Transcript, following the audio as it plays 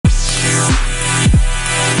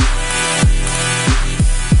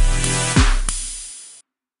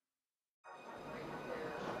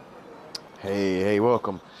Hey,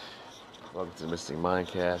 welcome. Welcome to the Missing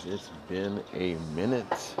Mindcast. It's been a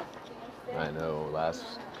minute. I know last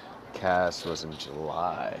cast was in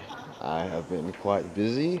July. I have been quite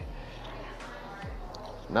busy.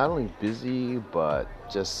 Not only busy, but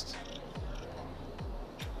just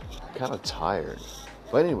kind of tired.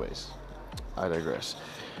 But anyways, I digress.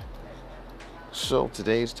 So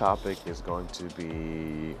today's topic is going to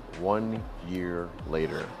be 1 year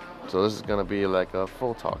later. So this is going to be like a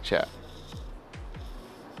full talk chat.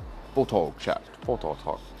 Full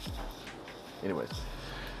talk. Anyways,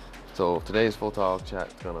 so today's full talk chat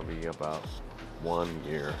is going to be about 1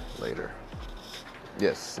 year later.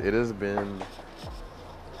 Yes, it has been,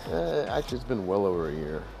 actually it's been well over a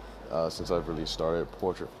year since I've really started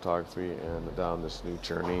portrait photography and down this new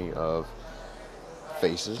journey of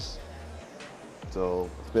faces. So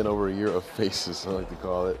it's been over a year of faces, I like to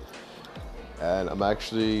call it. And I'm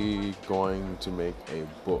actually going to make a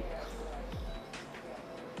book.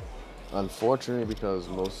 Unfortunately, because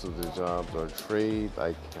most of the jobs are trade,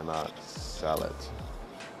 I cannot sell it.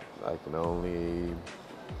 I can only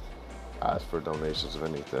ask for donations of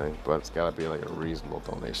anything, but it's got to be like a reasonable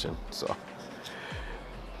donation. So,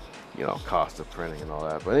 cost of printing and all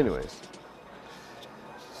that. But anyways,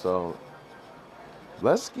 so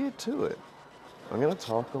let's get to it. I'm going to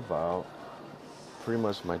talk about pretty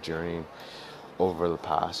much my journey over the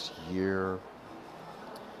past year,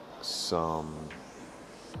 some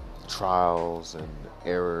trials and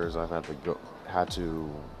errors I've had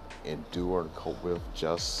to endure and cope with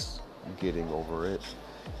just getting over it,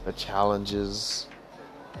 the challenges,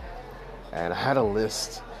 and I had a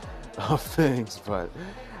list of things, but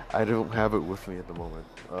I don't have it with me at the moment.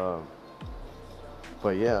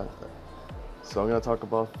 But yeah, so I'm gonna talk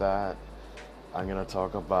about that. I'm gonna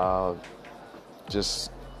talk about just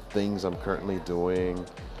things I'm currently doing,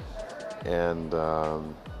 and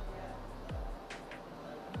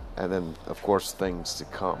then of course things to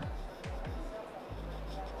come.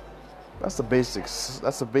 That's the basics.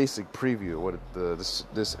 That's a basic preview of what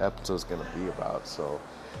this episode is going to be about. So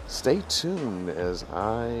stay tuned as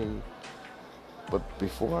But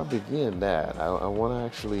before I begin that, I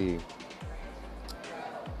want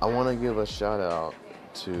to give a shout out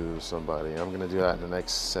to somebody. I'm going to do that in the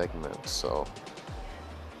next segment. So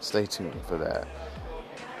stay tuned for that.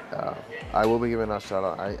 I will be giving a shout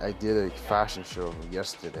out. I did a fashion show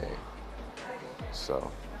yesterday.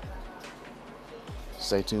 So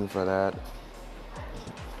stay tuned for that.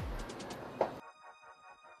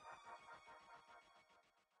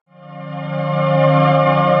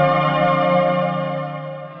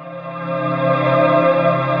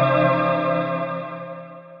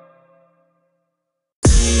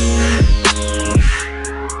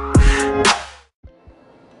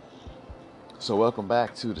 So welcome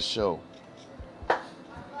back to the show.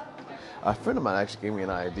 A friend of mine actually gave me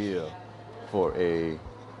an idea for a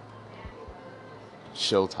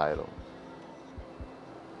show title.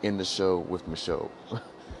 In the show with Michaud.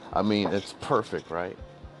 I mean, it's perfect, right?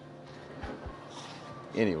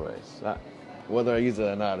 Anyways, whether I use it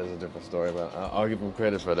or not is a different story, but I'll give him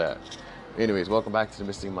credit for that. Anyways, welcome back to the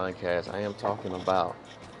Missing Mindcast. I am talking about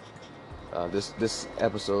this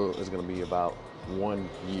episode is going to be about 1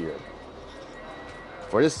 year.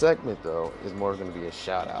 For this segment, though, is more going to be a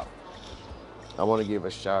shout out. I want to give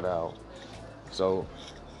a shout out. So,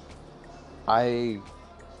 I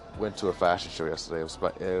went to a fashion show yesterday.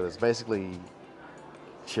 It was basically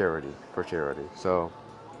for charity. So,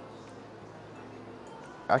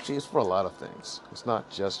 actually, it's for a lot of things. It's not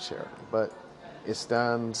just charity, but it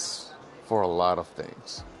stands for a lot of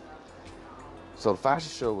things. So, the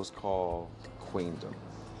fashion show was called Queendom.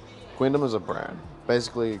 Queendom is a brand.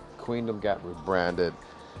 Basically, Queendom got rebranded,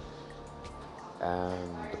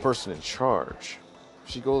 and the person in charge,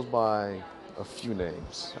 she goes by a few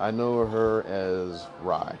names. I know her as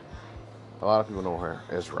Rye. A lot of people know her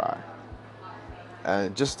as Rye.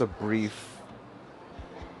 And just a brief,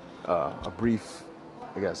 I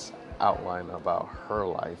guess, outline about her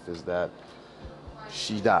life is that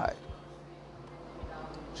she died.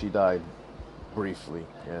 She died briefly,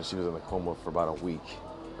 and she was in a coma for about a week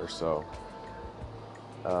or so.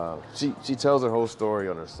 She tells her whole story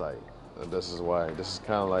on her site. And this is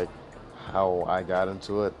kind of like how I got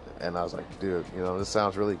into it. And I was like, dude, this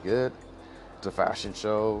sounds really good. It's a fashion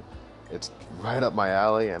show. It's right up my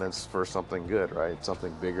alley, and it's for something good, right?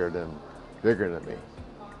 Something bigger than me.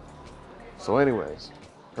 So anyways,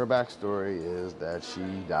 her backstory is that she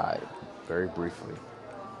died very briefly.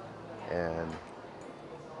 And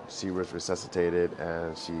she was resuscitated,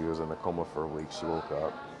 and she was in a coma for a week. She woke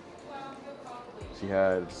up. She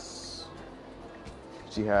had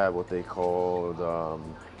what they called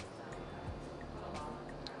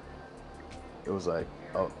it was like,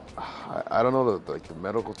 I don't know the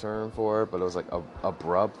medical term for it, but it was like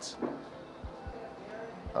abrupt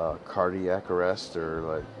cardiac arrest or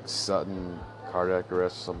like sudden cardiac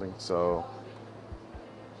arrest or something. So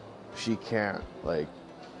she can't like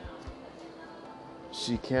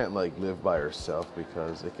live by herself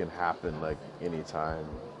because it can happen like anytime.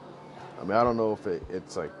 I mean, I don't know if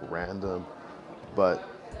it's like random, but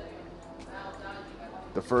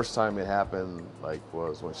the first time it happened like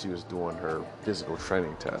was when she was doing her physical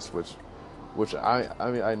training test, which I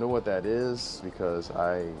mean I know what that is because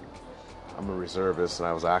I'm a reservist and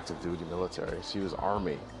I was active duty military. She was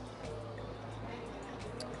Army,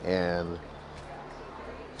 and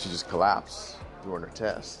she just collapsed during her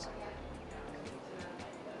test.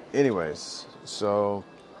 Anyways, so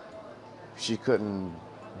she couldn't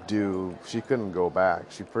go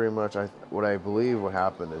back. She pretty much, what I believe what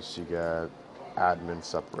happened is she got admin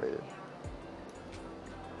separated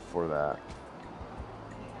for that.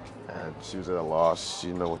 And she was at a loss. She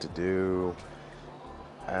didn't know what to do.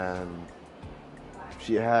 And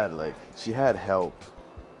she had help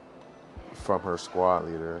from her squad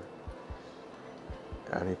leader.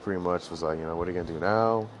 And he pretty much was like, what are you going to do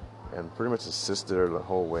now? And pretty much assisted her the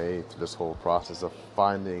whole way through this whole process of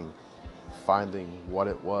finding what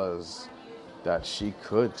it was that she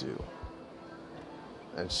could do.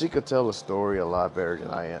 And she could tell the story a lot better than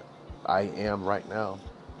I am right now.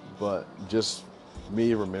 But just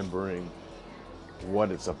me remembering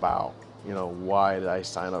what it's about, why did I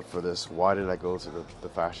sign up for this? Why did I go to the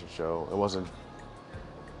fashion show? It wasn't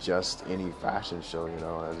just any fashion show,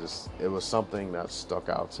 it was something that stuck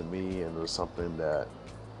out to me, and it was something that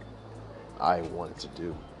I wanted to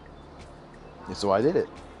do. And so I did it.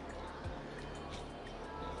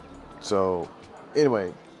 So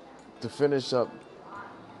anyway, to finish up,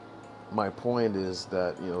 my point is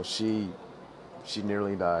that, she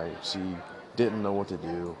nearly died. She didn't know what to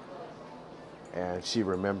do. And she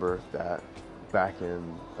remembered that back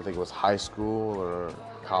in, I think it was high school or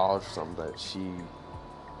college or something, that she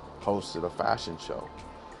hosted a fashion show.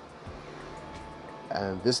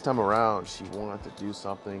 And this time around, she wanted to do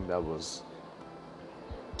something that was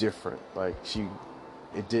different. Like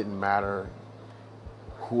it didn't matter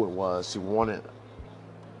who it was. She wanted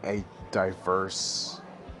a diverse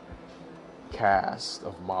cast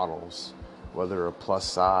of models, whether a plus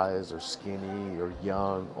size or skinny or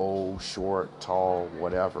young, old, short, tall,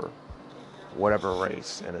 whatever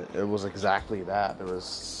race. And it was exactly that. There was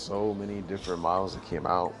so many different models that came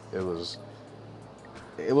out. It was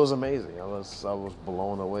amazing. I was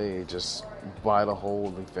blown away just by the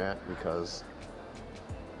whole event because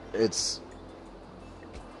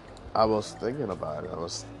I was thinking about it. I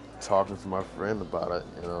was talking to my friend about it.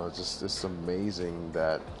 It's amazing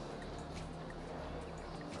that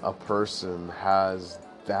a person has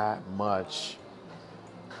that much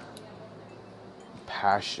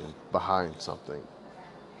passion behind something.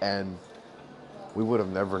 And we would have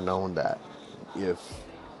never known that if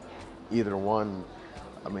either one,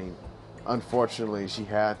 unfortunately, she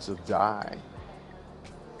had to die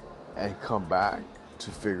and come back to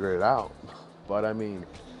figure it out. But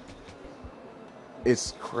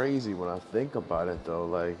it's crazy when I think about it, though.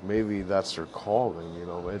 Like, maybe that's her calling,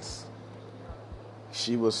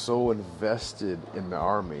 she was so invested in the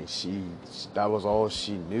Army. That was all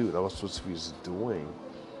she knew. That was what she was doing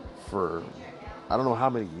for, I don't know how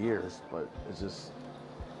many years, but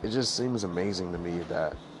it just seems amazing to me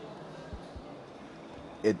that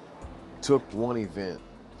it took one event,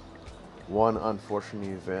 one unfortunate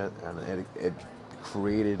event, and it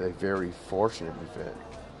created a very fortunate event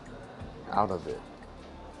out of it.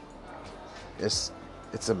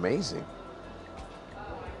 It's amazing.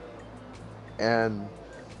 And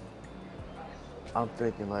I'm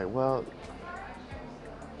thinking like, well,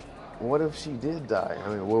 what if she did die?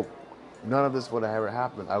 None of this would have ever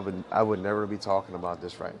happened. I would never be talking about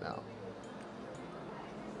this right now.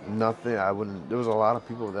 Nothing. There was a lot of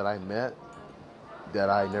people that I met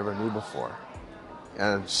that I never knew before.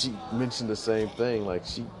 And she mentioned the same thing. Like,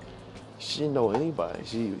 she didn't know anybody.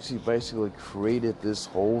 She basically created this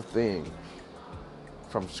whole thing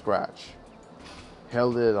from scratch.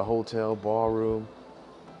 Held it at a hotel ballroom,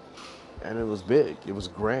 and it was big. It was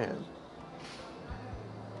grand.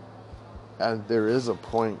 And there is a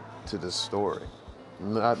point to this story.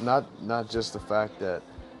 Not just the fact that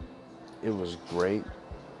it was great.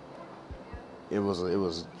 It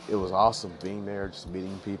was awesome being there, just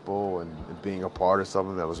meeting people and being a part of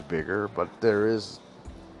something that was bigger. But there is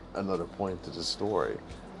another point to this story,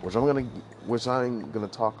 which I'm gonna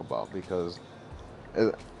talk about, because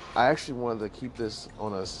I actually wanted to keep this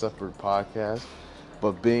on a separate podcast,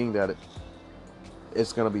 but being that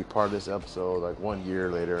it's gonna be part of this episode like 1 year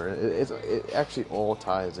later. It actually all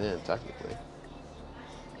ties in technically.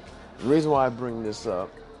 The reason why I bring this up,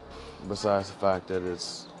 besides the fact that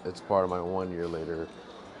it's part of my 1 year later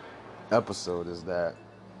episode, is that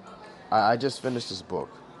I just finished this book,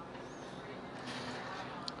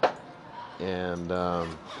 and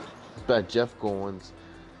it's by Jeff Goins.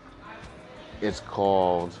 It's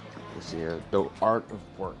called, let's see here, The Art of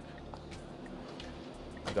Work.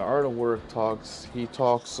 The Art of Work he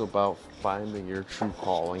talks about finding your true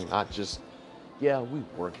calling, not just, yeah, we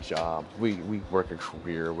work jobs, we work a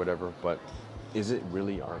career or whatever, but is it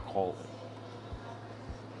really our calling?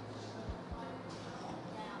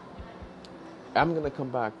 I'm going to come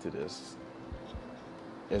back to this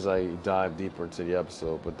as I dive deeper into the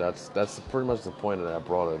episode, but that's pretty much the point that I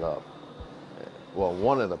brought it up. Well,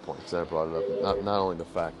 one of the points that I brought it up, not only the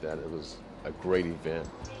fact that it was a great event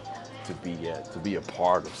to be a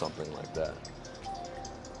part of something like that.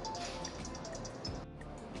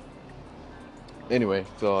 Anyway,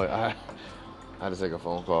 so I had to take a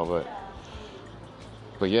phone call,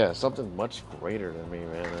 but yeah, something much greater than me,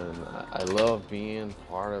 man. And I love being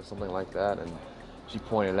part of something like that. And she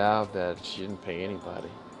pointed out that she didn't pay anybody.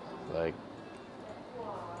 Like,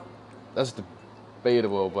 that's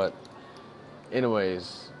debatable, but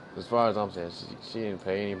anyways, as far as I'm saying, she didn't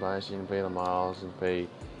pay anybody. She didn't pay the miles, she didn't pay,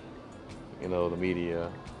 the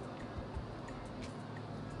media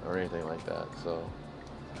or anything like that. So,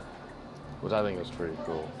 which I think was pretty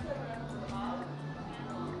cool.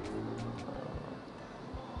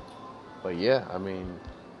 But yeah, I mean,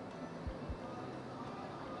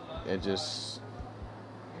 it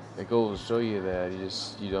goes to show you that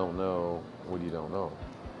you don't know what you don't know.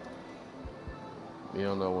 You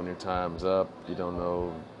don't know when your time's up. You don't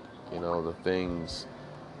know, the things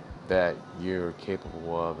that you're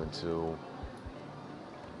capable of until,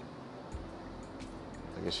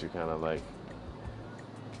 I guess, you're kind of like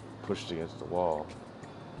pushed against the wall.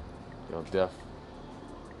 Death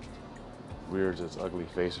rears its ugly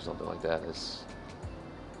face or something like that. It's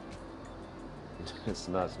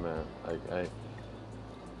nuts, man.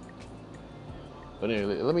 But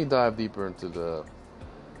anyway, let me dive deeper into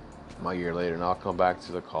my year later, and I'll come back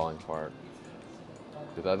to the calling part.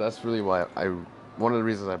 Because that's really why one of the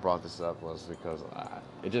reasons I brought this up was because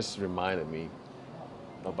it just reminded me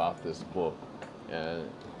about this book, and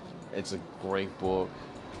it's a great book.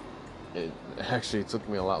 It actually took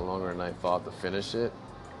me a lot longer than I thought to finish it,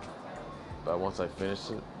 but once I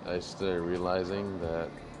finished it, I started realizing that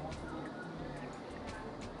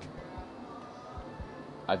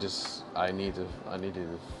I need to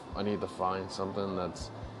find something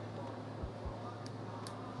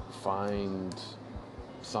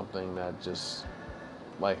that just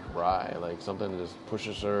like Rye, like something that just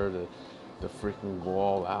pushes her to freaking go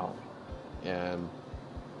all out and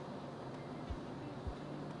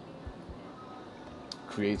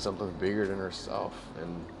create something bigger than herself.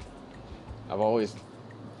 And I've always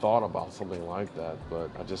thought about something like that, but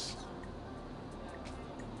I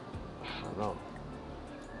don't know.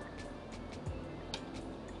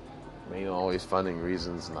 Maybe always finding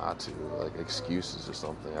reasons not to, like excuses or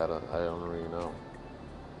something. I don't really know.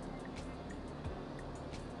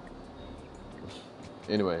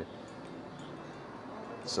 Anyway,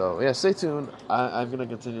 so yeah, stay tuned. I'm gonna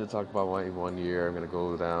continue to talk about my 1 year. I'm gonna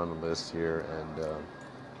go down the list here and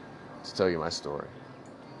to tell you my story.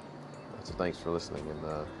 So thanks for listening,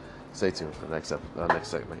 and stay tuned for the next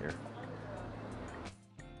segment here.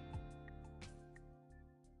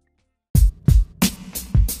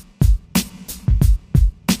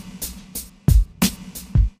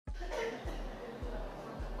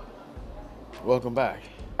 Welcome back.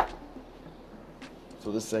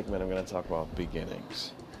 So this segment, I'm going to talk about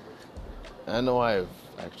beginnings. I know I've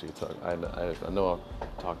actually talked. I know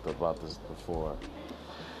I've talked about this before,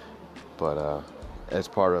 but as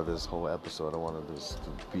part of this whole episode, I wanted this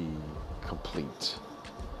to be complete.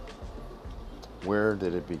 Where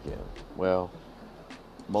did it begin? Well,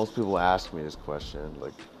 most people ask me this question,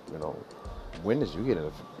 like, when did you get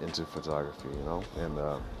into photography? And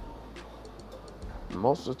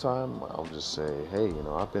most of the time, I'll just say, hey,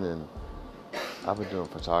 I've been doing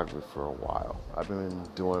photography for a while. I've been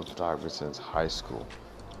doing photography since high school.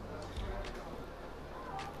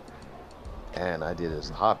 And I did it as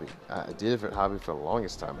a hobby. I did it for a hobby for the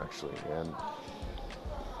longest time, actually.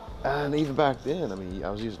 And even back then, I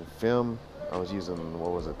was using film. I was using, the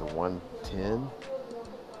 110?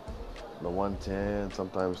 The 110,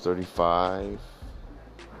 sometimes 35.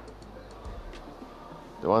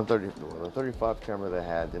 The 35 camera that I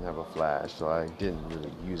had didn't have a flash, so I didn't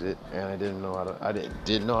really use it, and I didn't know how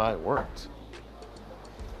it worked.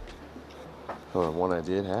 So the one I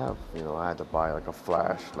did have, I had to buy like a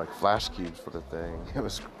flash cubes for the thing. It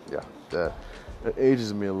was, yeah, that it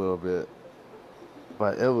ages me a little bit,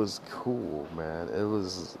 but it was cool, man. It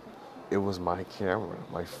was my camera,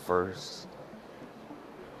 my first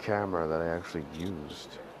camera that I actually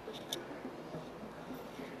used.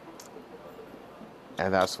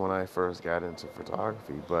 And that's when I first got into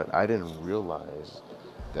photography, but I didn't realize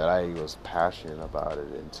that I was passionate about it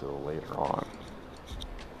until later on.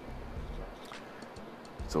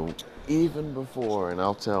 So even before, and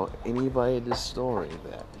I'll tell anybody this story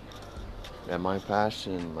that my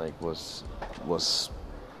passion like was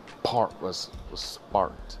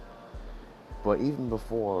sparked. But even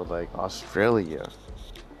before like Australia,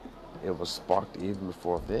 it was sparked even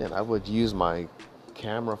before then. I would use my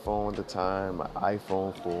camera phone at the time, my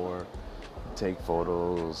iPhone 4, take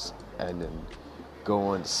photos, and then go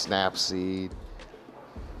on Snapseed.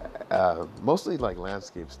 Mostly like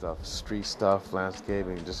landscape stuff, street stuff,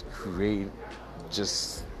 landscaping, just create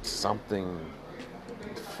just something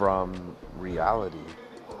from reality.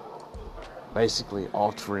 Basically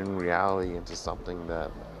altering reality into something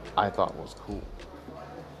that I thought was cool.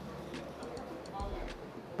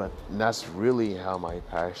 But that's really how my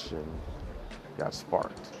passion got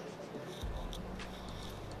sparked.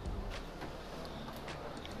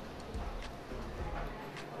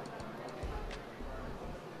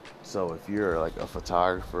 So if you're like a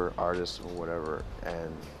photographer, artist, or whatever,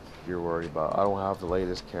 and you're worried about, I don't have the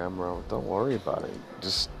latest camera, don't worry about it.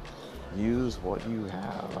 Just use what you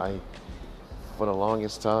have. For the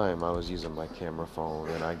longest time, I was using my camera phone,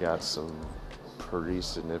 and I got some pretty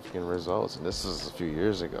significant results. And this is a few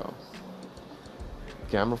years ago.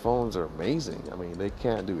 Camera phones are amazing. I mean, they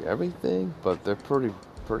can't do everything, but they're pretty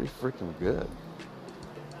freaking good.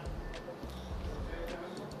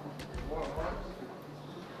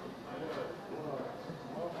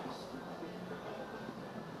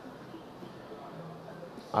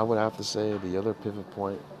 I would have to say the other pivot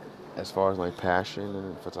point as far as my passion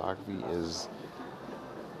in photography is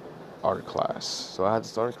art class. So I had to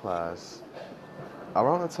start a class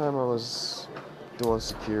around the time I was doing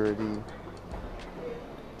security.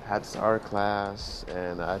 Had to start a class,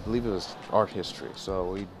 and I believe it was art history. So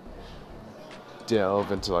we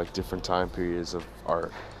delve into like different time periods of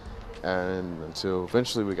art, and until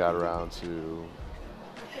eventually we got around to,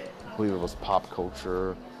 I believe it was pop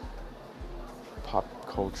culture,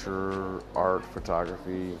 art,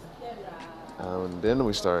 photography. And then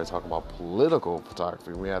we started talking about political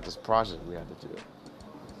photography. We had this project we had to do.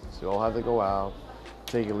 So you all had to go out,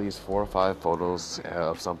 take at least 4 or 5 photos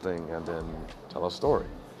of something, and then tell a story.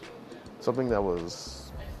 Something that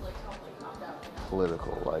was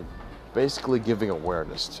political, like basically giving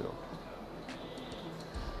awareness to.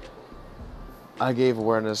 I gave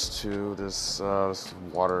awareness to this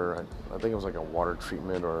water. I think it was like a water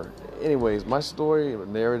treatment, or anyways. My story,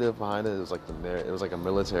 narrative behind it is like it was like a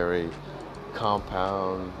military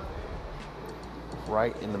compound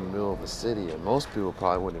right in the middle of the city, and most people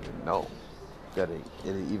probably wouldn't even know that it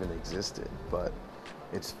even existed. But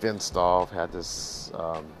it's fenced off, had this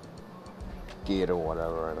gate or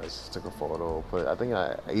whatever, and I just took a photo. But I think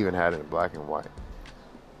I even had it in black and white,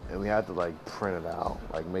 and we had to like print it out,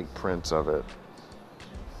 like make prints of it,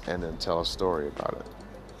 and then tell a story about it.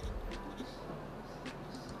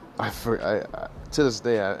 To this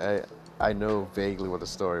day, I know vaguely what the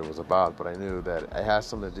story was about, but I knew that it has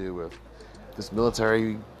something to do with this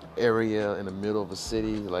military area in the middle of a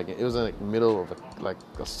city. Like it was in the middle of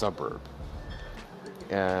a suburb,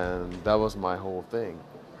 and that was my whole thing.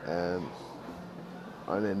 And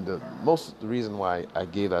then the reason why I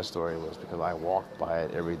gave that story was because I walked by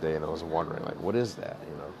it every day, and I was wondering like, what is that,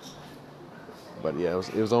 But yeah,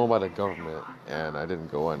 it was owned by the government, and I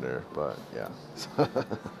didn't go in there. But yeah.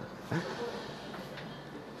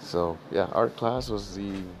 So yeah, art class was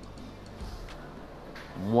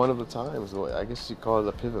one of the times. I guess you call it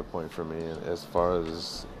a pivot point for me as far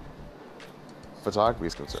as photography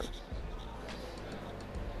is concerned.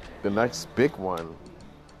 The next big one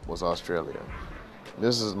was Australia.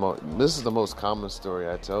 This is the most common story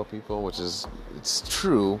I tell people, which is it's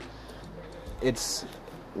true. It's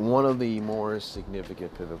one of the more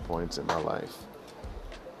significant pivot points in my life.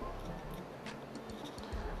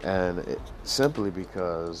 And simply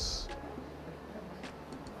because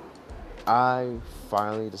I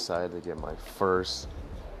finally decided to get my first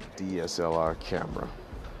DSLR camera.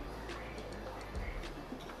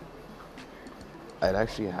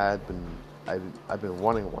 I've been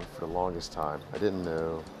wanting one for the longest time. I didn't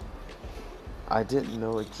know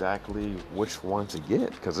exactly which one to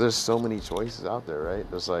get, because there's so many choices out there, right?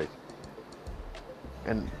 There's like,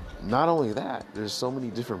 and not only that, there's so many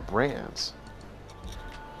different brands.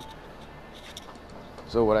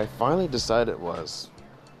 So what I finally decided was,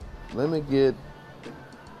 let me get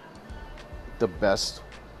the best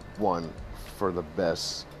one for the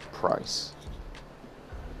best price.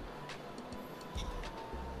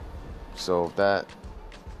 So that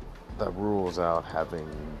rules out having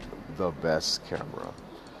the best camera,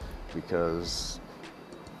 because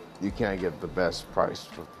you can't get the best price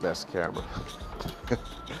for the best camera.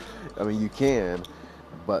 I mean, you can,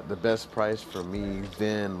 but the best price for me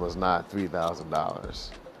then was not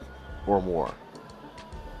 $3,000 or more.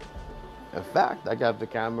 In fact, I got the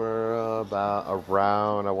camera about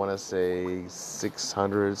around, I want to say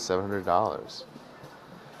 $600, $700.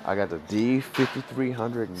 I got the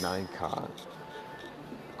D5300 Nikon.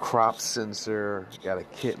 Crop sensor, got a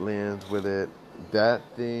kit lens with it. That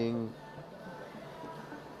thing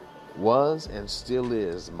was and still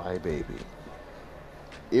is my baby.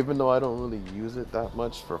 Even though I don't really use it that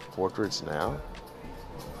much for portraits now,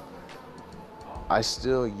 I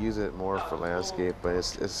still use it more for landscape, but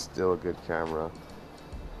it's still a good camera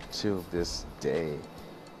to this day.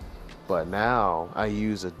 But now I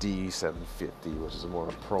use a D750, which is more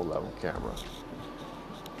a pro level camera.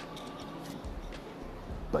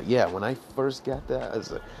 But yeah, when I first got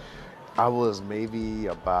that, I was maybe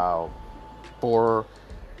about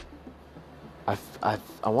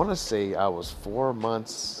I want to say I was 4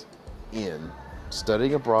 months in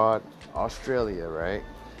studying abroad, Australia, right?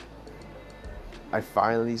 I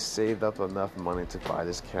finally saved up enough money to buy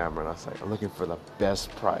this camera, and I was like, I'm looking for the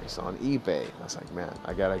best price on eBay. I was like, man,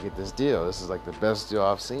 I gotta get this deal. This is like the best deal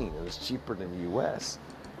I've seen, and it's cheaper than the US.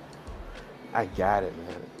 I got it,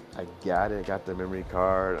 man. I got it. Got the memory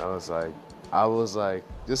card. I was like,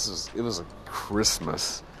 it was a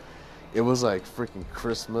Christmas. It was like freaking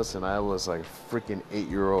Christmas, and I was like freaking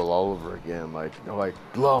 8-year-old all over again. Like,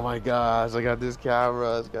 oh my gosh, I got this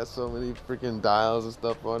camera. It's got so many freaking dials and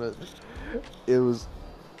stuff on it. It was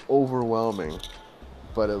overwhelming,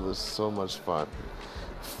 but it was so much fun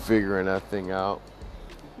figuring that thing out.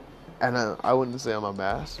 And I wouldn't say I'm a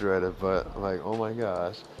master at it, but like, oh my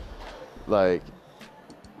gosh, like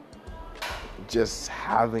just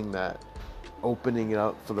having that, opening it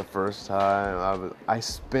up for the first time. I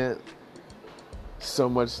spent so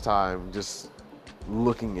much time just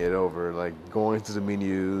looking it over, like going to the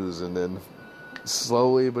menus and then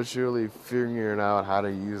slowly but surely figuring out how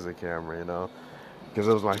to use the camera, you know, because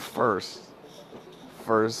it was my first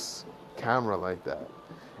camera like that.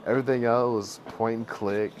 Everything else was point and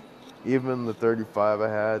click. Even the 35 I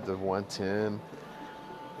had, the 110,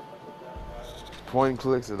 point and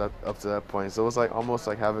clicks up to that point. So it was like almost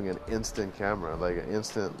like having an instant camera, like an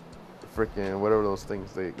instant freaking whatever those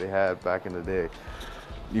things they had back in the day.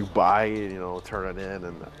 You buy it, you know, turn it in,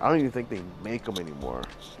 and I don't even think they make them anymore.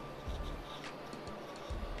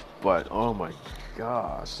 But oh my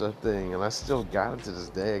gosh, that thing, and I still got it to this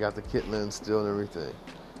day. I got the kit lens still and everything.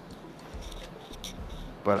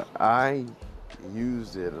 But I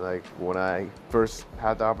used it like when I first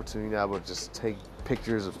had the opportunity. I would just take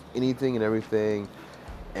pictures of anything and everything,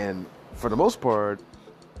 and for the most part,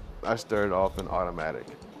 I started off in automatic.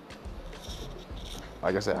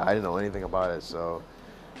 Like I said, I didn't know anything about it, so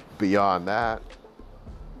beyond that,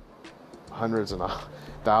 hundreds and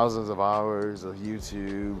thousands of hours of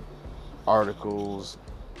YouTube, articles,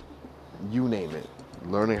 you name it.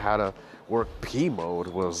 Learning how to work P mode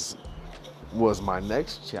was my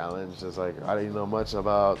next challenge. It's like I didn't know much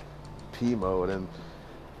about P mode, and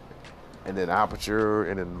then aperture,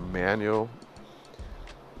 and then manual.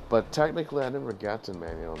 But technically, I never got to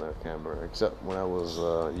manual on that camera, except when I was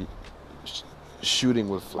shooting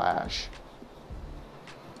with flash.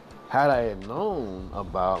 Had I had known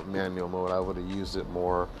about manual mode, I would have used it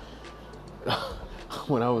more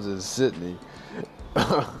when I was in Sydney.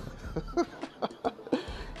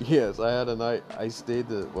 Yes, I had a night. I stayed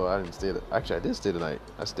I didn't stay actually I did stay the night.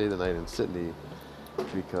 I stayed the night in Sydney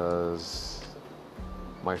because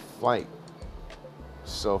my flight.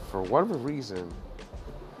 So for whatever reason,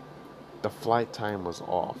 the flight time was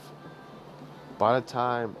off. By the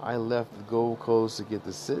time I left the Gold Coast to get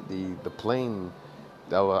to Sydney, the plane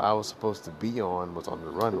that I was supposed to be on was on the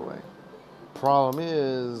runway. Problem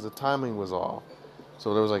is, the timing was off.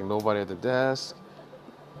 So there was like nobody at the desk.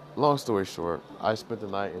 Long story short, I spent the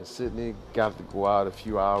night in Sydney, got to go out a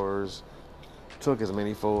few hours, took as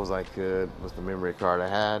many photos as I could with the memory card I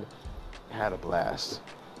had a blast.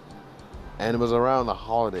 And it was around the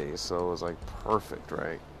holidays, so it was like perfect,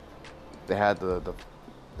 right? They had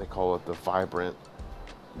they call it the vibrant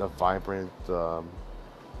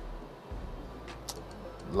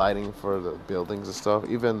lighting for the buildings and stuff.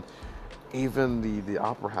 Even the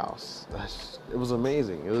opera house. It was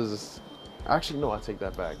amazing. It was just, actually, no, I take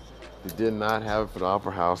that back. They did not have it for the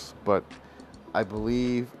Opera House, but I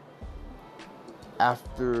believe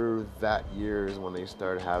after that year is when they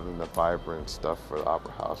started having the vibrant stuff for the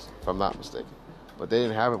Opera House, if I'm not mistaken. But they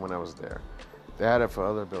didn't have it when I was there. They had it for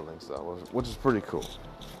other buildings though, which is pretty cool.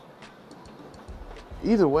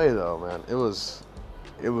 Either way though, man, it was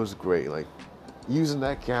great. Like using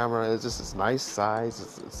that camera, it's nice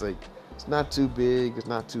size. It's like it's not too big, it's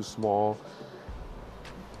not too small.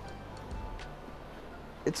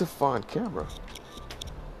 It's a fun camera.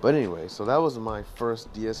 But anyway, so that was my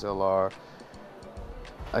first DSLR.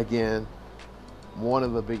 Again, one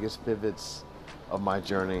of the biggest pivots of my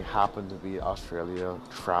journey happened to be Australia,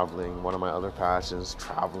 traveling. One of my other passions,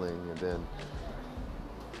 traveling, and then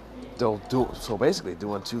so basically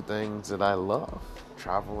doing two things that I love: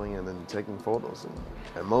 traveling and then taking photos.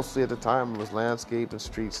 And mostly at the time it was landscape and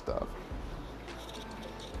street stuff.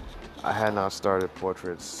 I had not started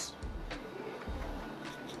portraits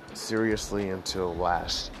seriously until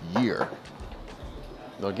last year.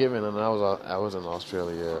 Now, given that I was in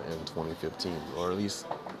Australia in 2015, or at least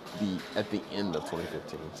at the end of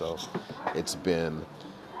 2015, so it's been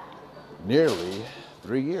nearly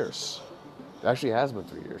 3 years. It actually has been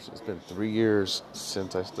 3 years. It's been 3 years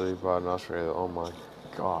since I studied abroad in Australia. Oh my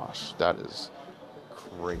gosh, that is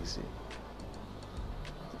crazy.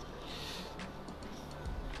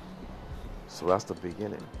 So that's the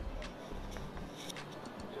beginning.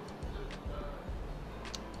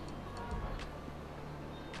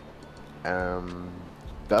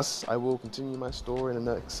 Thus, I will continue my story in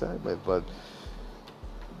the next segment, but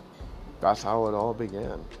that's how it all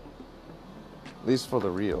began. At least for the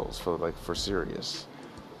reals, for serious.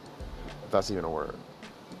 If that's even a word.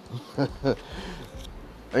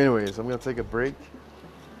 Anyways, I'm gonna take a break,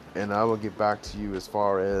 and I will get back to you as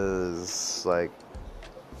far as like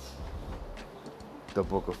the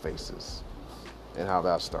Book of Faces and how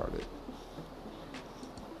that started.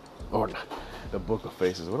 Or not. The Book of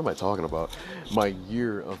Faces. What am I talking about? My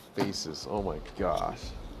year of faces. Oh my gosh.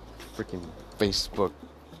 Freaking Facebook.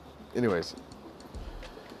 Anyways,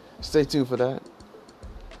 stay tuned for that.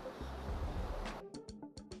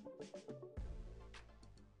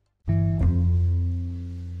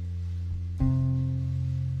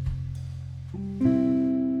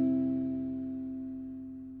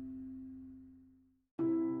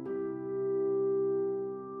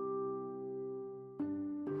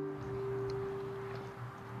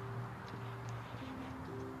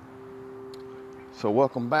 So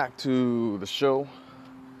welcome back to the show.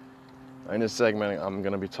 In this segment, I'm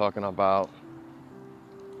going to be talking about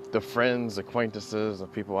the friends, acquaintances,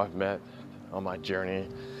 and people I've met on my journey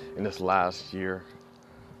in this last year.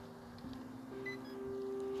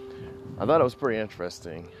 I thought it was pretty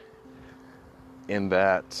interesting in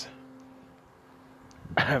that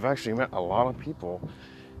I've actually met a lot of people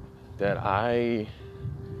that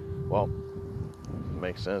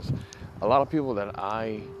makes sense. A lot of people that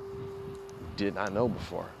I did not know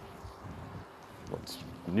before.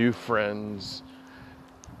 New friends,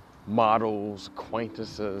 models,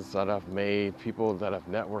 acquaintances that I've made, people that I've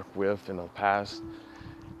networked with in the past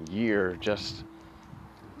year, just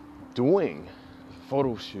doing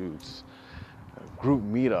photo shoots, group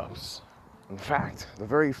meetups. In fact, the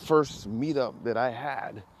very first meetup that I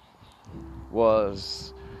had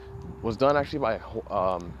was done actually by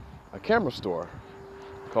a camera store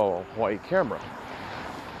called Hawaii Camera.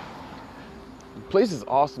 The place is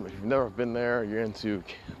awesome. If you've never been there, you're into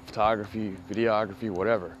photography, videography,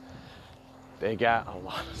 whatever. They got a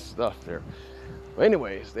lot of stuff there. But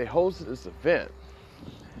anyways, they hosted this event.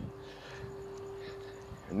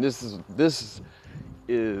 And this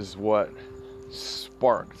is what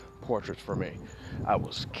sparked portraits for me. I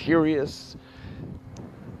was curious.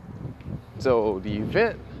 So the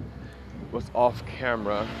event was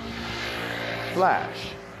off-camera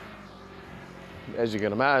flash. As you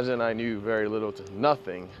can imagine, I knew very little to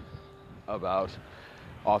nothing about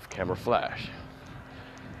off-camera flash.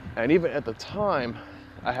 And even at the time,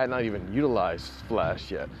 I had not even utilized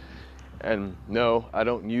flash yet. And no, I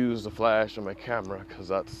don't use the flash on my camera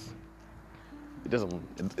because it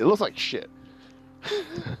looks like shit.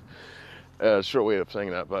 Short way of saying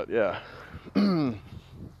that, but yeah.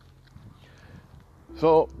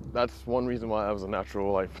 So that's one reason why I was a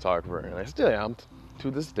natural light photographer, and I still am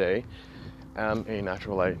to this day. I'm a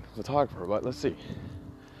natural light photographer, but let's see.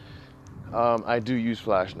 I do use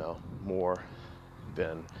flash now more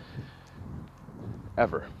than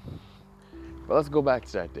ever. But let's go back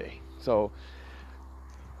to that day. So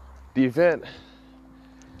the event,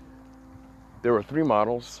 there were 3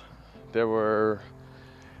 models. There were,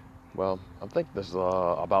 I think there's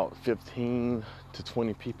about 15 to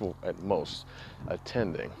 20 people at most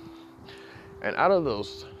attending. And out of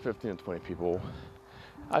those 15 to 20 people,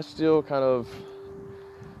 I still kind of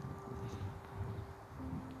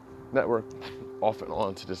network off and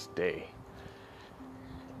on to this day.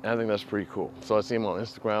 And I think that's pretty cool. So I see him on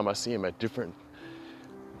Instagram. I see him at different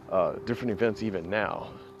events even now,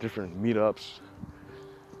 different meetups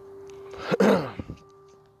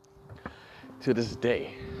to this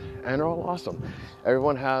day. And they're all awesome.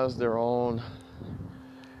 Everyone has their own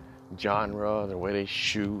genre, the way they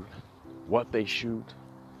shoot, what they shoot.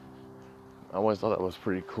 I always thought that was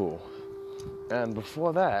pretty cool. And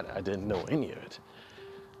before that, I didn't know any of it.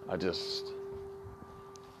 I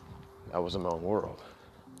was in my own world.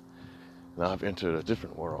 Now I've entered a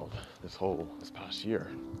different world this past year.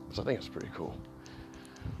 So I think it's pretty cool.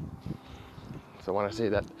 So when I say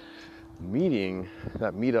that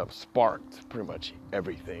meetup sparked pretty much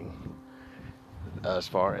everything as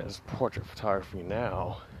far as portrait photography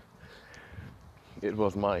now, it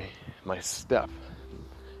was my step,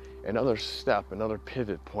 another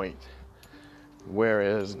pivot point.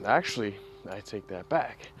 Whereas, actually, I take that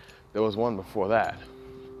back. There was one before that.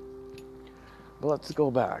 But let's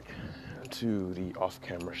go back to the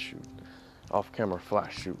off-camera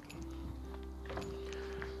flash shoot.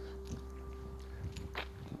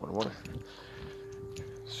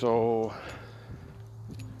 So,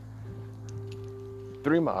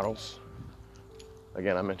 3 models.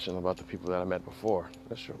 Again, I mentioned about the people that I met before.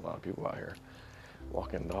 There's sure a lot of people out here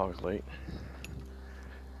walking dogs late.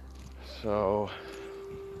 So,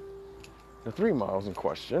 the 3 models in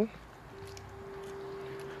question.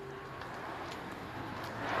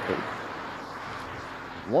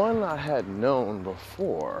 One I had known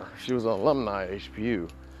before. She was an alumni at HPU,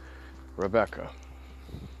 Rebecca.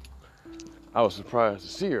 I was surprised to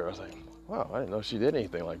see her. I was like, wow, I didn't know she did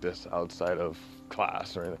anything like this outside of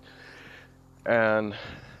class or anything. And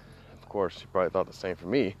of course, she probably thought the same for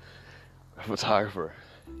me, a photographer,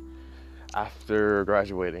 after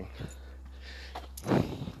graduating.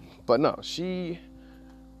 But no, she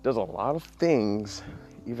does a lot of things,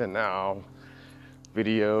 even now,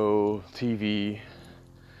 video, TV,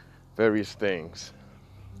 various things.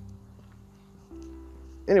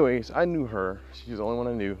 Anyways, I knew her. She's the only one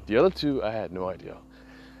I knew. The other 2, I had no idea.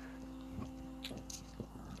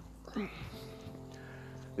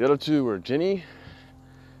 The other 2 were Jenny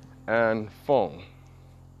and Fong.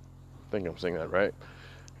 I think I'm saying that right.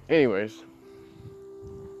 Anyways,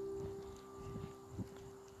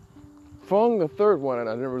 Fong, the third one, I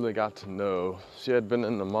never really got to know. She had been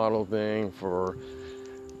in the model thing for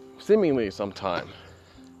seemingly some time.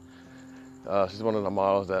 She's one of the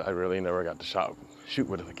models that I really never got to shoot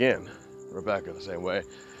with again. Rebecca, the same way.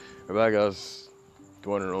 Rebecca's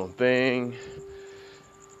doing her own thing.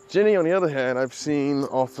 Jenny, on the other hand, I've seen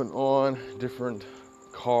off and on different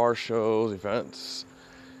car shows, events,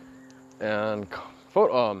 and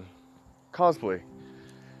cosplay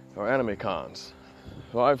or anime cons.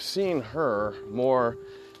 So I've seen her more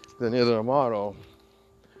than the other model.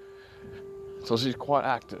 So she's quite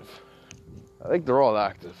active. I think they're all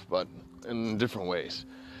active, but in different ways.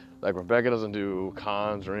 Like Rebecca doesn't do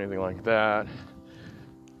cons or anything like that.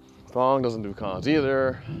 Fong doesn't do cons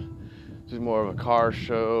either. She's more of a car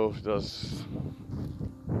show. She does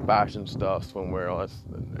fashion stuff, swimwear, all that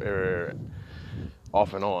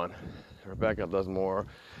off and on. Rebecca does more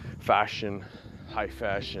fashion, high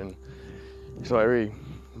fashion. So every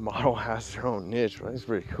model has their own niche, right? It's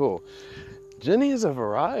pretty cool. Jenny is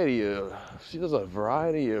she does a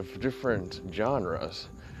variety of different genres,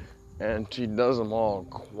 and she does them all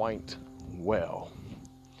quite well.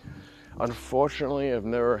 Unfortunately, I've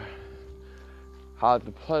never had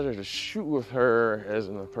the pleasure to shoot with her as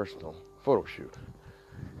in a personal photo shoot.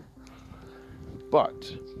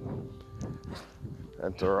 But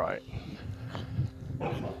that's all right.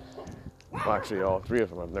 Well, actually, all 3 of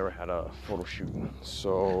them I've never had a photo shoot,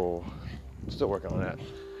 so I'm still working on that.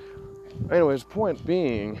 Anyways, point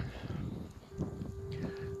being,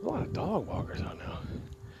 there's a lot of dog walkers out now.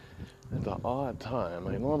 It's an odd time.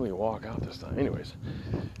 I normally walk out this time. Anyways,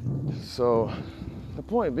 so the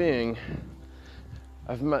point being,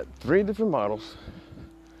 I've met 3 different models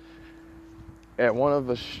at one of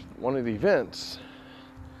the events.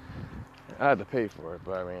 I had to pay for it,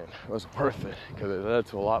 but I mean, it was worth it because it led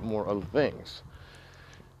to a lot more other things.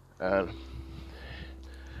 And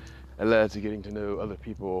it led to getting to know other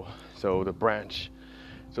people. So the branch,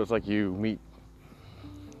 so it's like you meet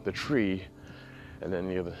the tree, and then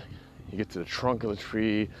you get to the trunk of the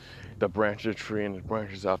tree, the branch of the tree, and it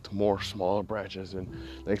branches out to more smaller branches. And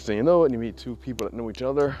next thing you know it, you meet 2 people that know each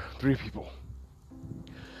other, 3 people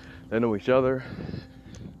that know each other,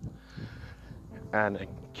 and it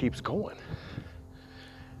keeps going.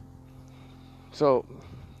 So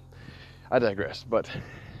I digress, but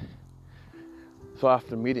so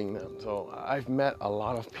after meeting them, so I've met a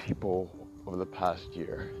lot of people over the past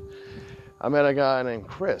year. I met a guy named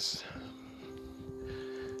Chris.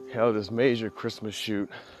 He held this major Christmas shoot,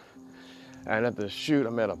 and at the shoot I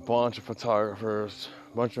met a bunch of photographers,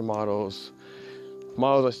 a bunch of models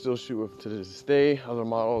I still shoot with to this day. Other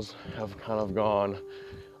models have kind of gone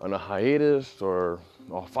on a hiatus or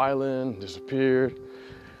off island, disappeared.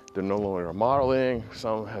 They're no longer modeling.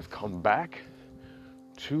 Some have come back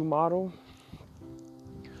to model.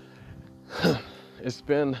 It's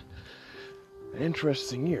been an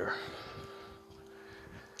interesting year.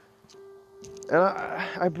 And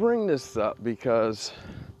I bring this up because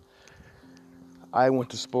I went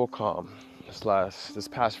to Spocom this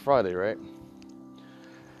past Friday, right?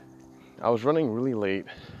 I was running really late.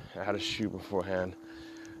 I had a shoot beforehand,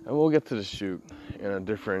 and we'll get to the shoot in a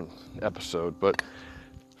different episode. But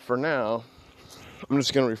for now, I'm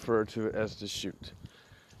just gonna refer to it as the shoot.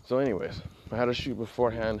 So anyways, I had a shoot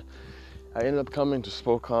beforehand. I ended up coming to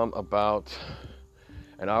Spocom about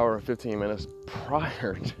an hour and 15 minutes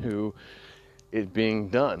prior to it being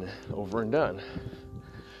done, over and done.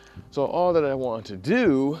 So all that I wanted to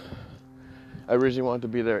do, I originally wanted to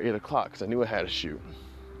be there at 8 o'clock because I knew I had a shoot.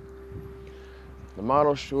 The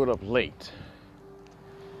model showed up late,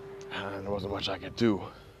 and there wasn't much I could do.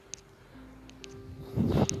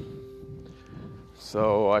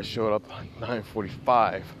 So I showed up at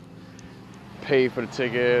 9:45, paid for the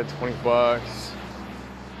ticket, $20.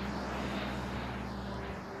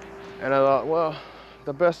 And I thought, well,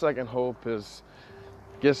 the best I can hope is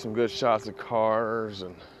get some good shots of cars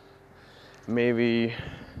and maybe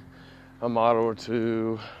a model or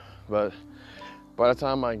two. But by the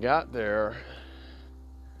time I got there,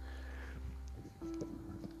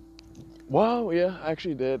 well, yeah, I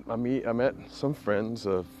actually did. I met some friends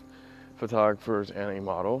of photographers and a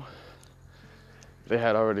model. They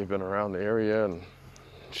had already been around the area and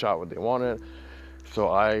shot what they wanted. So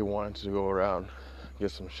I wanted to go around,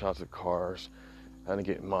 get some shots of cars. I didn't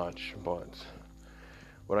get much, but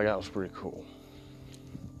what I got was pretty cool.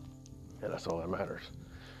 And that's all that matters.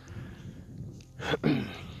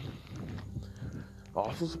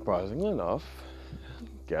 Also, surprisingly enough,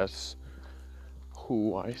 guess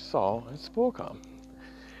who I saw at Spocom.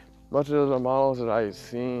 Much of the models that I had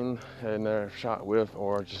seen and they're shot with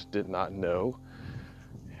or just did not know.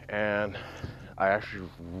 And I actually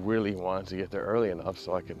really wanted to get there early enough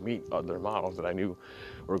so I could meet other models that I knew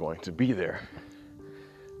were going to be there.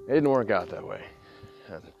 It didn't work out that way.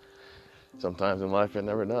 And sometimes in life it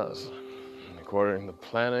never does. According to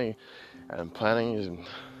planning,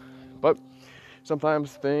 but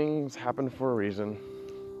sometimes things happen for a reason.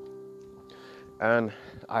 And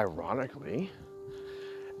ironically,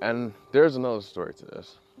 and there's another story to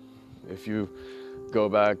this. If you go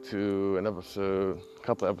back to a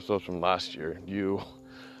couple of episodes from last year, you'll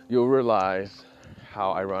realize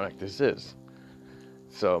how ironic this is.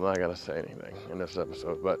 So I'm not gonna say anything in this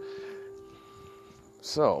episode, but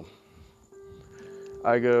so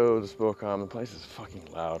I go to Spocom. The place is fucking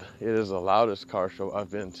loud. It is the loudest car show I've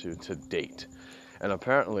been to date, and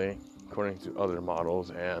apparently, according to other models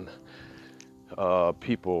and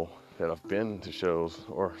people that have been to shows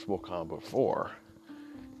or Spocom before,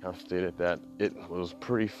 have stated that it was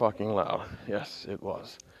pretty fucking loud. Yes, it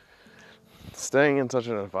was. Staying in such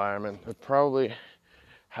an environment would probably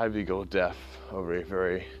have you go deaf over a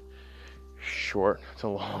very short to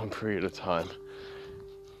long period of time.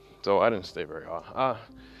 So I didn't stay very long.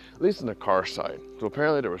 At least in the car side. So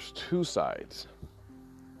apparently there was two sides.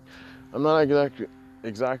 I'm not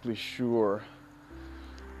exactly sure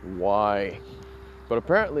why, but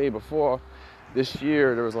apparently before this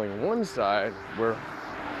year there was only one side where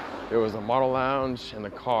there was a model lounge and the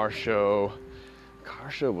car show. The car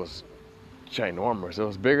show was ginormous. It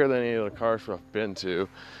was bigger than any other car show I've been to.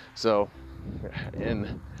 So,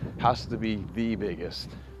 and has to be the biggest.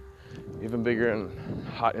 Even bigger than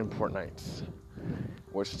Hot Import Nights,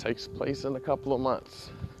 which takes place in a couple of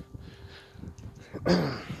months.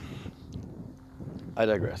 I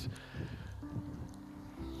digress.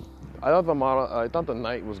 I thought the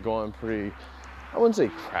night was going pretty, I wouldn't say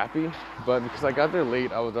crappy, but because I got there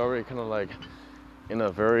late, I was already kind of like in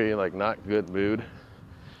a very like not good mood.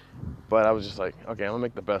 But I was just like, okay, I'm gonna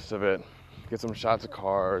make the best of it. Get some shots of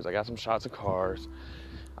cars. I got some shots of cars.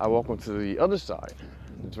 I walk into the other side.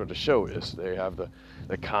 That's where the show is. They have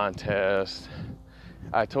the contest.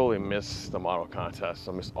 I totally missed the model contest.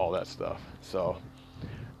 I missed all that stuff. So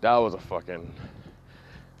that was a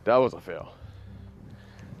fail.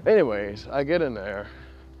 Anyways, I get in there.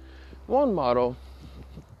 One model,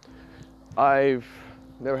 I've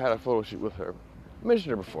never had a photo shoot with her. I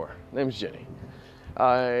mentioned her before. Her name's Jenny.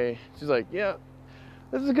 She's like, yeah,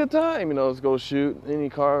 this is a good time, let's go shoot any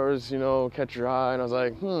cars, catch your eye. And I was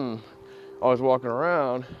like, I was walking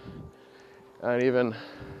around, and even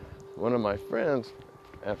one of my friends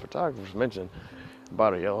and photographers mentioned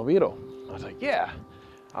about a yellow Beetle. I was like, yeah,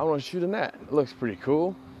 I want to shoot in that. It looks pretty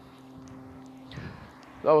cool.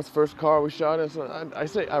 That was the first car we shot in. So I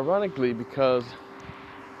say ironically because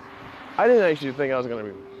I didn't actually think I was going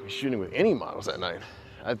to be shooting with any models that night.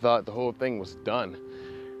 I thought the whole thing was done.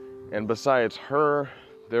 And besides her,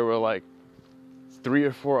 there were like 3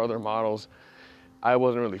 or 4 other models. I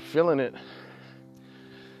wasn't really feeling it.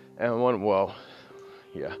 And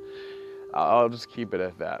I'll just keep it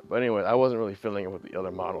at that. But anyway, I wasn't really feeling it with the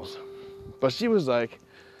other models. But she was like,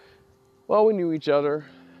 well, we knew each other.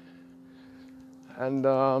 And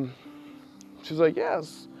she was like,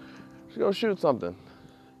 yes, let's go shoot something.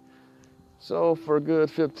 So for a good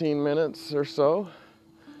 15 minutes or so,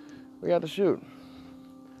 we got to shoot.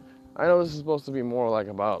 I know this is supposed to be more like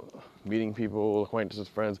about meeting people, acquaintances,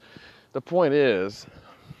 friends. The point is,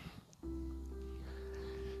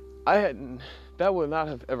 that would not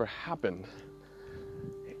have ever happened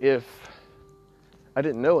if I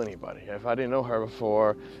didn't know anybody, if I didn't know her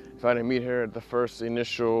before, if I didn't meet her at the first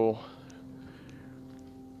initial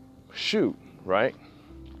shoot, right?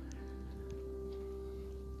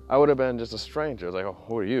 I would have been just a stranger. I was like, oh,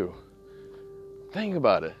 who are you? Think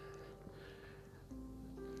about it.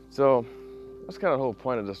 So that's kind of the whole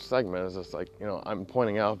point of this segment is just like, I'm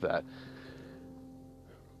pointing out that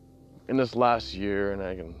in this last year,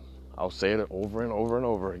 and I'll say it over and over and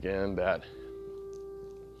over again, that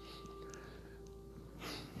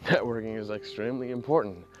networking is extremely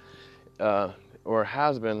important, or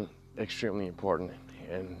has been extremely important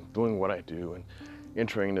in doing what I do and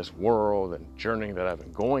entering this world and journey that I've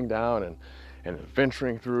been going down and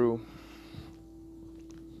venturing through.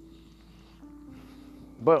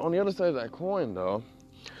 But on the other side of that coin, though,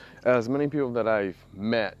 as many people that I've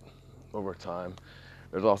met over time,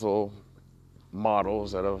 there's also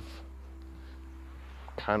models that have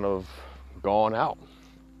kind of gone out.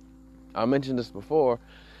 I mentioned this before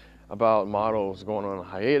about models going on a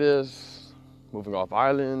hiatus, moving off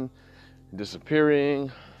island,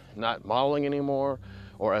 disappearing, not modeling anymore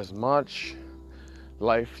or as much.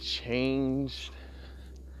 Life changed.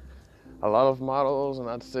 A lot of models, and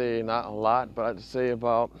I'd say not a lot, but I'd say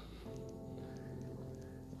about,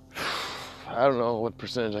 I don't know what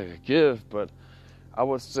percentage I could give, but I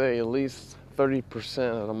would say at least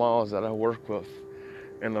 30% of the models that I work with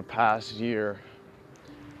in the past year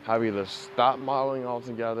have either stopped modeling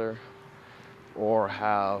altogether or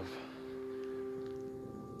have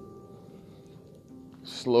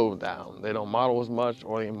slowed down. They don't model as much,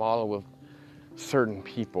 or they model with certain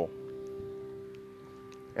people.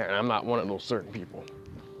 And I'm not one of those certain people.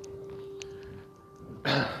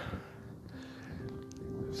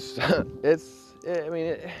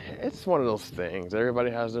 It's one of those things. Everybody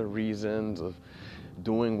has their reasons of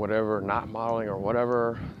doing whatever, not modeling or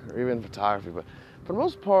whatever, or even photography. But for the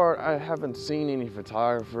most part, I haven't seen any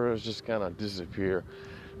photographers just kind of disappear.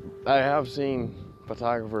 I have seen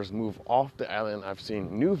photographers move off the island. I've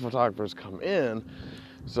seen new photographers come in.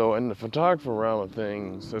 So in the photographer realm of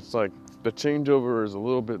things, it's like the changeover is a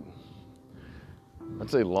little bit, I'd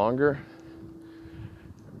say, longer.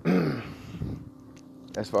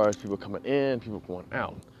 As far as people coming in, people going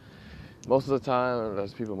out. Most of the time,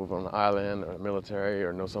 there's people moving on the island or the military,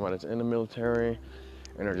 or know somebody that's in the military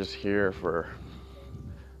and are just here for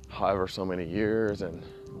however so many years and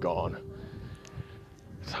gone.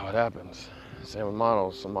 That's how it happens. Same with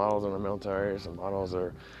models. Some models are in the military, some models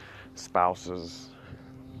are spouses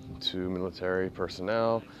to military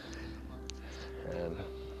personnel, and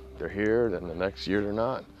they're here, then the next year they're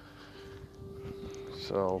not.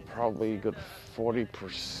 So probably a good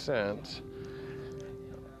 40%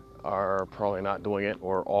 are probably not doing it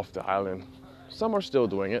or off the island. Some are still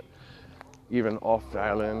doing it, even off the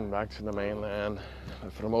island, back to the mainland.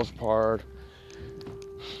 But for the most part,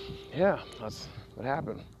 yeah, that's what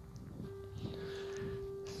happened.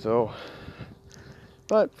 So,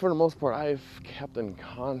 but for the most part, I've kept in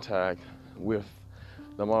contact with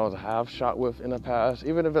the models I have shot with in the past,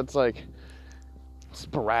 even if it's like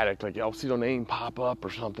sporadic, like I'll see their name pop up or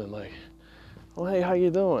something, like, oh, hey, how you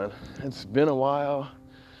doing? It's been a while.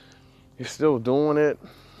 You're still doing it,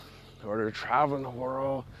 or they're traveling the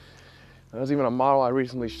world. There's even a model I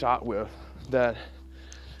recently shot with that,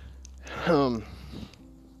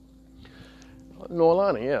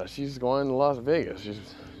 Noelani, yeah, she's going to Las Vegas. She's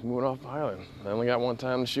moving off the island. I only got one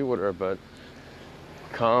time to shoot with her, but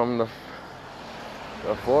come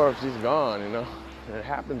the fourth, she's gone, And it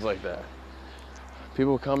happens like that.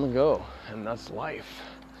 People come and go, and that's life.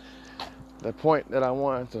 The point that I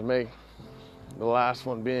wanted to make, the last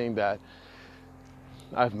one being that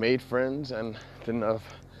I've made friends, and then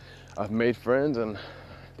I've made friends, and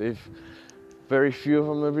very few of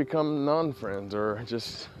them have become non-friends, or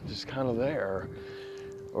just kind of there,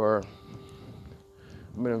 or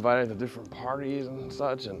I've been invited to different parties and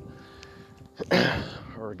such, and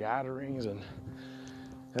or gatherings, and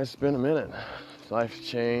it's been a minute. Life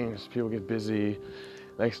changed, people get busy.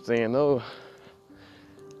 Next thing you know,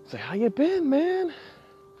 it's like, how you been, man?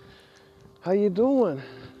 How you doing?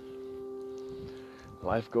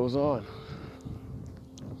 Life goes on.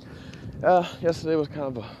 Yesterday was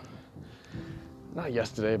kind of not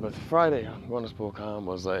yesterday, but Friday going to Spokane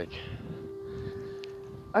was like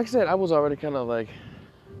I said, I was already kind of like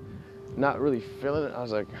not really feeling it. I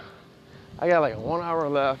was like, I got like 1 hour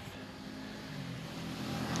left.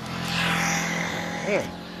 Man,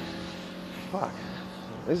 fuck.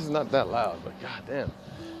 This is not that loud, but goddamn.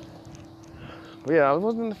 But yeah, I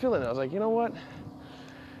wasn't feeling it. I was like, you know what?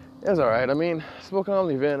 It was alright. I mean,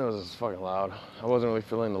 Spokane event, it was just fucking loud. I wasn't really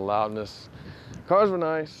feeling the loudness. Cars were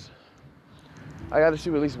nice. I got to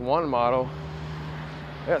shoot at least one model.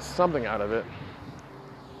 I got something out of it.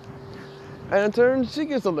 And in turn, she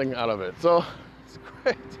gets something out of it. So, it's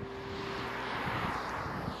great.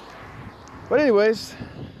 But anyways,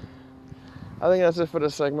 I think that's it for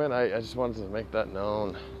this segment. I just wanted to make that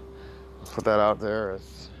known. Put that out there.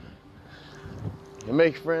 You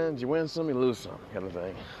make friends, you win some, you lose some, kind of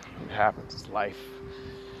thing. It happens, it's life.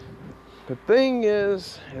 The thing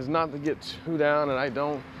is not to get too down, and I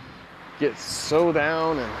don't get so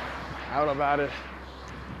down and out about it.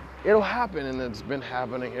 It'll happen, and it's been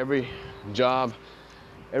happening. Every job,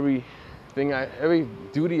 every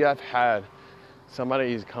duty I've had,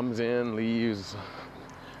 somebody comes in, leaves,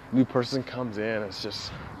 new person comes in. It's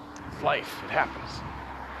just life. It happens.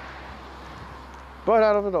 But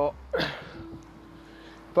out of it all,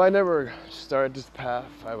 if I never started this path,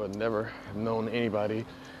 I would never have known anybody.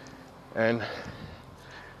 And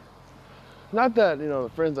not that,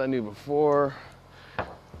 the friends I knew before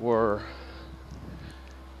were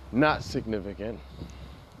not significant,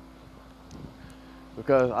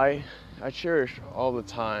 because I cherish all the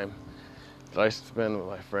time that I spend with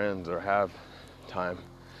my friends or have time.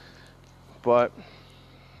 But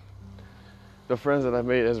the friends that I've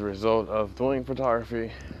made as a result of doing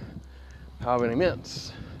photography have been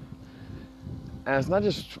immense. And it's not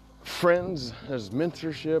just friends, there's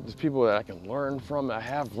mentorship, there's people that I can learn from, that I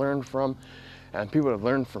have learned from, and people that have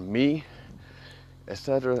learned from me,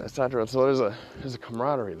 etc., etc. So there's a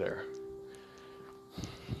camaraderie there.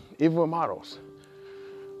 Even with models.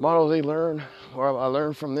 Models, they learn, or I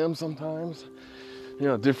learn from them sometimes,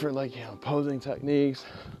 different posing techniques.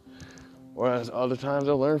 Whereas other times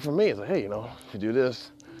they'll learn from me. It's like, hey, if you do this,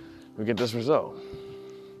 we get this result.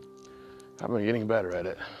 I've been getting better at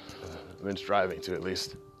it. I've been striving to, at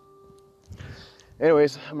least.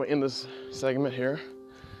 Anyways, I'm gonna end this segment here.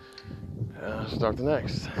 Start the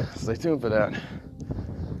next. Stay tuned for that.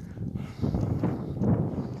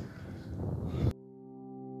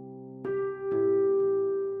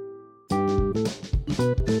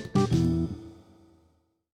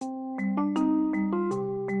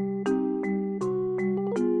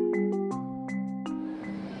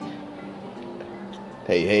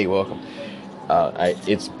 Hey, welcome.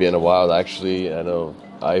 It's been a while, actually. I know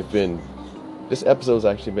this episode's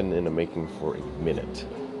actually been in the making for a minute,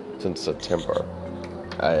 since September.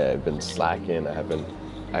 I've been slacking. I haven't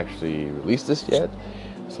actually released this yet.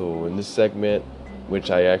 So in this segment,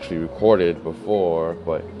 which I actually recorded before,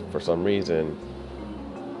 but for some reason,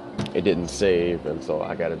 it didn't save, and so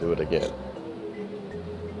I gotta do it again.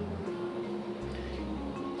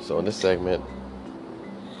 So in this segment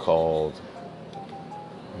called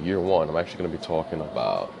Year One, I'm actually going to be talking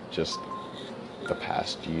about just the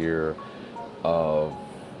past year of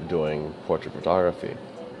doing portrait photography.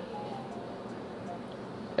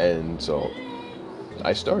 And so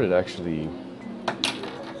I started actually,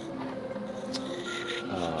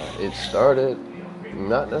 it started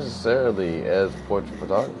not necessarily as portrait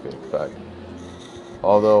photography, in fact.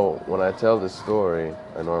 Although when I tell this story,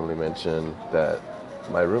 I normally mention that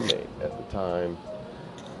my roommate at the time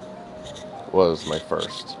was my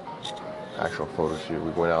first actual photo shoot.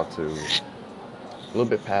 We went out to a little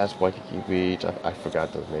bit past Waikiki Beach. I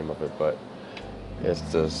forgot the name of it, but it's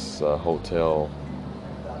this hotel,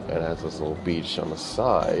 and it has this little beach on the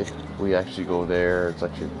side. We actually go there. It's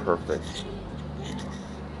actually perfect.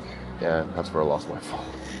 Yeah, that's where I lost my phone.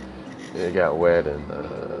 It got wet, and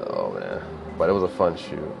oh man. But it was a fun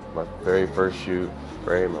shoot. My very first shoot,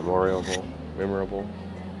 very memorable. memorable.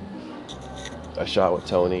 I shot with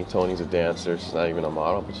Tony. Tony's a dancer. She's not even a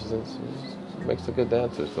model, but she makes a good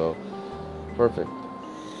dancer, so perfect.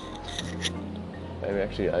 And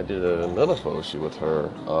actually, I did another photo shoot with her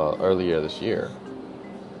earlier this year.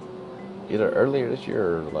 Either earlier this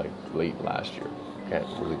year or like late last year. Can't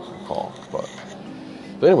really recall. But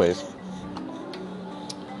anyways,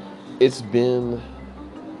 it's been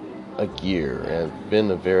a year, and it's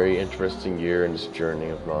been a very interesting year in this journey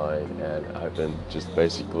of mine, and I've been just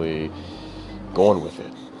basically going with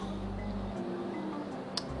it.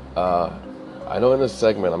 I know in this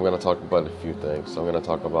segment I'm going to talk about a few things. So I'm going to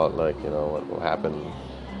talk about, like, you know, what happened,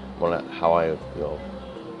 how I, you know,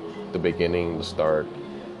 the beginning, the start,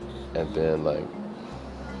 and then, like,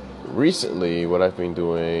 recently what I've been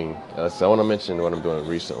doing. So I want to mention what I'm doing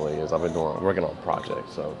recently is I'm working on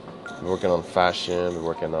projects. So I'm working on fashion,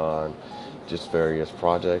 working on just various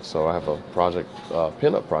projects. So I have a project,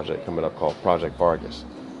 pinup project coming up called Project Vargas.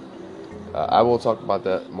 I will talk about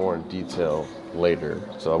that more in detail later,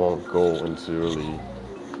 so I won't go into really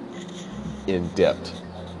in depth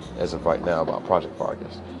as of right now about Project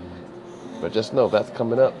Vargas. But just know that's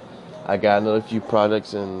coming up. I got another few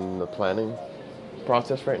projects in the planning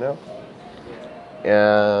process right now,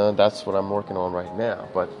 and that's what I'm working on right now.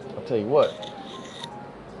 But I'll tell you what,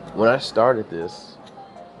 when I started this,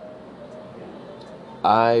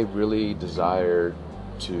 I really desired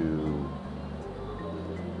to,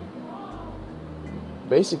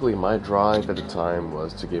 basically my drive at the time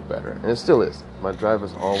was to get better, and it still is. My drive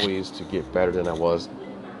is always to get better than I was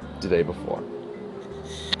the day before.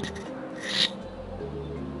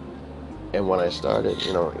 And when I started,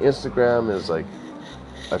 you know, Instagram is like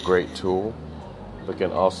a great tool, but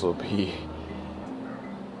can also be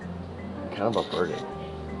kind of a burden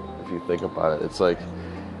if you think about it. It's like,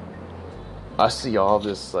 I see all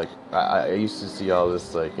this, like, I used to see all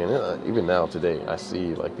this, like, and even now today, I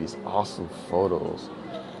see like these awesome photos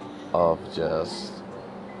of just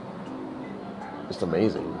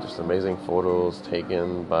amazing photos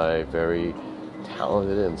taken by very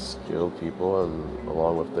talented and skilled people, and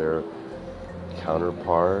along with their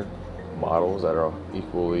counterpart models that are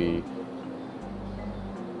equally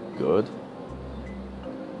good.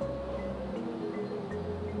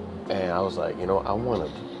 And I was like, you know, I want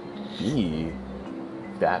to be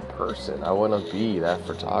that person. I want to be that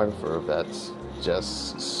photographer that's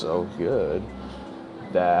just so good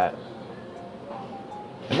that,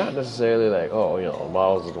 not necessarily like, oh, you know,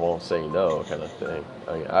 models won't say no kind of thing.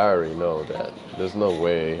 I mean, I already know that there's no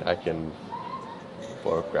way I can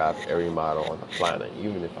photograph every model on the planet,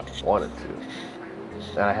 even if I wanted to.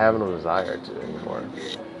 And I have no desire to anymore.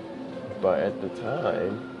 But at the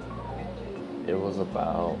time, it was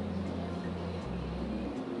about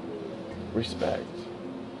respect.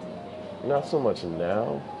 Not so much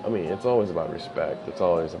now. I mean, it's always about respect. It's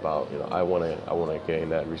always about, you know, I want to gain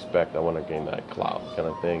that respect. I want to gain that clout kind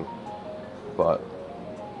of thing. But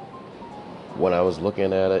when I was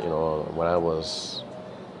looking at it, you know, when I was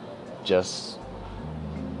just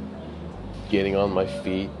getting on my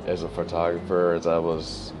feet as a photographer, as I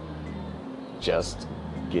was just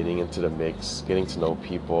getting into the mix, getting to know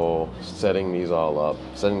people, setting these all up,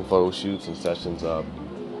 setting photo shoots and sessions up,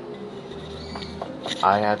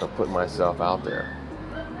 I had to put myself out there.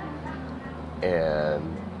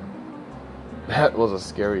 And that was a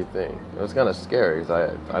scary thing. It was kind of scary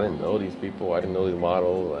because I didn't know these people. I didn't know these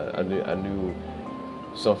models. I knew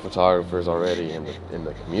some photographers already in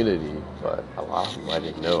the community, but a lot of them I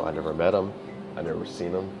didn't know. I never met them. I never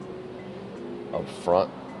seen them up front.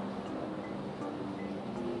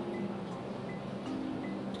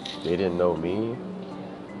 They didn't know me.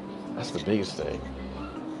 That's the biggest thing.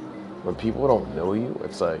 When people don't know you,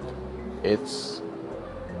 it's like, it's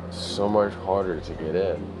so much harder to get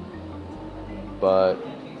in. But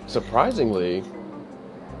surprisingly,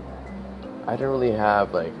 I didn't really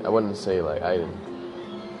have, like, I wouldn't say like I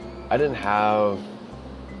didn't have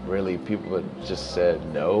really people that just said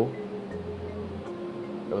no.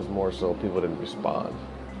 It was more so people didn't respond.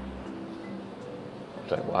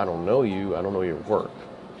 It's like, well, I don't know you, I don't know your work.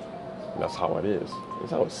 And that's how it is.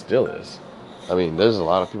 That's how it still is. I mean, there's a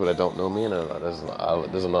lot of people that don't know me, and there's a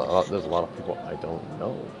lot of people I don't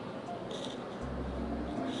know.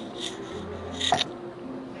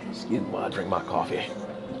 Excuse me while I drink my coffee.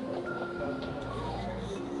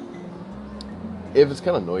 If it's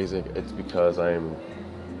kind of noisy, it's because I'm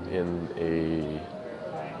in a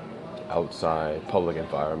outside public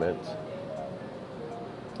environment,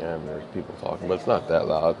 and there's people talking, but it's not that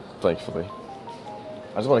loud, thankfully.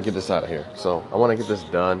 I just want to get this out of here. So I want to get this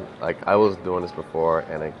done. Like, I was doing this before,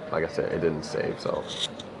 and like I said, it didn't save. So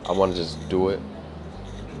I want to just do it.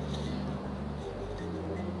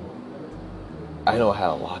 I know I had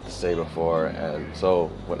a lot to say before, and so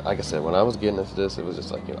like I said, when I was getting into this, it was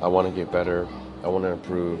just like, I want to get better, I want to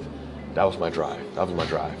improve. That was my drive.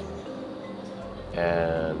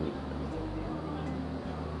 And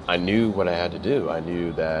I knew what I had to do. I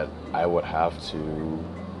knew that I would have to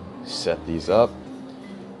set these up.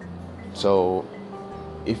 So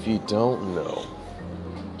if you don't know,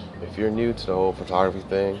 if you're new to the whole photography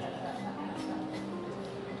thing,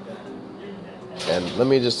 and let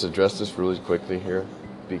me just address this really quickly here,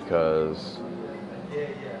 because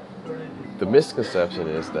the misconception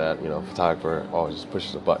is that, photographer always just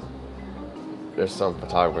pushes a button. There's some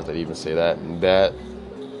photographers that even say that, and that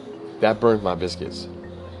burns my biscuits,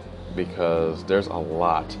 because there's a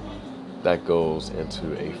lot that goes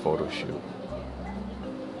into a photo shoot.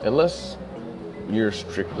 Unless you're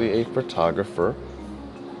strictly a photographer,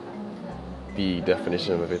 the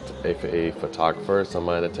definition of a photographer is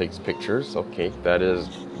somebody that takes pictures. Okay, that is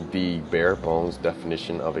the bare bones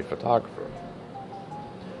definition of a photographer.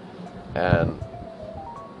 And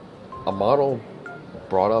a model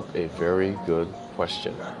brought up a very good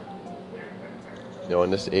question.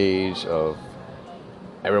 In this age of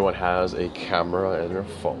everyone has a camera and their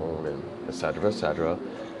phone and etc.,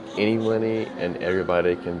 anybody and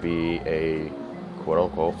everybody can be a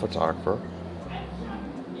quote-unquote photographer,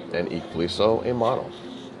 and equally so a model.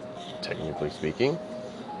 Technically speaking,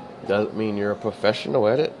 doesn't mean you're a professional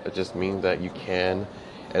at it. It just means that you can,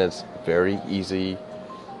 and it's very easy.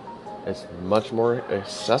 It's much more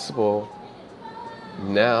accessible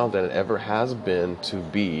now than it ever has been to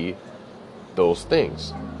be those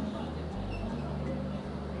things.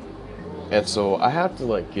 And so I have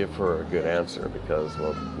to give her a good answer, because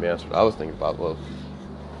the answer I was thinking about,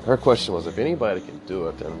 her question was, if anybody can do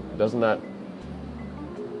it, then doesn't that,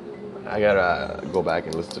 I gotta go back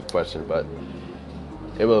and listen to the question, but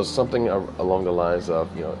it was something along the lines of,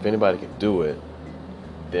 if anybody can do it,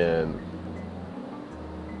 then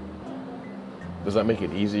does that make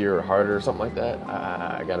it easier or harder or something like that?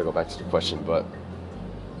 I gotta go back to the question, but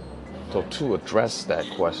so to address that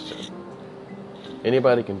question,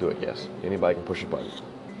 anybody can do it, yes. Anybody can push a button.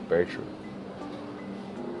 Very true.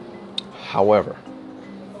 However,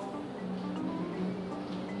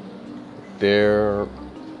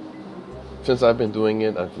 since I've been doing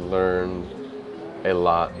it, I've learned a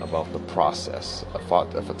lot about the process. A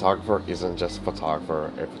photographer isn't just a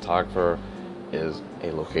photographer. A photographer is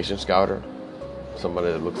a location scouter, somebody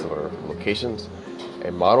that looks for locations.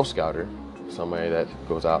 A model scouter, somebody that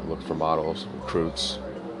goes out and looks for models, recruits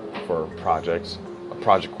for projects. A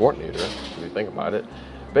project coordinator, if you think about it.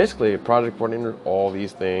 Basically, a project coordinator, all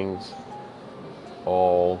these things,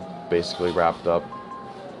 all basically wrapped up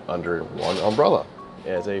under one umbrella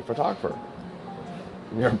as a photographer.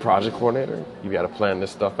 You're a project coordinator. You got to plan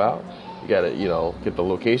this stuff out. You got to, get the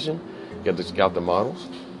location. You got to scout the models.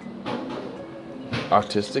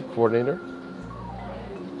 Artistic coordinator.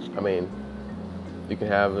 I mean, you can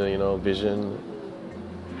have a vision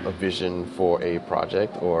for a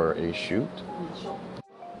project or a shoot.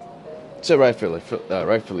 So rightfully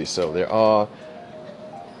so. There are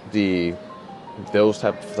those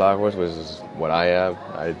type of photographers, which is what I am.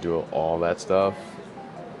 I do all that stuff.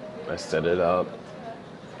 I set it up,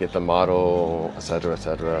 get the model, etc.,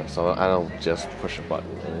 etc. So I don't just push a button.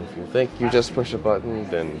 And if you think you just push a button,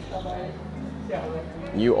 then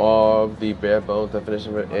you are the bare bones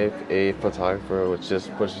definition of a photographer, which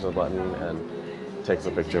just pushes a button and takes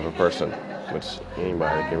a picture of a person, which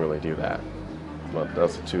anybody can really do that. But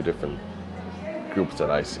those are two different groups that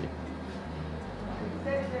I see.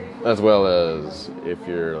 As well as if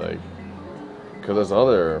you're because there's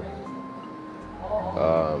other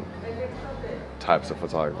types of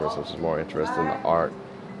photographers, which is more interested in the art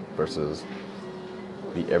versus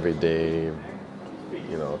the everyday,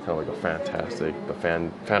 kind of like a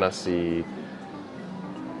fantasy.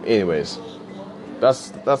 Anyways,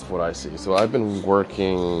 that's what I see. So I've been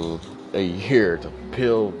working a year to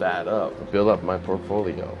build that up, to build up my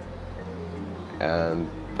portfolio, and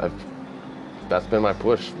that's been my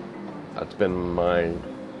push. That's been my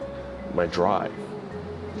drive,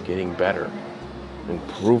 getting better,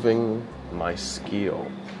 improving my skill,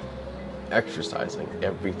 exercising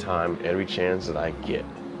every chance that I get.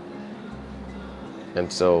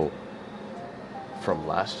 And so from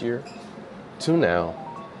last year to now,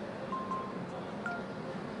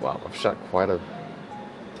 wow, I've shot quite a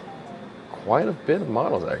bit of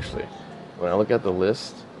models actually. When I look at the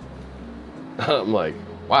list, I'm like,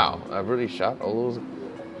 wow, I've really shot all those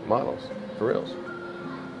models, for reals.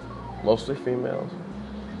 Mostly females,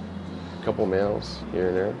 a couple males here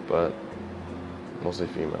and there, but mostly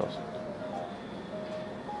females.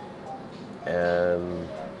 And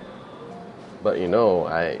But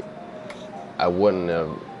I wouldn't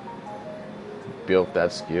have built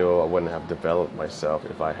that skill. I wouldn't have developed myself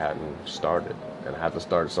if I hadn't started. And I had to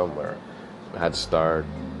start somewhere. I had to start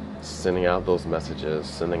sending out those messages,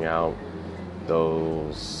 sending out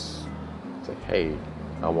those, like, hey,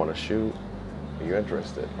 I want to shoot. Are you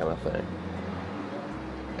interested? Kind of thing.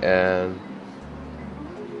 And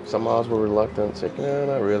some models were reluctant, saying, no,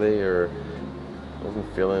 not really, or I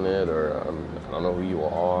wasn't feeling it, or I don't know who you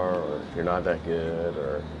are, or you're not that good,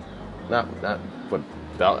 or not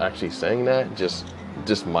without actually saying that, just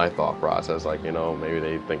my thought process, like, maybe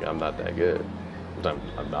they think I'm not that good, which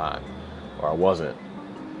I'm not, or I wasn't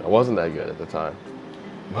that good at the time.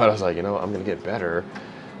 But I was like, I'm gonna get better,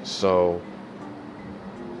 so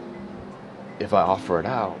if I offer it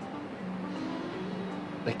out,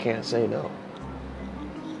 they can't say no.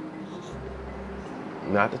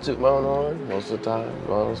 Not to toot my own horn, most of the time,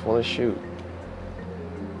 I just want to shoot.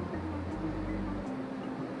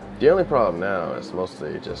 The only problem now is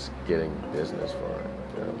mostly just getting business for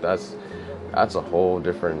it. That's a whole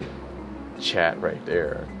different chat right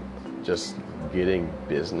there. Just getting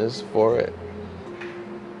business for it.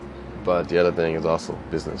 But the other thing is also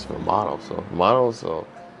business for models. So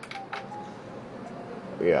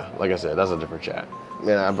yeah, like I said, that's a different chat.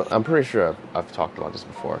 Man, I'm pretty sure I've talked about this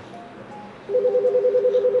before.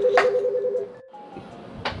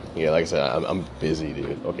 Yeah, like I said, I'm busy,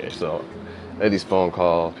 dude. Okay, so I had these phone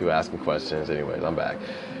calls, people asking questions. Anyways, I'm back.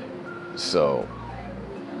 So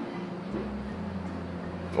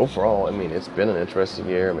overall, it's been an interesting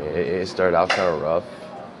year. It started out kind of rough.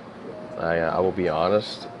 I will be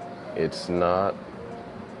honest, it's not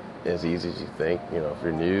as easy as you think. If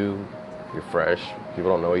you're new, you're fresh,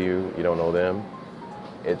 people don't know you, you don't know them.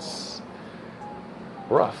 It's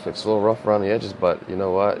rough. It's a little rough around the edges, but you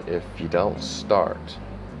know what? If you don't start,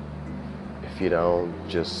 if you don't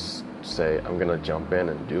just say, I'm going to jump in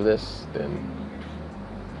and do this, then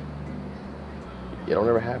it'll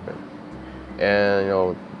never happen.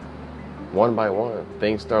 And, one by one,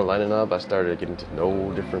 things started lining up. I started getting to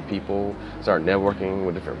know different people, started networking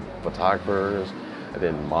with different photographers, and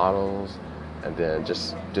then models, and then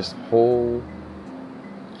just whole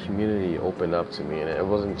community opened up to me. And it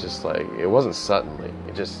wasn't just like, it wasn't suddenly,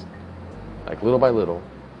 it just like little by little.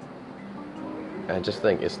 And I just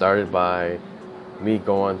think it started by me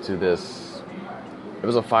going to this, it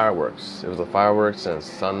was a fireworks and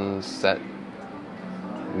sunset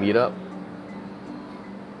meetup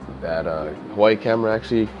that Hawaii Camera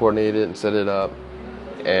actually coordinated and set it up.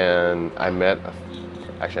 And I met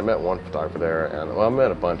one photographer there, and I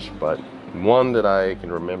met a bunch, but one that I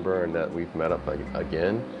can remember and that we've met up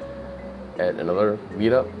again at another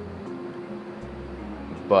meetup.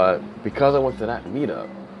 But because I went to that meetup,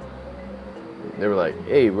 they were like,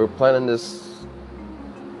 hey, we're planning this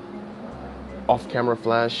off-camera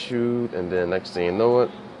flash shoot, and then next thing you know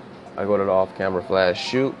it, I go to the off-camera flash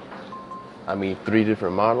shoot. I meet 3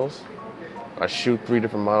 different models. I shoot 3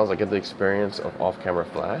 different models. I get the experience of off-camera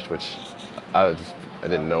flash, which I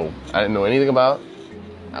didn't know anything about.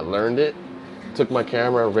 I learned it. Took my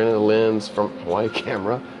camera, rented a lens from Hawaii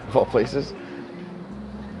Camera, of all places.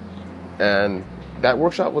 And that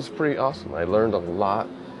workshop was pretty awesome. I learned a lot,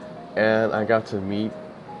 and I got to meet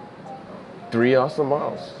 3 awesome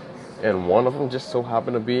models. And one of them just so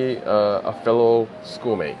happened to be a fellow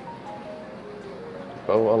schoolmate,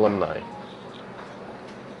 fellow alumni.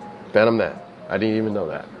 Phantom Nat. I didn't even know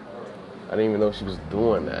that. I didn't even know she was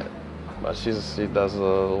doing that. But she does a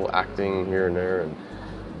little acting here and there, and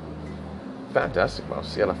fantastic model.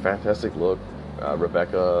 She got a fantastic look.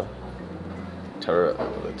 Rebecca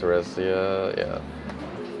Teresia, yeah,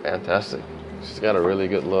 fantastic. She's got a really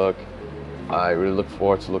good look. I really look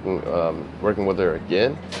forward to working with her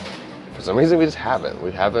again. For some reason, we just haven't.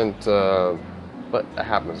 We haven't, but it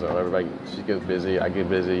happens. Everybody, she gets busy. I get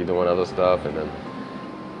busy doing other stuff,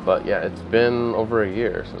 but yeah, it's been over a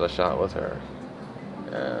year since I shot with her,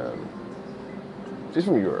 and she's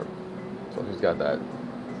from Europe, so she's got that,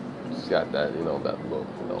 that look,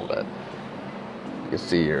 that you can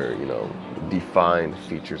see her, defined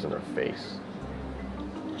features in her face.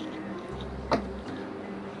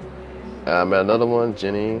 I met another one,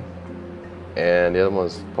 Jenny, and the other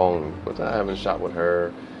one's Pong, but I haven't shot with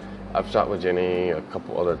her. I've shot with Jenny a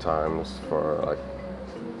couple other times for like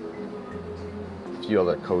a few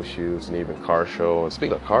other co-shoots and even car show. And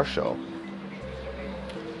speaking of car show,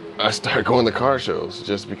 I started going to car shows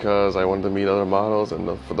just because I wanted to meet other models and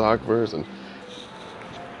the photographers and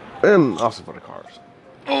also for the cars.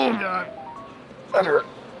 Oh God, that hurt.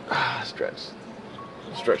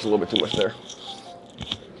 Stretch a little bit too much there.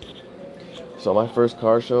 So my first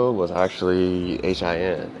car show was actually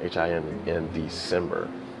HIN in December.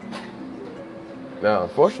 Now,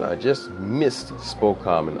 unfortunately, I just missed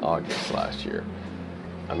Spocom in August last year.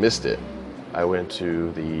 I missed it. I went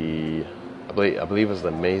to I believe it was the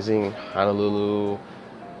Amazing Honolulu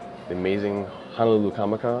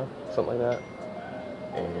Comic-Con, something like that.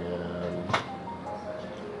 And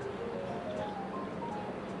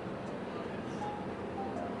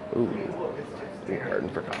hurting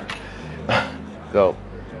for cars. So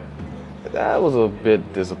that was a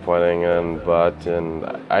bit disappointing, and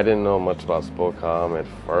I didn't know much about Spocom at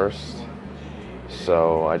first,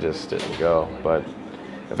 so I just didn't go. But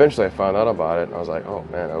eventually I found out about it, and I was like, oh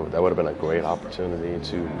man, that would have been a great opportunity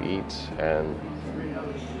to meet and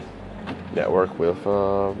network with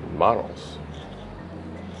models.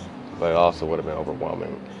 But it also would have been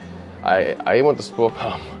overwhelming. I went to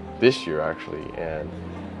Spocom this year actually, and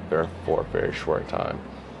for a very short time.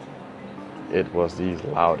 It was the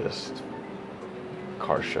loudest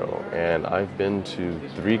car show, and I've been to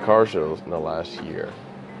 3 car shows in the last year.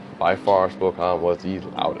 By far, Spocom was the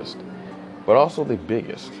loudest, but also the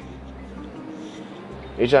biggest.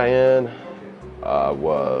 HIN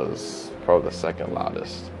was probably the second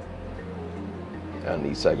loudest, and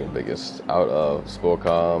the second biggest out of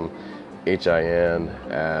Spocom, HIN,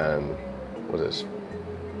 and what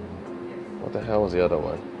the hell was the other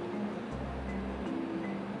one?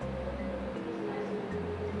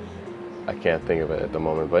 I can't think of it at the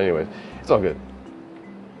moment, but anyways, it's all good.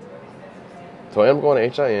 So I am going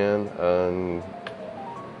to HIN, and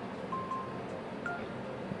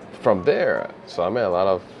from there, so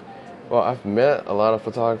I've met a lot of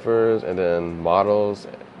photographers and then models,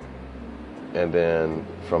 and then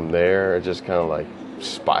from there it just kind of like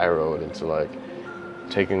spiraled into like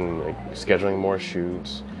scheduling more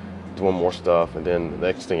shoots, doing more stuff, and then the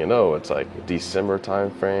next thing you know, it's like December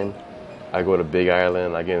time frame. I go to Big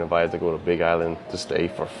Island. I get invited to go to Big Island to stay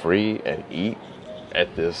for free and eat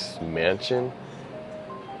at this mansion,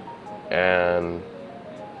 and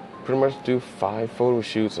pretty much do 5 photo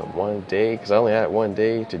shoots in one day, because I only had one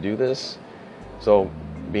day to do this. So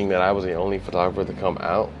being that I was the only photographer to come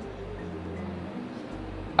out,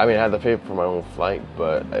 I mean, I had to pay for my own flight,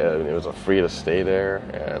 but it was a free to stay there,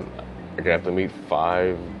 and I got to meet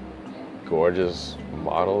 5 gorgeous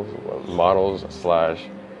models /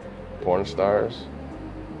 porn stars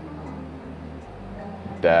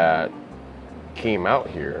that came out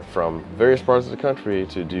here from various parts of the country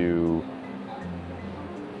to do,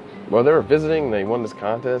 well, they were visiting, they won this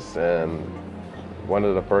contest, and one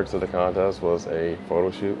of the perks of the contest was a photo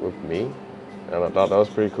shoot with me, and I thought that was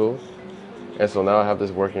pretty cool. And so now I have this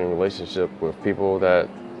working relationship with people that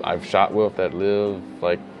I've shot with that live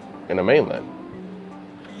like in the mainland.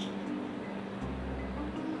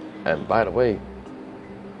 And by the way,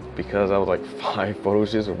 because I was like 5 photo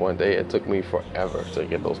shoots in one day, it took me forever to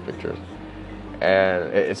get those pictures,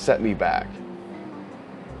 and it set me back.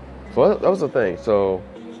 So that was the thing. So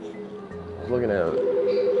I was looking at it.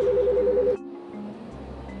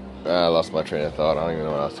 I lost my train of thought. I don't even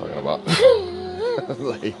know what I was talking about.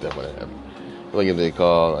 Like that when it happened. Like if they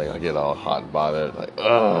call, like I get all hot and bothered, like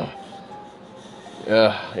ugh.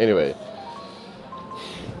 Yeah. Anyway.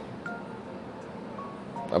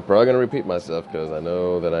 I'm probably going to repeat myself because I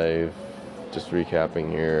know that just recapping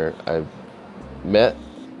here, I've met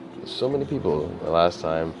so many people the last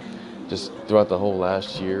time. Just throughout the whole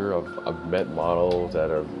last year, I've met models that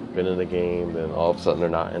have been in the game, then all of a sudden they're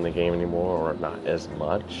not in the game anymore, or not as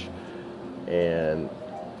much. And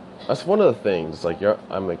that's one of the things. Like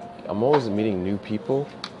I'm always meeting new people,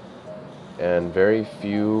 and very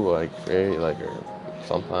few,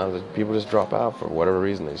 sometimes people just drop out for whatever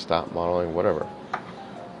reason. They stop modeling, whatever.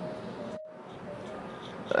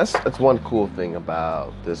 That's one cool thing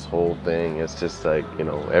about this whole thing. It's just like,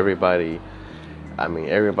 everybody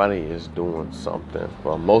is doing something.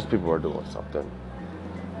 Well, most people are doing something.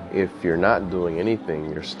 If you're not doing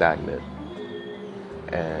anything, you're stagnant.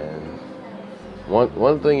 And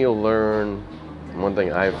one thing you'll learn, one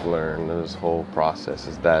thing I've learned in this whole process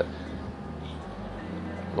is that,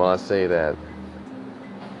 well, I say that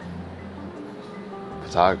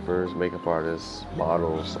photographers, makeup artists,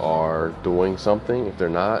 models are doing something. If they're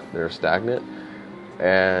not, they're stagnant.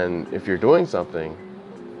 And if you're doing something,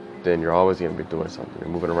 then you're always going to be doing something. You're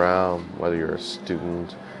moving around, whether you're a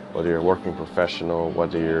student, whether you're a working professional,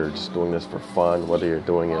 whether you're just doing this for fun, whether you're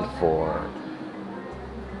doing it for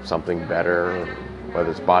something better,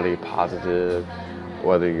 whether it's body positive,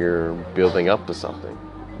 whether you're building up to something.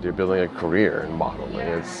 You're building a career in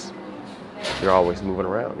modeling. You're always moving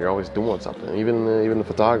around. You're always doing something. Even the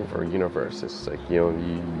photographer universe, it's like,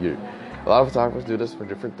 A lot of photographers do this for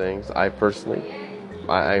different things. I personally,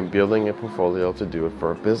 I'm building a portfolio to do it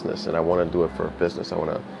for a business, and I want to do it for a business. I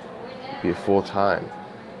want to be full-time.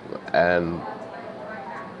 And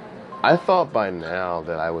I thought by now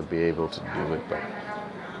that I would be able to do it, but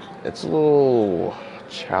it's a little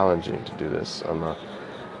challenging to do this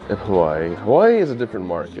in Hawaii. Hawaii is a different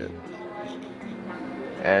market.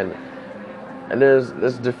 And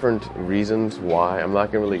there's different reasons why. I'm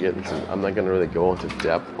not gonna really go into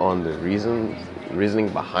depth on the reasoning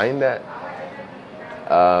behind that.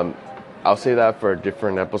 I'll say that for a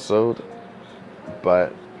different episode,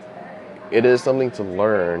 but it is something to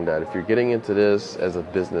learn that if you're getting into this as a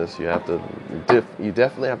business, you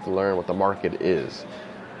definitely have to learn what the market is.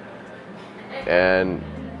 And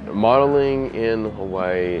modeling in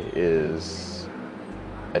Hawaii is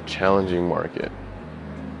a challenging market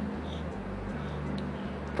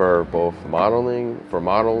for both for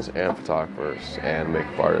models and photographers and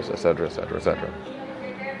makeup artists, etc., etc., etc.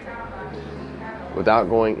 Without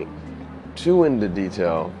going too into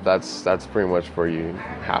detail, that's pretty much for you.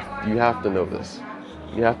 You have to know this.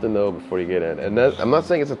 You have to know before you get in. And I'm not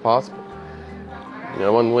saying it's impossible. You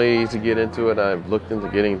know, one way to get into it, I've looked into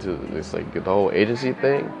getting into this, like the whole agency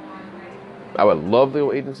thing. I would love the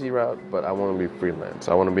whole agency route, but I want to be freelance.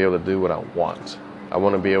 I want to be able to do what I want. I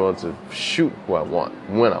want to be able to shoot who I want,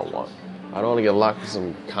 when I want. I don't want to get locked in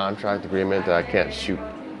some contract agreement that I can't shoot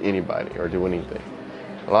anybody or do anything.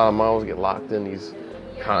 A lot of models get locked in these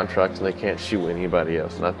contracts and they can't shoot anybody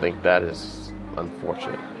else, and I think that is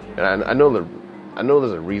unfortunate. And I know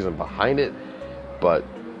there's a reason behind it, but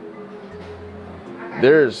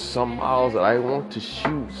there's some models that I want to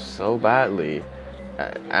shoot so badly,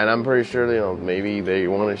 and I'm pretty sure maybe they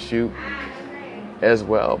want to shoot as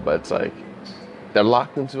well, but it's like they're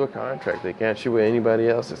locked into a contract. They can't shoot with anybody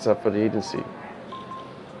else except for the agency.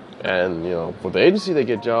 And for the agency, they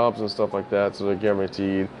get jobs and stuff like that, so they're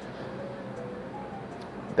guaranteed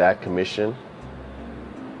that commission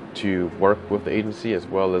to work with the agency as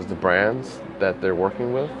well as the brands that they're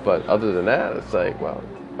working with. But other than that, it's like, well,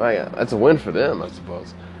 that's a win for them, I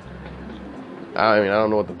suppose. I mean, I don't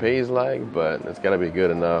know what the pay is like, but it's got to be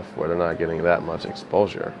good enough where they're not getting that much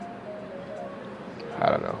exposure. I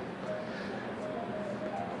don't know.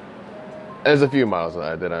 There's a few models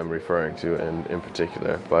that I'm referring to in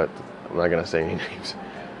particular, but I'm not going to say any names.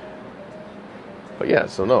 But yeah,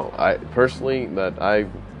 so no, I personally,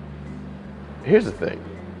 here's the thing.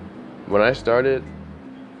 When I started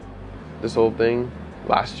this whole thing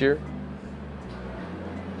last year,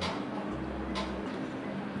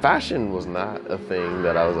 fashion was not a thing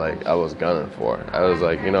that I was gunning for. I was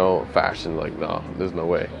like, fashion, like, no, there's no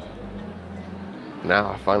way.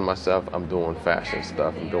 Now I find myself, I'm doing fashion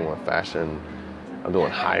stuff. I'm doing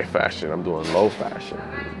high fashion. I'm doing low fashion.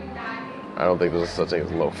 I don't think there's such thing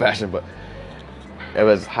as low fashion, but if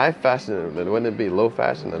it's high fashion, then wouldn't it be low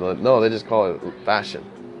fashion? No, they just call it fashion.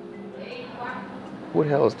 Who the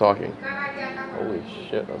hell is talking? Holy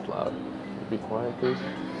shit, that's loud. Be quiet, please.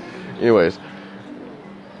 Anyways,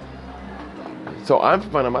 so I'm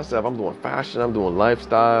finding myself, I'm doing fashion, I'm doing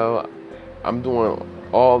lifestyle, I'm doing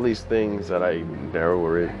all these things that I never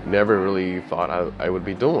really thought I would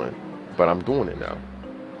be doing. But I'm doing it now.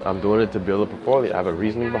 I'm doing it to build a portfolio. I have a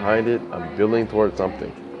reasoning behind it. I'm building towards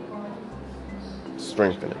something.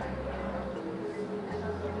 Strengthening.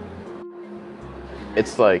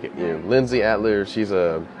 It's like, Lindsay Adler, she's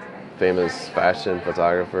a famous fashion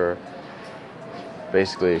photographer.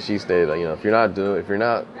 Basically, she stated that, if you're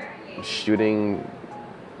not shooting,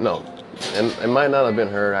 no, and it might not have been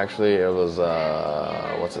her, actually. It was,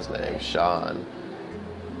 what's his name? Sean.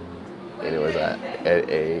 Anyways,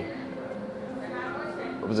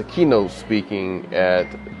 it was a keynote speaking at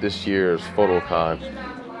this year's PhotoCon,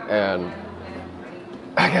 and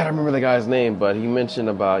I gotta remember the guy's name, but he mentioned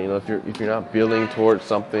about, if you're not building towards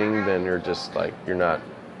something, then you're just like, you're not.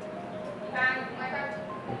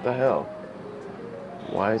 What the hell?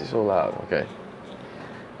 Why is it so loud? Okay.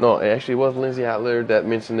 No, it actually was Lindsay Adler that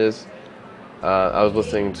mentioned this. I was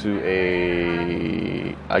listening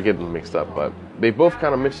to I get them mixed up, but they both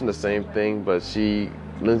kind of mentioned the same thing, but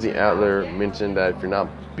Lindsay Adler mentioned that if you're not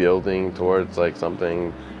building towards like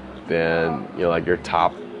something, then like your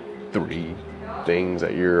top 3 things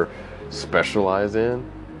that you're specialized in.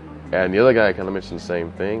 And the other guy kind of mentioned the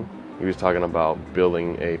same thing. He was talking about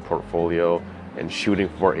building a portfolio and shooting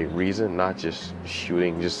for a reason, not just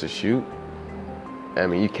shooting just to shoot. I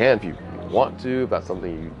mean, you can if you want to, if that's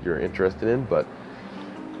something you're interested in, but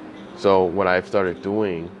so what I've started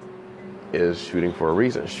doing is shooting for a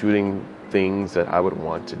reason, shooting things that I would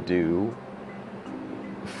want to do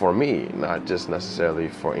for me, not just necessarily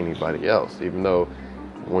for anybody else. Even though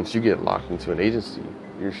once you get locked into an agency,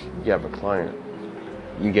 you have a client.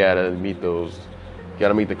 You gotta meet those. You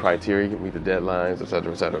gotta meet the criteria, meet the deadlines,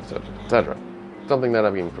 etc., etc., etc., etc. Something that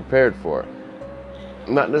I'm being prepared for.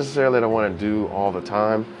 Not necessarily that I want to do all the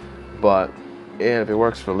time, but if it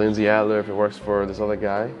works for Lindsay Adler, if it works for this other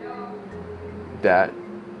guy that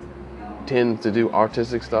tends to do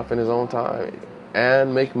artistic stuff in his own time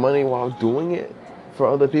and make money while doing it for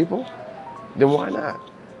other people, then why not?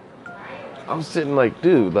 I'm sitting like,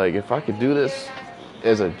 dude, like if I could do this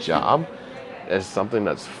as a job, as something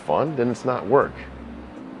that's fun, then it's not work.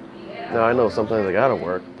 Now I know sometimes I gotta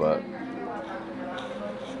work, but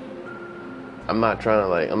I'm not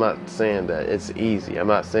saying that it's easy. I'm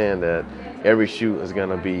not saying that every shoot is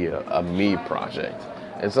gonna be a me project.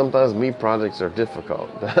 And sometimes me projects are difficult.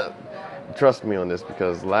 Trust me on this,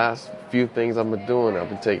 because last few things I've been doing, I've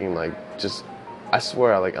been taking I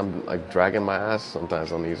swear, I'm dragging my ass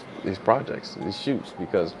sometimes on these projects, these shoots,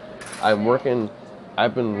 because I've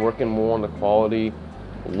been working more on the quality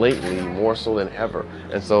lately, more so than ever.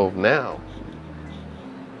 And so now,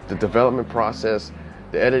 the development process,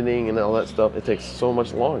 the editing and all that stuff, it takes so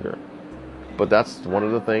much longer. But that's one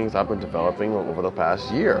of the things I've been developing over the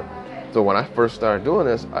past year. So when I first started doing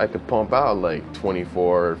this, I could pump out like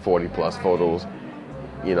 24, 40 plus photos,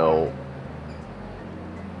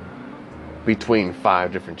 between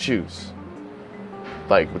 5 different shoots.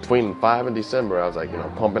 Like between 5 and December, I was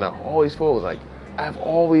pumping out all these photos. Like I have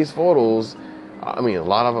all these photos. I mean, a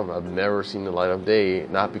lot of them I've never seen the light of day,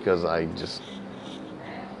 not because I just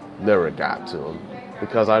never got to them,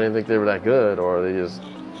 because I didn't think they were that good, or they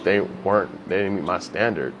didn't meet my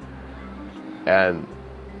standard. And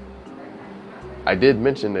I did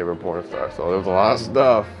mention they were porn stars, so there was a lot of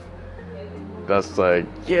stuff that's like,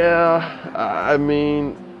 yeah, I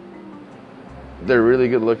mean, they're really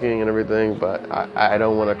good looking and everything, but I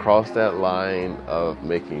don't want to cross that line of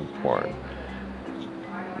making porn.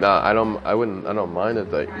 Now, I don't mind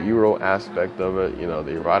the Euro aspect of it,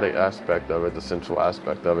 the erotic aspect of it, the sensual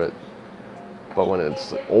aspect of it. But when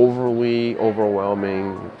it's overly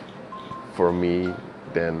overwhelming for me,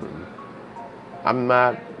 then I'm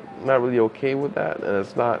not really okay with that.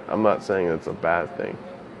 And I'm not saying it's a bad thing.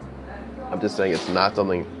 I'm just saying it's not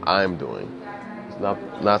something I'm doing. It's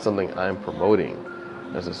not something I'm promoting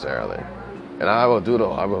necessarily. And I will do the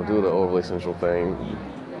overly sensual thing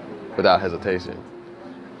without hesitation.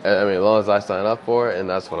 I mean, as long as I sign up for it, and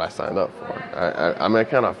that's what I signed up for. I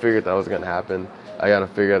kind of figured that was going to happen. I got to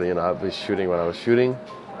figure that, I'd be shooting what I was shooting.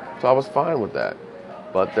 So I was fine with that.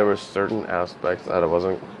 But there were certain aspects that I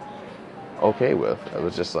wasn't okay with. It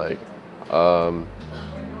was just like, it's a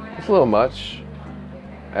little much.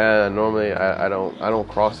 And normally I don't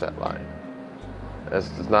cross that line.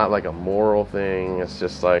 It's not like a moral thing. It's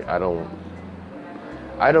just like, I don't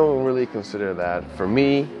really consider that for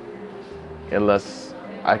me, unless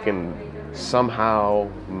I can somehow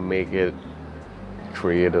make it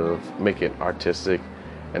creative, make it artistic,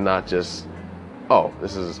 and not just, oh,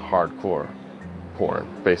 this is hardcore porn.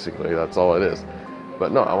 Basically, that's all it is.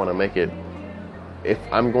 But no, I want to make it, if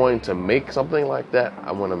I'm going to make something like that,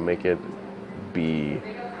 I want to make it be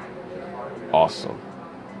awesome.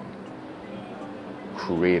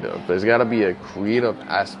 Creative. There's got to be a creative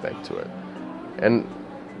aspect to it. And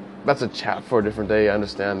that's a chat for a different day, I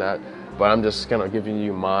understand that. But I'm just kind of giving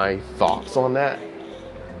you my thoughts on that.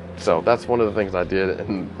 So that's one of the things I did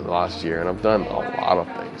in the last year, and I've done a lot of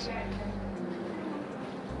things.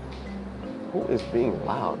 Who is being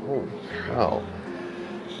loud? Holy cow.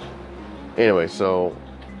 Anyway, so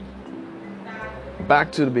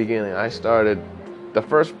back to the beginning. I started the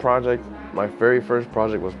first project, my very first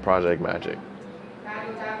project was Project Magic.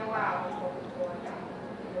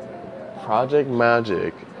 Project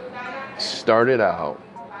Magic started out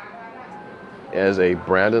as a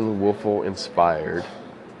Brandon Wolfel inspired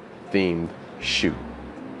themed shoot,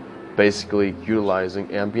 basically utilizing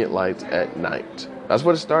ambient lights at night. That's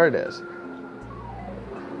what it started as.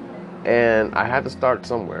 And I had to start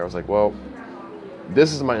somewhere. I was like, well,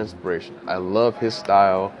 this is my inspiration. I love his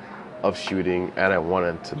style of shooting, and I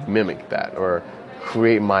wanted to mimic that or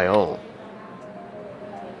create my own.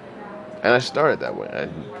 And I started that way.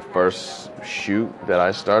 The first shoot that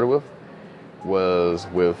I started with was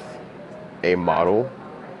with a model.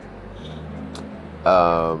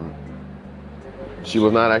 She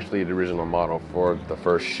was not actually the original model for the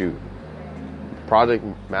first shoot. Project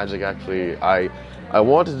Magic, actually, I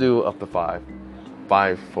wanted to do up to five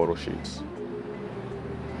photo shoots.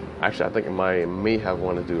 Actually, I think I may have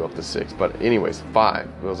wanted to do up to 6, but anyways, 5.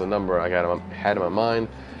 It was a number I had in my mind.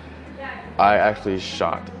 I actually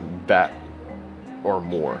shot that or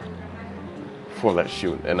more for that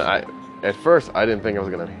shoot, and at first I didn't think I was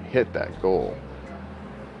gonna hit that goal,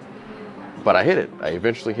 but I hit it. I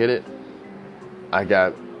eventually hit it. I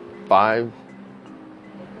got I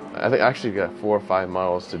actually got 4 or 5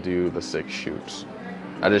 models to do the 6 shoots.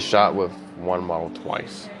 I just shot with one model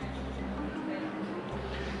twice.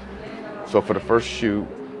 So for the first shoot,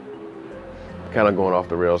 kind of going off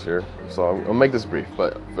the rails here, so I'll make this brief,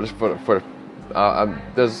 but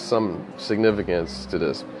there's some significance to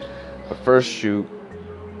this. The first shoot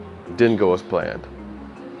didn't go as planned.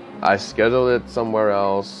 I scheduled it somewhere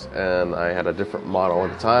else, and I had a different model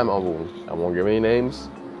at the time. I won't give any names.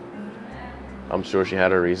 I'm sure she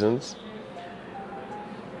had her reasons.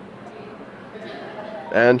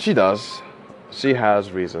 And she does. She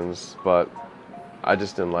has reasons, but I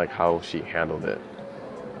just didn't like how she handled it.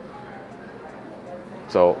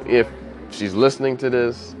 So if she's listening to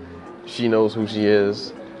this, she knows who she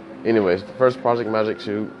is. Anyways, the first Project Magic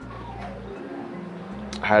shoot,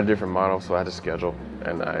 I had a different model, so I had to schedule.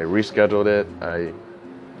 And I rescheduled it. I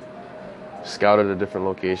scouted a different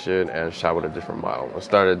location and shot with a different model.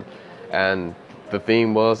 And the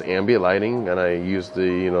theme was ambient lighting, and I used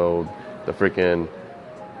the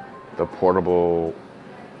portable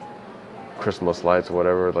Christmas lights or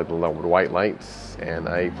whatever, like the white lights, and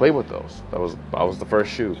I played with those. That was the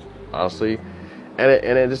first shoot, honestly, and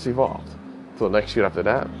it just evolved. So the next shoot after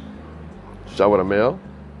that, shot with a male.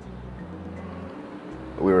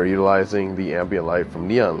 We were utilizing the ambient light from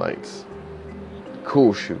neon lights.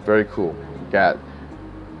 Cool shoot, very cool. Got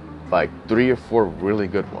like 3 or 4 really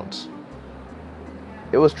good ones.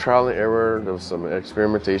 It was trial and error. There was some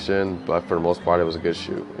experimentation, but for the most part, it was a good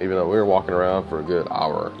shoot. Even though we were walking around for a good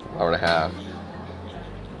hour and a half.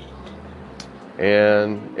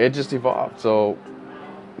 And it just evolved. So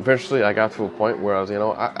eventually I got to a point where I was,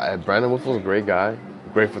 Brandon Wolf was a great guy,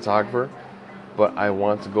 great photographer, but I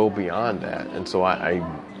wanted to go beyond that. And so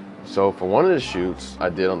so for one of the shoots I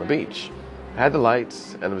did on the beach, I had the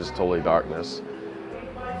lights and it was totally darkness.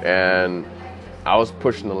 And I was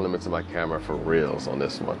pushing the limits of my camera for reals on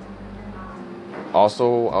this one.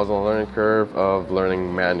 Also, I was on a learning curve of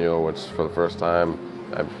learning manual, which for the first time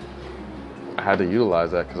I had to utilize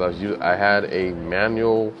that because I had a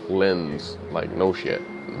manual lens, like no shit,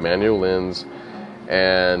 manual lens,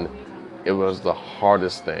 and it was the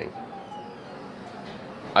hardest thing.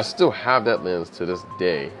 I still have that lens to this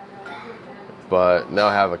day, but now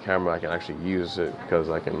I have a camera I can actually use it because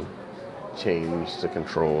I can change the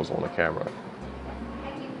controls on the camera.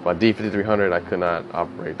 My D5300, I could not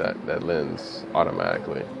operate that lens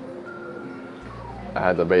automatically. I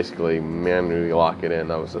had to basically manually lock it in.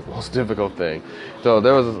 That was the most difficult thing. So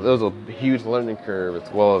there was a huge learning curve,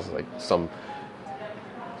 as well as like some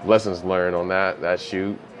lessons learned on that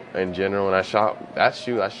shoot in general. And I shot that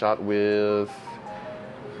shoot. I shot with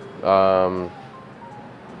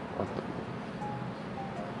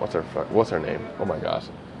what's her name? Oh my gosh.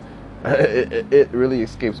 It really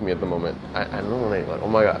escapes me at the moment. I don't know her name. Like, oh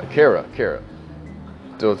my god, Kara.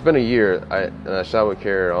 So it's been a year. I shot with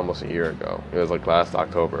Kara almost a year ago. It was like last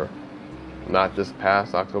October, not this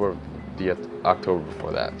past October, the October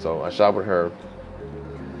before that. So I shot with her.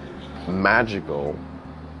 Magical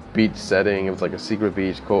beach setting. It was like a secret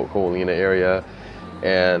beach, Colina area,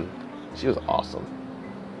 and she was awesome.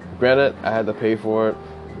 Granted, I had to pay for it,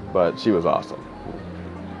 but she was awesome,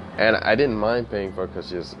 and I didn't mind paying for it because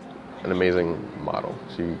she's an amazing model.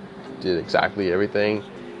 She did exactly everything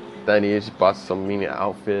that I needed. She bought some mini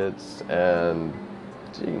outfits, and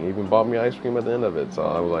she even bought me ice cream at the end of it. So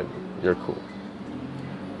I was like, you're cool.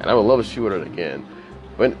 And I would love to shoot with her again.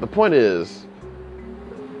 But the point is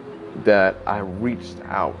that I reached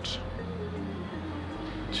out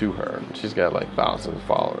to her. She's got like thousands of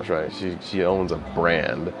followers, right? She owns a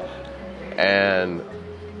brand. And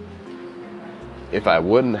if I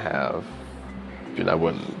wouldn't have, I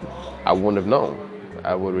wouldn't have known.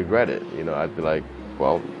 I would regret it. I'd be like,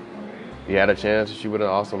 well, you had a chance to shoot with an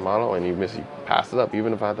awesome model and you passed it up,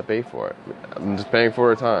 even if I had to pay for it. I'm just paying for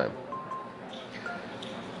her time.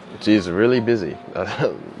 She's really busy.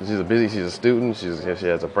 She's a student. She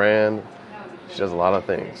has a brand. She does a lot of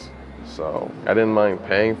things. So I didn't mind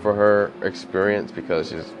paying for her experience because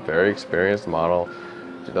she's a very experienced model.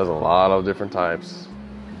 She does a lot of different types.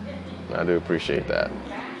 I do appreciate that.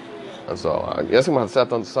 And so I guess I'm going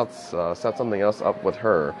to set something else up with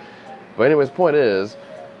her. But anyways, point is,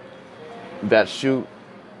 that shoot,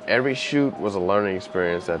 every shoot was a learning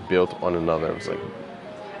experience that built on another. It was like,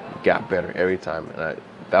 got better every time. And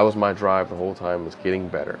that was my drive the whole time, was getting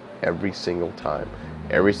better every single time,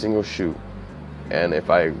 every single shoot. And if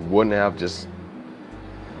I wouldn't have just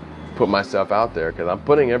put myself out there, because I'm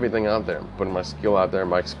putting everything out there, I'm putting my skill out there,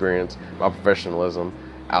 my experience, my professionalism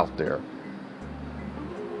out there.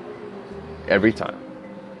 Every time.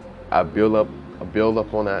 I build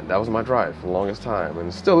up on that. That was my drive for the longest time, and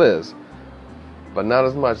it still is. But not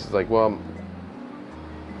as much. It's like, well,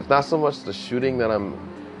 it's not so much the shooting that I'm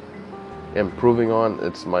improving on,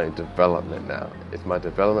 it's my development now. It's my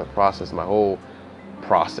development process, my whole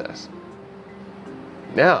process.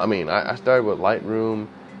 Now, I mean, I started with Lightroom.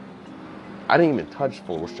 I didn't even touch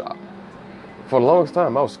Photoshop. For the longest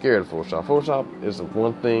time, I was scared of Photoshop. Photoshop is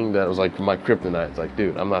one thing that was like my kryptonite. It's like,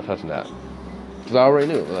 dude, I'm not touching that. Because I already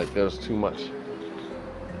knew, like, there was too much.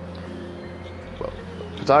 Well,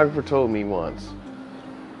 a photographer told me once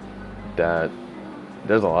that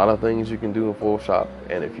there's a lot of things you can do in Photoshop,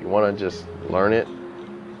 and if you want to just learn it,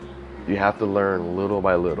 you have to learn little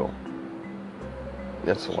by little.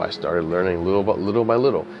 That's why I started learning little by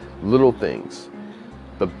little things,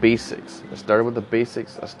 the basics. I started with the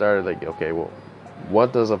basics. I started like, okay, well,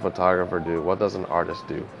 what does a photographer do? What does an artist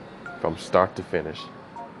do from start to finish?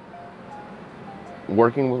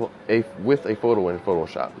 Working with a photo in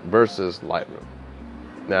Photoshop versus Lightroom.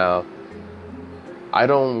 Now, I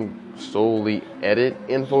don't solely edit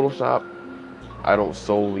in Photoshop. I don't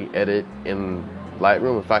solely edit in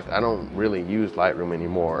Lightroom. In fact, I don't really use Lightroom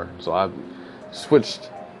anymore. So I've switched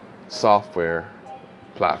software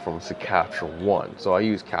platforms to Capture One. So I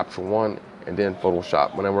use Capture One and then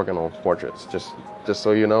Photoshop when I'm working on portraits. Just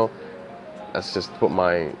so you know, that's just put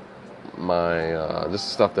my this is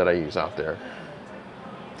stuff that I use out there.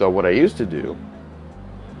 So what I used to do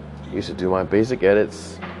my basic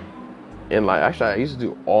edits in actually I used to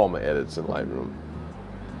do all my edits in Lightroom.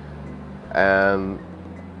 And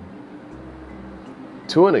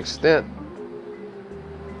to an extent,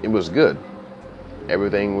 it was good.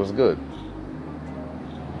 Everything was good.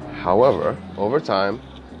 However, over time,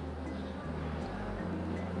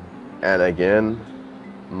 and again,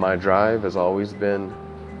 my drive has always been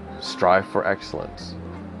strive for excellence,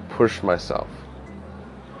 push myself.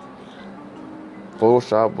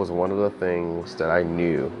 Photoshop was one of the things that I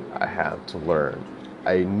knew I had to learn.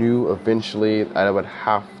 I knew eventually I would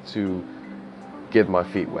have to get my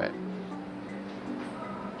feet wet.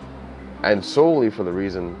 And solely for the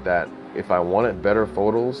reason that if I wanted better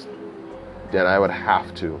photos, then I would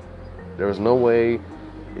have to. There was no way.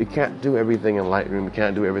 You can't do everything in Lightroom. You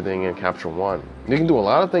can't do everything in Capture One. You can do a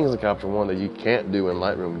lot of things in Capture One that you can't do in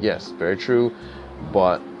Lightroom. Yes, very true.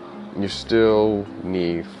 But you still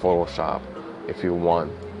need Photoshop if you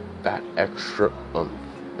want that extra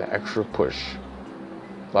push.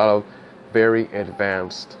 A lot of very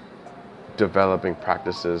advanced developing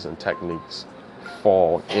practices and techniques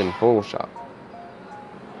fall in Photoshop.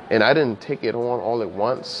 And I didn't take it on all at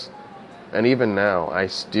once. And even now, I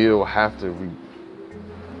still have to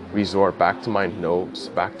resort back to my notes,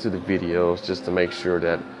 back to the videos, just to make sure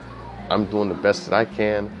that I'm doing the best that I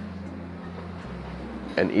can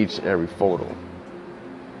in each and every photo.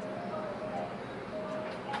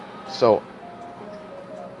 So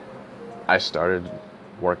I started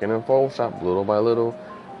working in Photoshop little by little,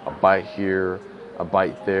 a bite here, a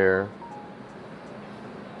bite there.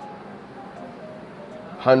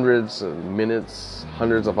 Hundreds of minutes,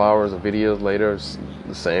 hundreds of hours of videos later, it's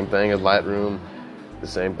the same thing as Lightroom, the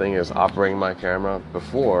same thing as operating my camera.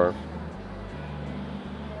 Before,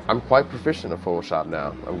 I'm quite proficient at Photoshop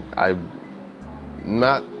now. I'm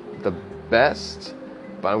not the best,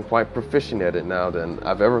 but I'm quite proficient at it now than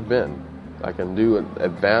I've ever been. I can do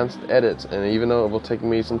advanced edits, and even though it will take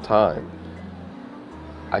me some time,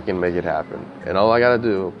 I can make it happen. And all I gotta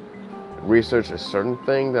do, research a certain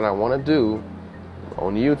thing that I want to do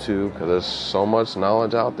on YouTube, because there's so much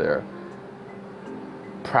knowledge out there.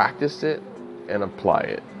 Practice it and apply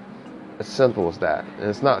it. As simple as that. And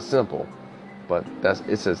it's not simple, but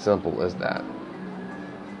it's as simple as that.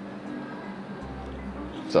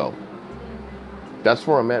 So that's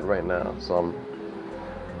where I'm at right now.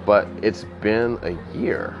 But it's been a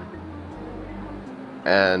year,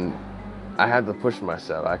 and I had to push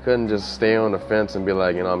myself. I couldn't just stay on the fence and be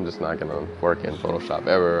like, I'm just not gonna work in Photoshop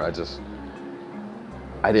ever.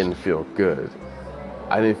 I didn't feel good.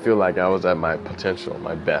 I didn't feel like I was at my potential,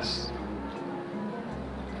 my best.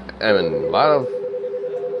 I mean, a lot of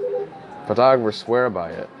photographers swear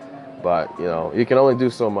by it, but you can only do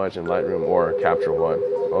so much in Lightroom or Capture One.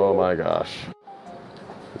 Oh my gosh.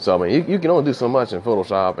 So I mean, you can only do so much in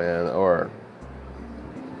Photoshop or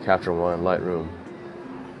Capture One, Lightroom.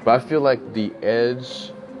 But I feel like the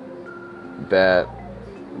edge that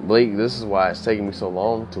this is why it's taking me so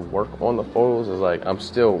long to work on the photos, is like it's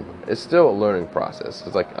still a learning process.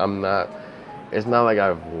 It's like it's not like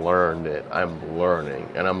I've learned it. I'm learning,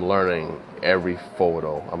 and I'm learning every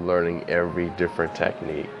photo. I'm learning every different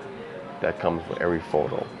technique. that comes with every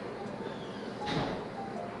photo,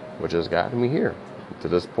 which has gotten me here to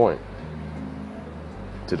this point,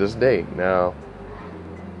 to this day. Now,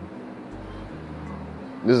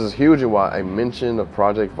 this is hugely why I mentioned a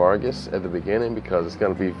Project Vargas at the beginning, because it's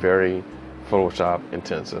going to be very Photoshop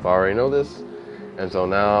intensive. I already know this, and so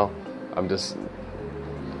now I'm just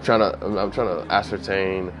trying to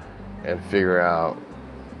ascertain and figure out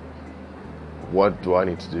what do I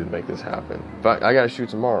need to do to make this happen. But I got to shoot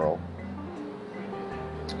tomorrow,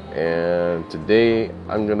 and today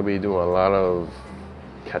I'm going to be doing a lot of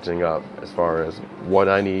catching up as far as what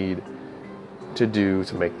I need to do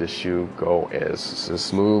to make this shoot go as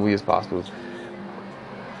smoothly as possible.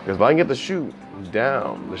 Because if I can get the shoot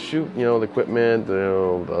down, the equipment,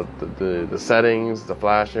 the settings, the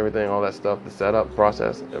flash and everything, all that stuff, the setup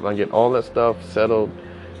process, if I get all that stuff settled,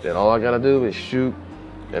 then all I gotta do is shoot,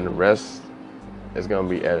 and the rest is gonna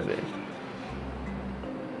be editing.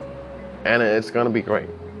 And it's gonna be great.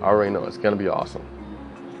 I already know it's gonna be awesome.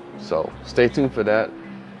 So stay tuned for that.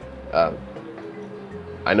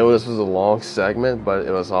 I know this was a long segment, but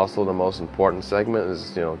it was also the most important segment,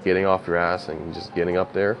 is, getting off your ass and just getting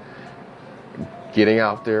out there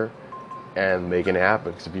and making it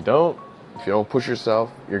happen. Because if you don't push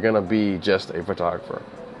yourself, you're going to be just a photographer.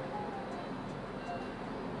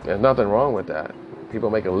 There's nothing wrong with that.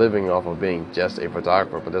 People make a living off of being just a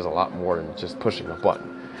photographer, but there's a lot more than just pushing a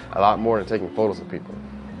button. A lot more than taking photos of people.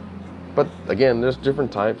 But again, there's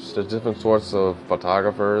different types, there's different sorts of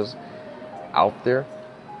photographers out there.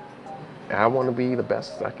 And I want to be the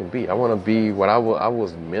best I can be. I want to be what I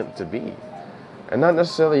was meant to be. And not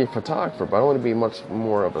necessarily a photographer, but I want to be much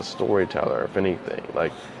more of a storyteller, if anything.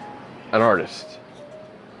 Like an artist.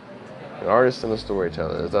 An artist and a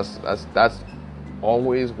storyteller. That's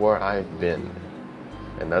always where I've been.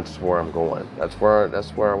 And that's where I'm going. That's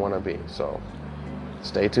where I want to be. So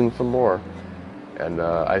stay tuned for more. And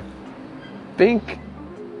I think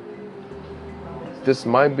this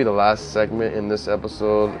might be the last segment in this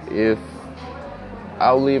episode. If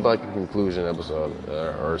I'll leave like a conclusion episode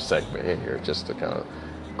or segment in here just to kind of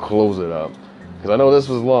close it up, because I know this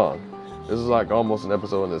was long. This is like almost an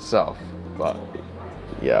episode in itself, but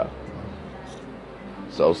yeah.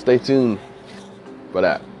 So stay tuned for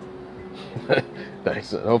that.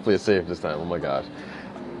 Thanks. Hopefully it's safe this time. Oh my gosh.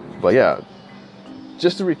 But yeah,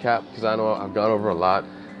 just to recap, because I know I've gone over a lot.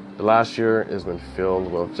 The last year has been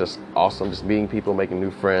filled with just awesome, just meeting people, making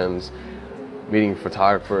new friends, meeting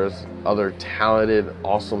photographers, other talented,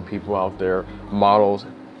 awesome people out there, models,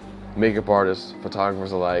 makeup artists,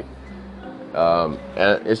 photographers alike.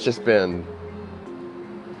 And it's just been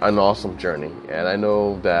an awesome journey. And I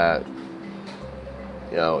know that,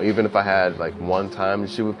 even if I had like one time to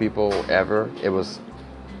shoot with people ever,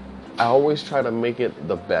 I always try to make it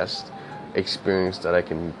the best experience that I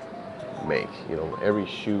can make. Every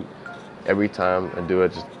shoot, every time I do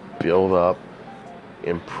it, just build up,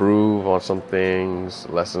 improve on some things,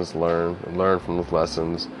 lessons learned, learn from those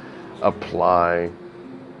lessons, apply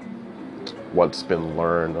what's been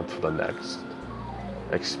learned onto the next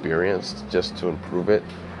experience just to improve it.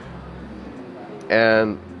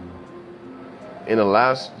 And in the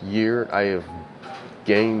last year, I have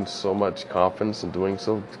gained so much confidence in doing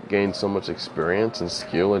so, gained so much experience and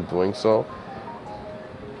skill in doing so.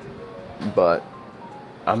 But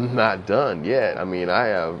I'm not done yet. I mean, I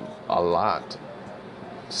have a lot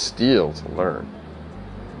still to learn.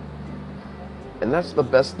 And that's the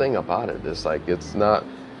best thing about it. It's not,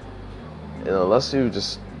 unless you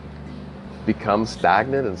just become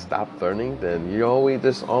stagnant and stop learning, then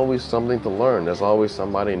there's always something to learn. There's always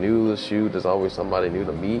somebody new to shoot. There's always somebody new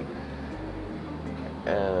to meet.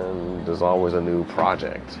 And there's always a new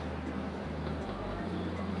project.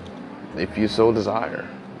 If you so desire.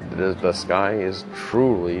 The sky is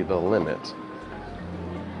truly the limit.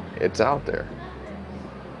 It's out there.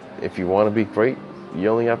 If you want to be great, you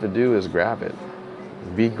only have to do is grab it.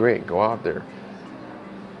 Be great. Go out there.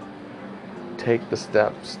 Take the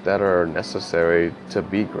steps that are necessary to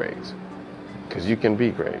be great. Because you can be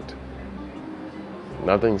great.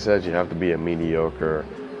 Nothing says you have to be a mediocre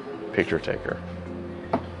picture taker.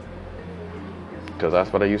 Because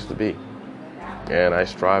that's what I used to be. And I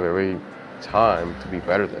strive every time to be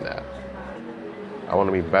better than that. I want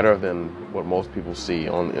to be better than what most people see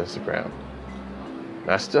on Instagram. And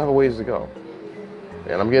I still have a ways to go.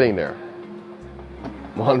 And I'm getting there.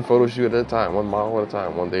 One photo shoot at a time, one model at a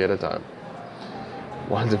time, one day at a time.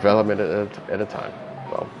 One development at a time.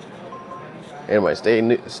 So, anyway, stay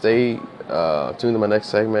tuned to my next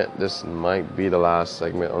segment. This might be the last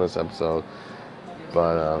segment on this episode.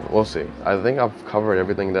 But we'll see. I think I've covered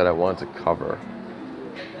everything that I want to cover.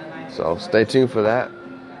 So stay tuned for that.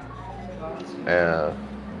 And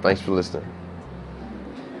thanks for listening.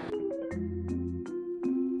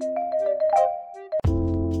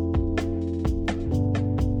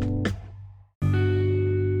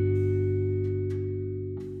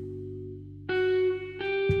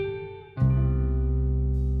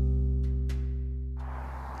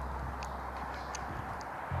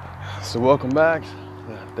 So welcome back.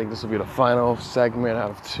 I think this will be the final segment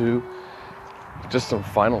out of 2. Just some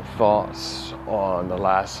final thoughts on the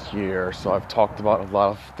last year. So I've talked about a lot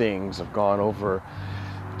of things. I've gone over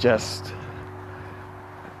just,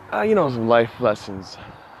 some life lessons.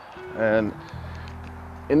 And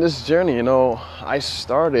in this journey, I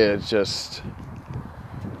started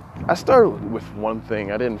with one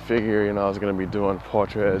thing. I didn't figure, I was going to be doing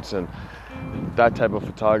portraits and that type of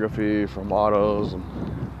photography for models and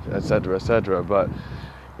et cetera, but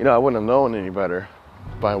I wouldn't have known any better,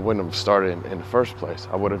 but I wouldn't have started in the first place.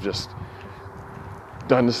 I would have just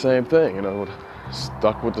done the same thing,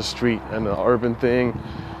 stuck with the street and the urban thing,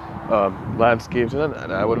 landscapes, and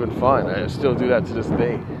I would have been fine. I still do that to this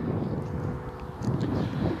day.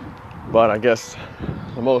 But I guess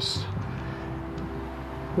the most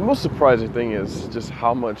surprising thing is just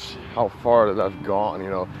how far that I've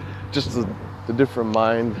gone, just the different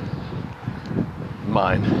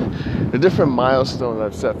the different milestones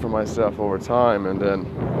I've set for myself over time, and then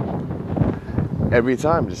every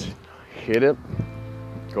time just hit it,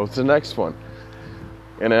 go to the next one.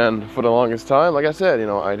 And then for the longest time, like I said,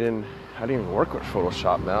 I didn't even work with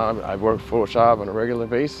Photoshop. Now I work Photoshop on a regular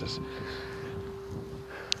basis.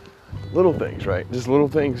 Little things, right? Just little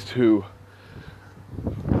things to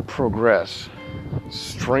progress,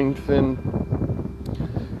 strengthen,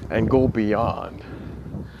 and go beyond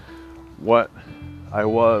what I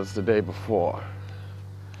was the day before.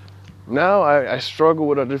 Now I struggle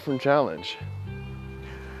with a different challenge.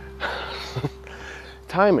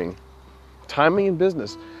 Timing in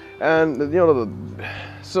business. And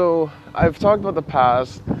so I've talked about the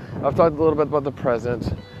past, I've talked a little bit about the present,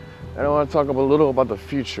 and I want to talk a little about the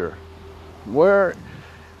future. Where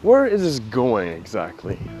is this going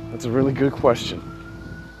exactly? That's a really good question.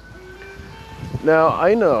 Now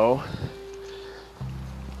I know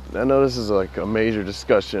this is like a major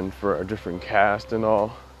discussion for a different cast and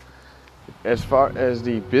all. As far as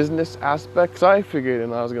the business aspects, I figured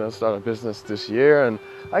I was gonna start a business this year, and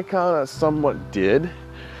I kind of somewhat did.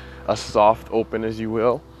 A soft open, as you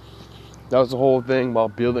will. That was the whole thing while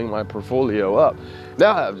building my portfolio up.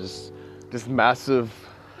 Now I have this massive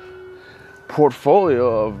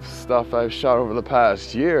portfolio of stuff I've shot over the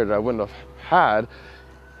past year that I wouldn't have had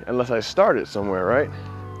unless I started somewhere, right?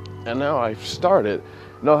 And now I've started.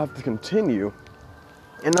 Now I have to continue,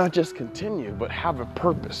 and not just continue, but have a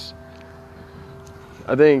purpose.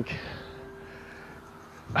 I think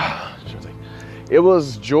it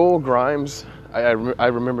was Joel Grimes. I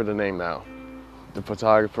remember the name now. The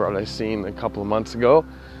photographer that I seen a couple of months ago.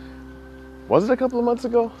 Was it a couple of months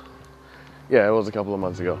ago? Yeah, it was a couple of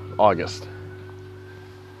months ago. August.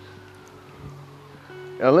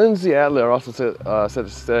 And Lindsay Adler also said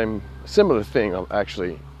the similar thing,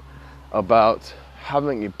 actually, about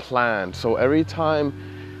having a plan. So every time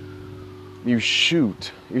you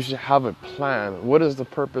shoot, you should have a plan. What is the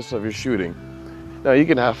purpose of your shooting? Now, you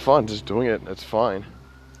can have fun just doing it, that's fine.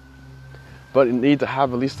 But you need to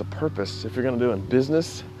have at least a purpose. If you're gonna do it in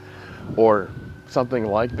business or something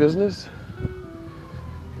like business,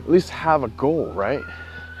 at least have a goal, right?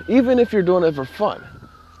 Even if you're doing it for fun.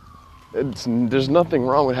 There's nothing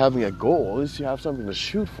wrong with having a goal. At least you have something to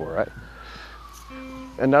shoot for, right?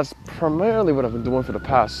 And that's primarily what I've been doing for the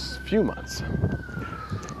past few months.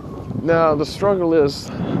 Now, the struggle is,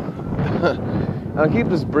 and I'll keep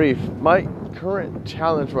this brief, my current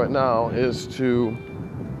challenge right now is to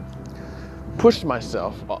push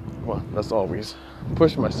myself, well, that's always,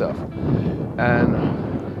 push myself, and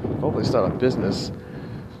hopefully start a business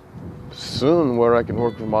soon where I can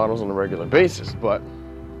work with models on a regular basis. But,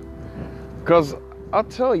 because I'll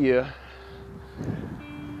tell you,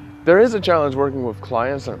 there is a challenge working with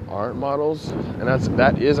clients that aren't models, and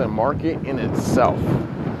that is a market in itself.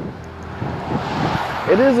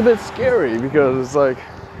 It is a bit scary because it's like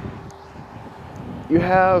you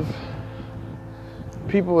have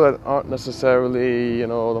people that aren't necessarily, the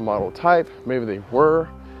model type. Maybe they were,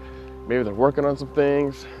 maybe they're working on some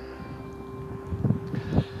things,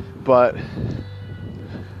 but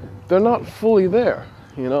they're not fully there,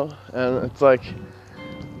 and it's like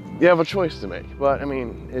you have a choice to make. But I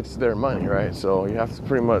mean, it's their money, right? So you have to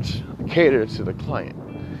pretty much cater to the client.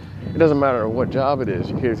 It doesn't matter what job it is,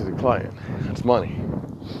 you cater to the client. It's money.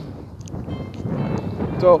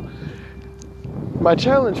 So my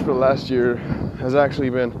challenge for the last year has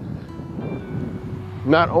actually been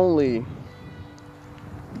not only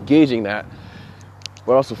gauging that,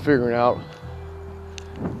 but also figuring out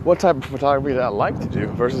what type of photography that I like to do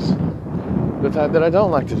versus the type that I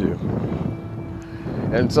don't like to do.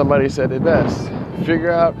 And somebody said it best: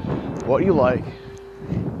 figure out what you like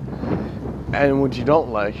and what you don't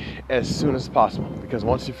like as soon as possible, because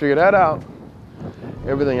once you figure that out,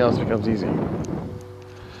 everything else becomes easy.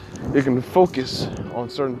 You can focus on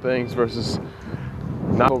certain things versus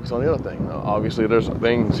not focus on the other thing. Now, obviously, there's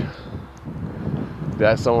things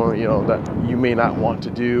that someone, that you may not want to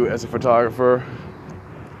do as a photographer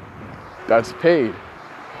that's paid.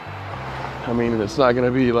 I mean, it's not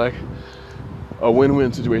going to be like a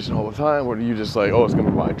win-win situation all the time where you just like, oh, it's going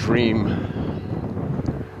to be my dream.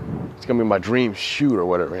 It's going to be my dream shoot or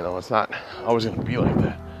whatever. It's not always going to be like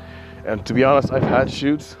that. And to be honest, I've had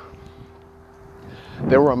shoots.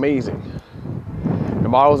 They were amazing. The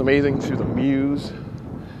model was amazing. She was a muse.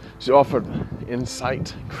 She offered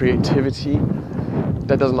insight, creativity.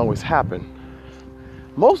 That doesn't always happen.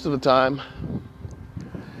 Most of the time,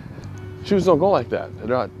 shoots don't go like that. They're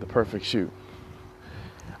not the perfect shoot.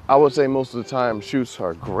 I would say most of the time shoots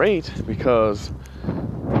are great because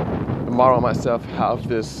the model and myself have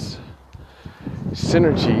this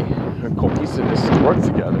synergy and cohesiveness to work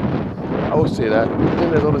together. I would say that. But then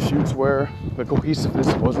there's other shoots where the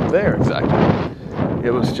cohesiveness wasn't there exactly.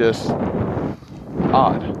 It was just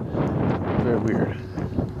odd, very weird.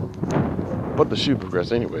 But the shoot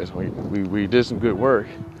progressed anyways. We did some good work.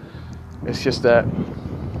 It's just that,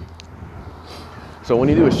 so when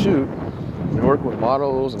you do a shoot, you work with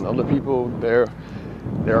models and other people, there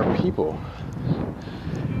are people.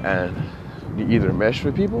 And you either mesh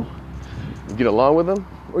with people, you get along with them,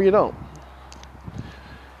 or you don't.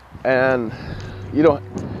 And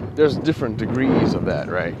there's different degrees of that,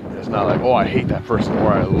 right? It's not like, oh, I hate that person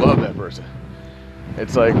or I love that person.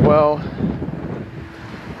 It's like, well,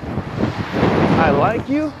 I like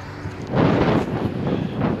you,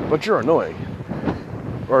 but you're annoying,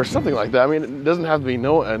 or something like that. I mean, it doesn't have to be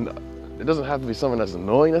it doesn't have to be someone that's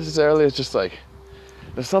annoying necessarily. It's just like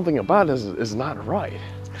there's something about it is not right.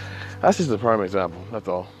 That's just a prime example. That's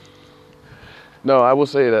all. No, I will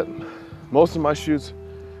say that most of my shoots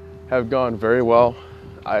have gone very well.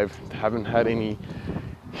 I haven't had any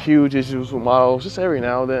huge issues with models. Just every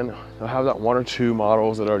now and then I'll have that one or two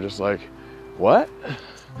models that are just like, what?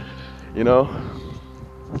 And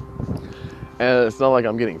it's not like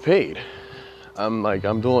I'm getting paid.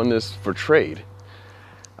 I'm doing this for trade.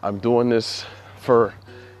 I'm doing this for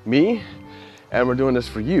me, and we're doing this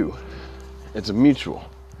for you. It's a mutual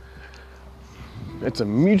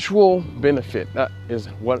benefit. That is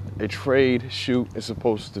what a trade shoot is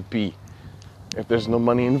supposed to be, if there's no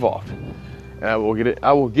money involved. And I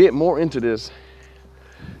will get more into this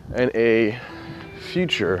in a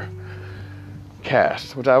future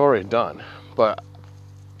cast, which I've already done, but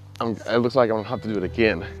it looks like I'm gonna have to do it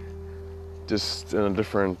again, just in a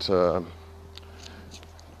different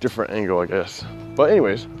angle, I guess. But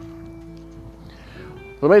anyways,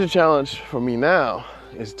 the major challenge for me now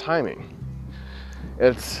is timing.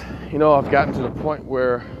 It's, I've gotten to the point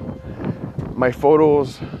where my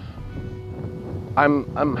photos,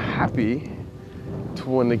 I'm happy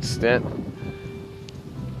to an extent,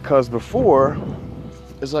 because before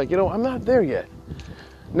it's like, I'm not there yet.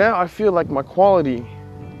 Now I feel like my quality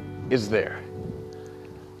is there,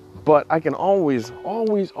 but I can always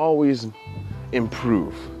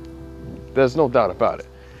improve. There's no doubt about it.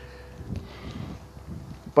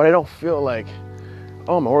 But I don't feel like,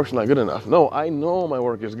 oh, my work's not good enough. No, I know my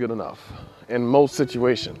work is good enough in most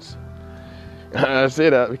situations. I say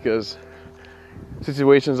that because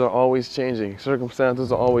situations are always changing.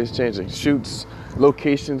 Circumstances are always changing. Shoots,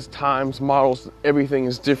 locations, times, models, everything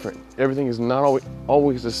is different. Everything is not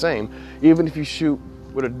always the same. Even if you shoot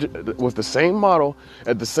with the same model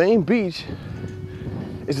at the same beach,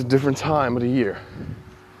 it's a different time of the year.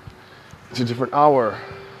 It's a different hour.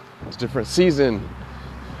 It's a different season.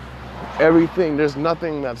 Everything, there's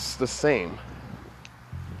nothing that's the same.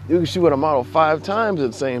 You can shoot with a model 5 times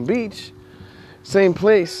at the same beach, same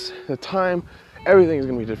place, the time, everything is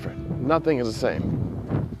gonna be different. Nothing is the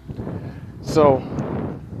same. So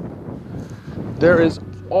there is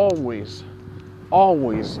always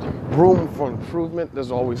room for improvement.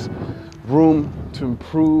 There's always room to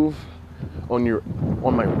improve on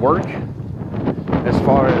my work. As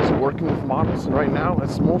far as working with models right now,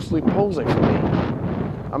 it's mostly posing for me.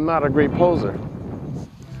 I'm not a great poser.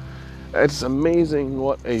 It's amazing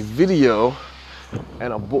what a video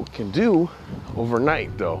and a book can do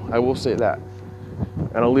overnight, though. I will say that.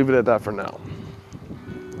 And I'll leave it at that for now.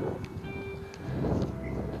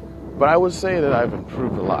 But I would say that I've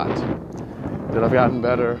improved a lot. that I've gotten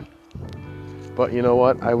better. But you know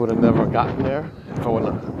what? I would have never gotten there if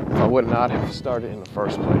I would not have started in the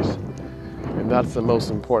first place. And that's the most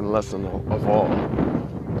important lesson of all.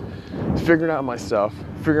 Figuring out myself,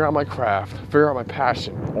 figuring out my craft, figuring out my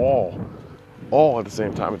passion, all at the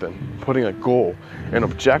same time, and then putting a goal, an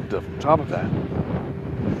objective on top of that.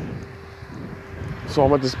 So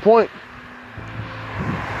I'm at this point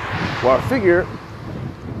where I figure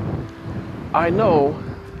I know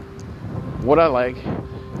what I like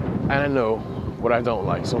and I know what I don't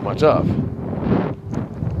like so much of.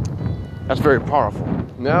 That's very powerful.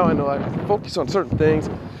 Now I know I can focus on certain things.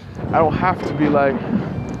 I don't have to be like,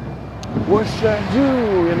 what should I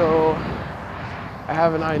do? You know, I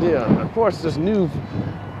have an idea. And of course, there's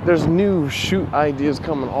new shoot ideas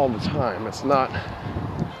coming all the time. It's not,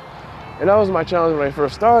 and that was my challenge when I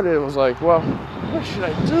first started. It was like, well, what should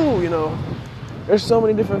I do? You know, there's so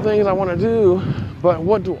many different things I want to do, but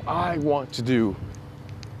what do I want to do?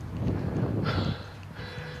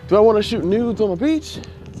 Do I want to shoot nudes on the beach?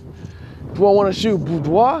 Do I want to shoot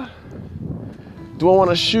boudoir? Do I want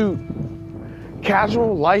to shoot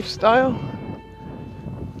casual lifestyle?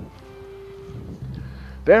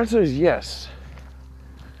 The answer is yes.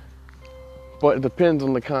 But it depends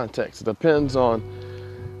on the context. It depends on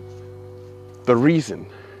the reason.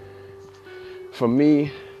 For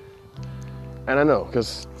me, and I know,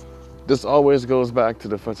 because this always goes back to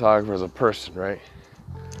the photographer as a person, right?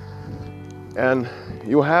 And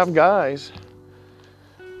you'll have guys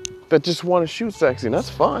that just want to shoot sexy, and that's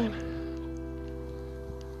fine.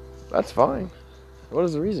 That's fine. What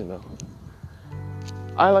is the reason though?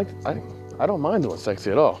 I don't mind doing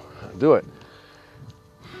sexy at all. I do it.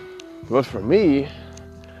 But for me,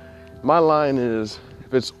 my line is,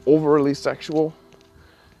 if it's overly sexual,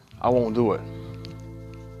 I won't do it.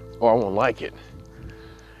 Or I won't like it.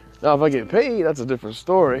 Now, if I get paid, that's a different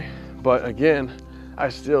story. But again, I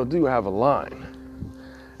still do have a line.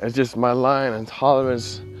 It's just my line and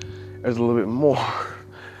tolerance is a little bit more.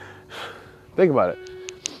 Think about it.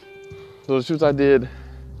 So the shoots I did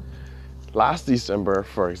last December,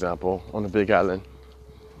 for example, on the Big Island,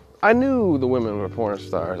 I knew the women were porn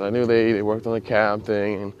stars. I knew they worked on the cab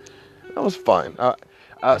thing, and that was fine.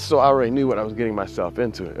 So I already knew what I was getting myself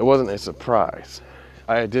into. It wasn't a surprise.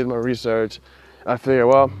 I did my research. I figured,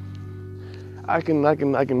 well, I can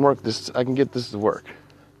work this. I can get this to work,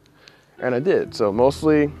 and I did. So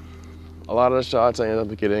mostly, a lot of the shots I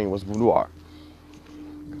ended up getting was boudoir,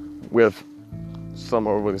 with some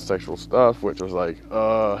overly sexual stuff, which was like,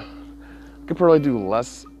 could probably do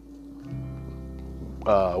less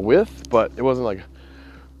with, but it wasn't like a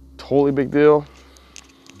totally big deal.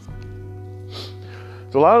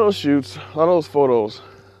 So a lot of those shoots, a lot of those photos,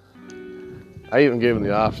 I even gave them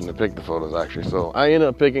the option to pick the photos actually. So I ended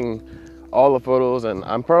up picking all the photos, and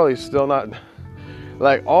I'm probably still not,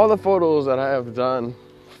 like, all the photos that I have done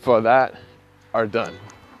for that are done.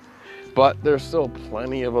 But there's still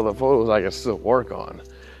plenty of other photos I can still work on,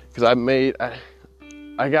 because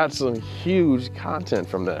I got some huge content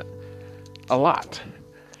from that. A lot.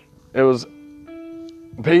 It was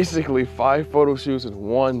basically 5 photo shoots in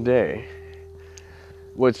one day,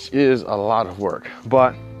 which is a lot of work.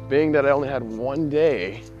 But being that I only had one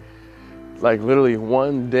day, like literally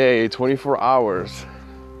one day, 24 hours,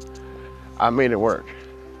 I made it work.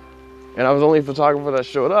 And I was the only photographer that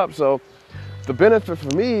showed up, so the benefit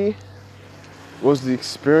for me was the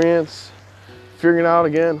experience, figuring out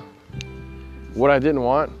again what I didn't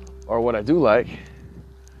want or what I do like,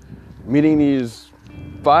 meeting these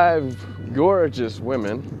 5 gorgeous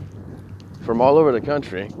women from all over the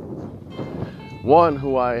country, one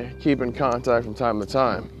who I keep in contact from time to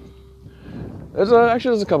time. There's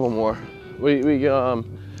a couple more. We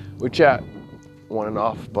chat on and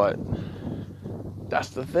off, but that's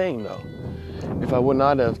the thing though. If I would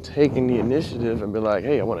not have taken the initiative and been like,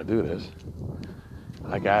 hey, I want to do this,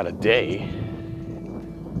 I got a day,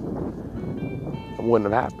 it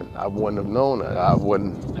wouldn't have happened. I wouldn't have known that. I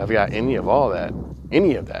wouldn't have got any of that.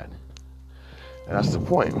 And that's the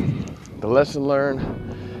point. The lesson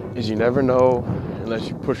learned is you never know unless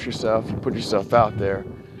you push yourself, you put yourself out there,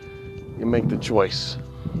 you make the choice.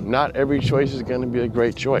 Not every choice is going to be a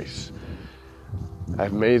great choice.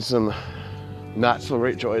 I've made some not so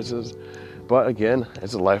great choices, but again,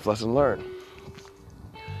 it's a life lesson learned.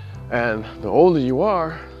 And the older you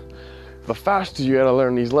are, the faster you gotta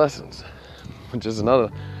learn these lessons, which is another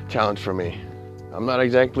challenge for me. I'm not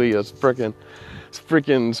exactly a freaking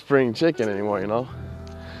spring chicken anymore, you know?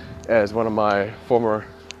 As one of my former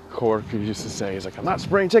coworkers used to say, he's like, I'm not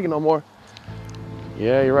spring chicken no more.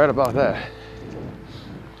 Yeah, you're right about that.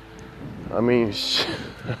 I mean,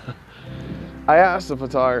 I asked the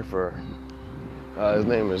photographer His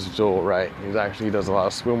name is Joel Wright. He does a lot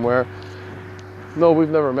of swimwear. No, we've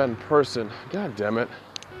never met in person. God damn it.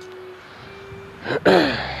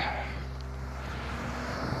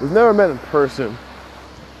 We've never met in person.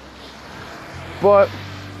 But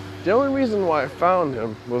the only reason why I found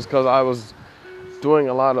him was because I was doing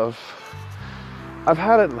I've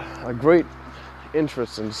had a great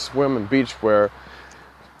interest in swim and beachwear,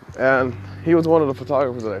 and he was one of the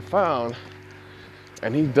photographers that I found,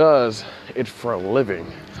 and he does it for a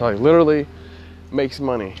living. Like, literally makes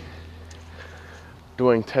money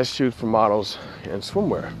doing test shoots for models in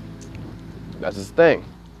swimwear. That's his thing.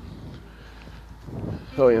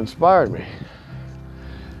 So he inspired me.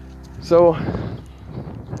 So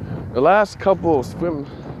the last couple of swim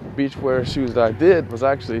beachwear shoes that I did was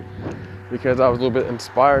actually because I was a little bit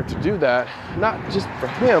inspired to do that, not just for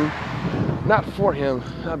him, not for him,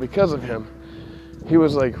 not because of him. He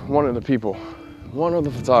was like one of the people, one of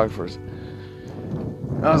the photographers.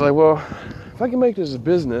 And I was like, well, if I can make this a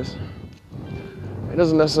business, it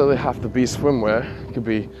doesn't necessarily have to be swimwear. It could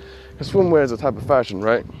be, because swimwear is a type of fashion,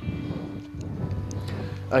 right?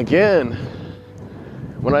 Again,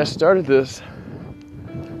 when I started this,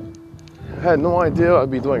 I had no idea I'd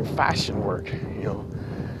be doing fashion work,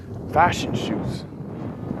 fashion shoes.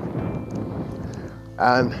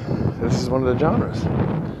 And this is one of the genres.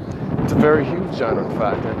 It's a very huge genre, in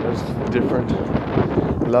fact, and there's different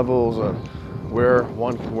levels of where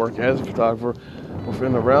one can work as a photographer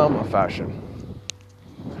within the realm of fashion.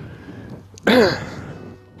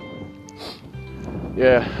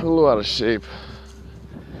 Yeah, I'm a little out of shape,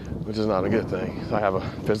 which is not a good thing. I have a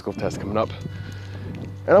physical test coming up.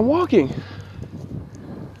 And I'm walking.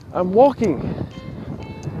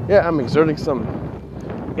 Yeah, I'm exerting some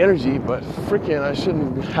energy, but freaking I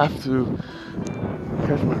shouldn't have to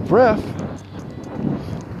catch my breath.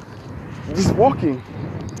 Just walking,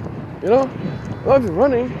 not even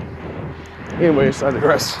running. Anyways, I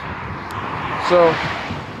digress. So,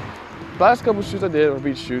 last couple shoots I did were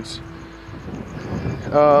beach shoots.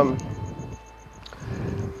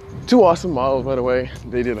 2 awesome models, by the way.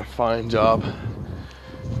 They did a fine job.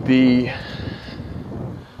 I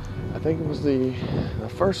think it was the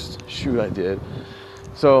first shoot I did.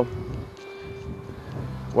 So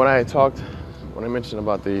when I mentioned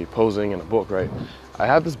about the posing in a book, right? I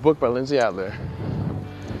have this book by Lindsay Adler.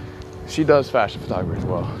 She does fashion photography as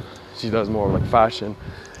well. She does more like fashion,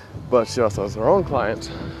 but she also has her own clients,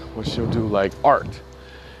 which she'll do like art.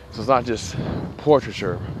 So it's not just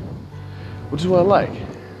portraiture, which is what I like.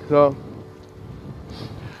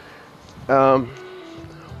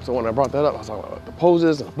 So when I brought that up, I was talking about the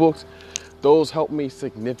poses and the books. Those helped me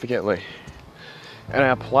significantly. And I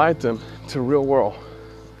applied them to real world.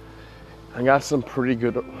 I got some pretty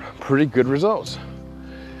good results.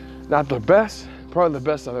 Not the best, probably the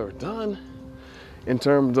best I've ever done in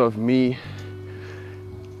terms of me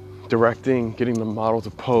directing, getting the model to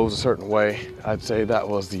pose a certain way. I'd say that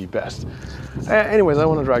was the best. Anyways, I don't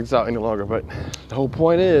want to drag this out any longer, but the whole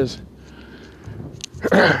point is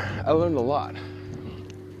I learned a lot.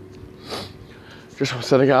 Just from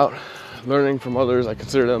setting out, learning from others. I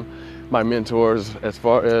consider them my mentors as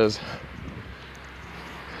far as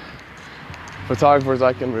photographers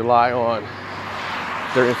I can rely on.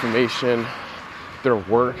 Their information, their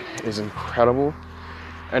work is incredible.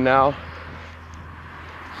 And now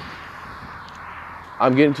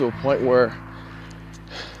I'm getting to a point where,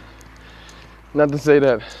 not to say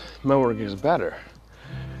that my work is better.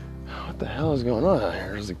 What the hell is going on out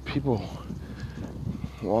here? There's like people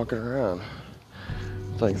walking around.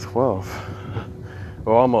 It's like 12.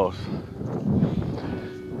 Well, almost.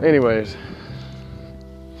 Anyways,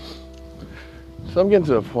 so I'm getting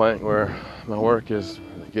to a point where my work is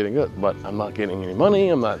getting good, but I'm not getting any money.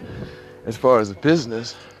 I'm not, as far as the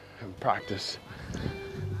business and practice.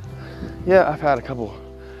 Yeah, I've had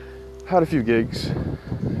a few gigs,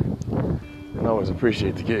 and I always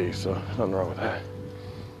appreciate the gigs, so nothing wrong with that.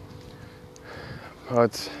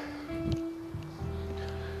 But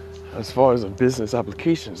as far as the business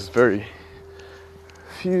applications, it's very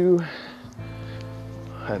few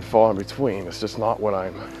and far in between. It's just not what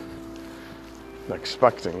I'm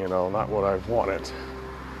expecting, not what I've wanted.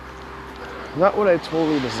 Not what I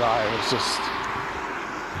totally desire. It's just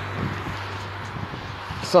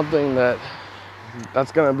something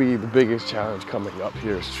that's gonna be the biggest challenge coming up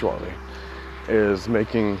here shortly, is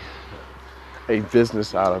making a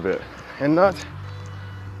business out of it. And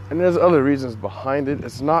there's other reasons behind it.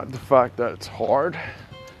 It's not the fact that it's hard.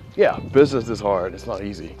 Yeah, business is hard, it's not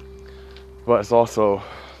easy. But it's also,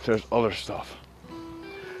 there's other stuff.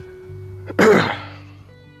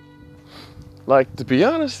 Like, to be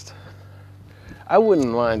honest, I wouldn't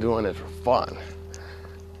mind doing it for fun.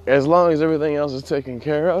 as long as everything else is taken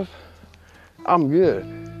care of, I'm good.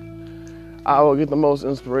 I will get the most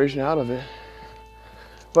inspiration out of it.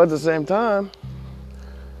 But at the same time,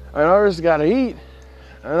 an artist gotta eat.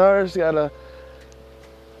 An artist gotta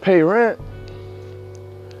pay rent.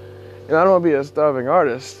 And I don't want to be a starving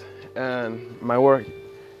artist. And my work,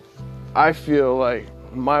 I feel like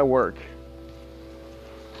my work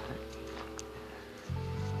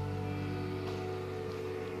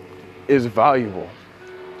is valuable.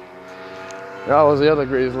 That was the other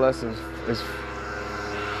greatest lesson, is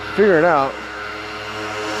figuring out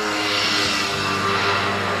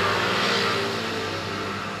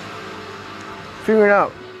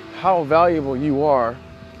how valuable you are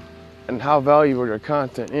and how valuable your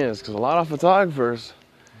content is. Because a lot of photographers,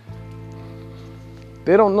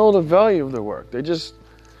 they don't know the value of their work. They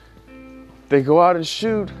go out and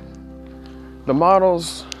shoot. The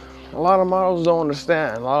models, a lot of models don't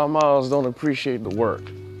understand. A lot of models don't appreciate the work.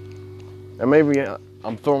 And maybe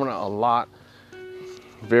I'm throwing out a lot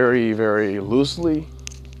very, very loosely.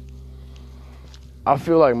 I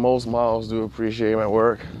feel like most models do appreciate my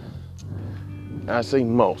work. And I say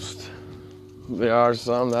most. There are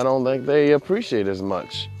some that I don't think they appreciate as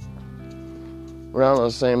much. We're not on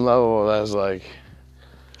the same level as like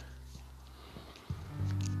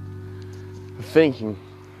thinking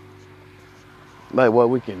like what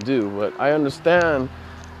we can do. But I understand,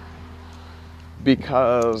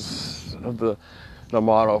 because of the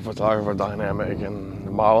model photographer dynamic and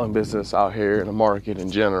the modeling business out here in the market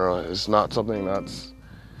in general. It's not something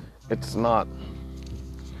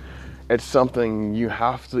it's something you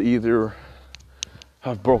have to either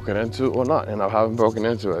have broken into or not, and I haven't broken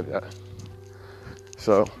into it yet.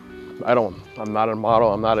 So I'm not a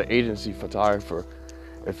model, I'm not an agency photographer.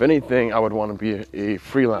 If anything, I would want to be a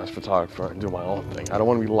freelance photographer and do my own thing. I don't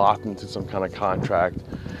want to be locked into some kind of contract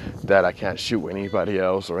that I can't shoot with anybody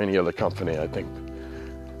else or any other company. I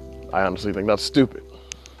honestly think that's stupid.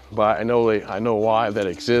 But I know why that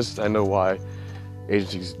exists. I know why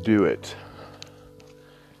agencies do it.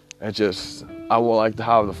 I would like to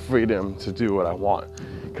have the freedom to do what I want,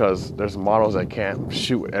 because there's models that can't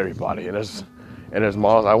shoot with everybody, and there's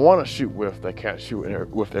models I want to shoot with that can't shoot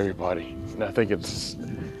with everybody. And I think it's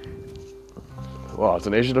the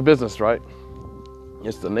nature of the business, right?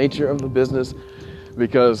 It's the nature of the business,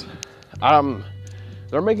 because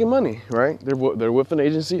they're making money, right? They're with an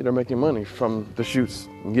agency, they're making money from the shoots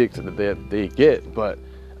and gigs that they get. But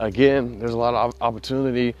again, there's a lot of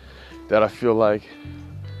opportunity that I feel like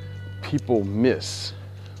people miss.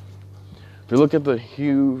 If you look at the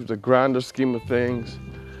grander scheme of things,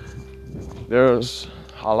 there's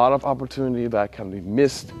a lot of opportunity that can be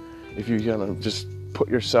missed if you're gonna just put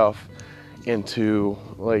yourself into,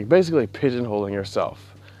 like, basically pigeonholing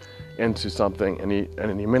yourself into something, and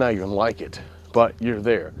you may not even like it, but you're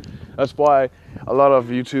there. That's why a lot of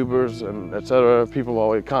YouTubers and etc.,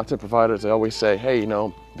 content providers, they always say, hey,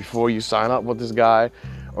 before you sign up with this guy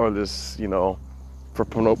or this, for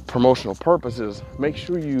promotional purposes, make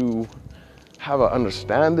sure you have an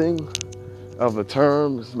understanding of the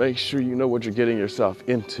terms, make sure you know what you're getting yourself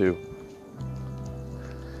into.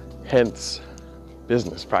 Hence,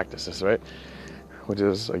 business practices, right? Which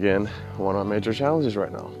is, again, one of my major challenges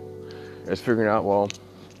right now. Is figuring out,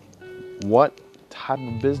 what type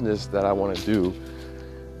of business that I want to do.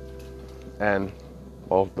 And,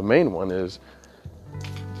 the main one is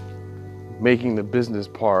making the business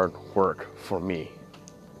part work for me.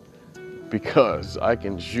 Because I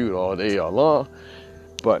can shoot all day, all long,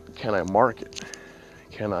 but can I market?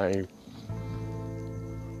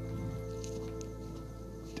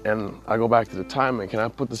 And I go back to the timing. Can I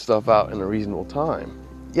put the stuff out in a reasonable time?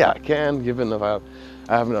 Yeah, I can, given if I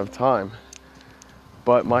have enough time.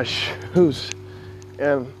 But my shoots,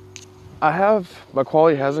 and my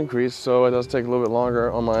quality has increased, so it does take a little bit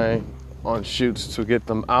longer on shoots to get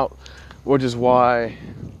them out, which is why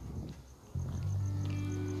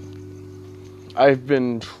I've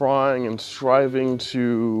been trying and striving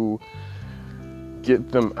to get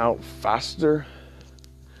them out faster.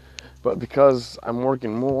 But because I'm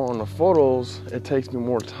working more on the photos, it takes me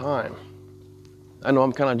more time. I know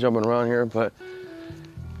I'm kind of jumping around here, but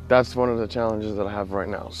that's one of the challenges that I have right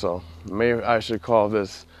now. So maybe I should call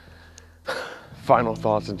this final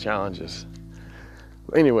thoughts and challenges.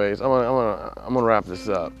 Anyways, I'm gonna wrap this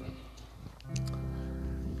up.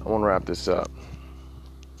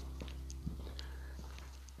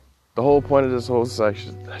 The whole point of this whole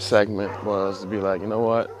segment was to be like, you know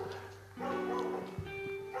what?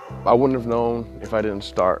 I wouldn't have known if I didn't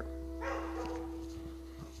start.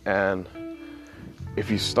 And if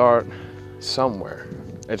you start somewhere,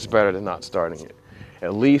 it's better than not starting it.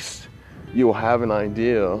 At least you'll have an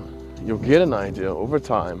idea, you'll get an idea over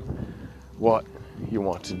time what you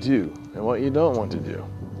want to do and what you don't want to do.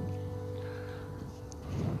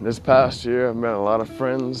 This past year, I've met a lot of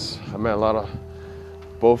friends. I met a lot of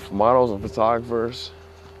both models and photographers,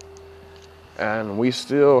 and we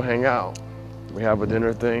still hang out. We have a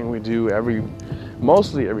dinner thing we do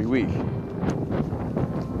mostly every week.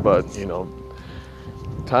 But,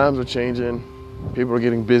 times are changing. People are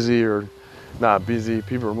getting busy or not busy.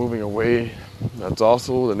 People are moving away. That's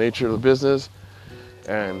also the nature of the business,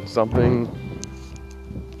 and something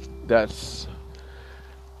that's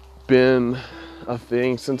been a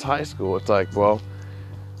thing since high school. It's like, well,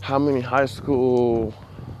 how many high school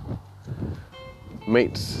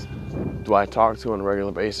mates do I talk to on a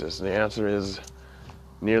regular basis? And the answer is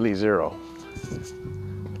nearly zero.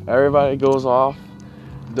 Everybody goes off,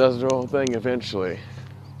 does their own thing eventually.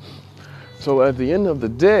 So at the end of the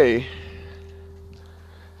day,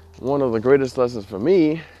 one of the greatest lessons for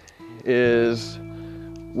me is,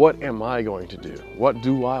 what am I going to do? What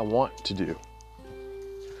do I want to do?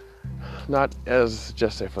 Not as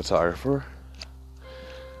just a photographer,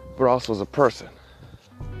 but also as a person.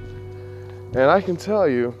 And I can tell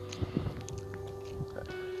you,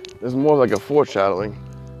 there's more like a foreshadowing.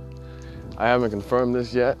 I haven't confirmed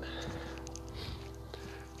this yet.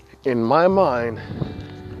 In my mind,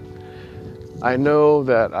 I know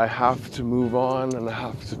that I have to move on and I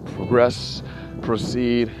have to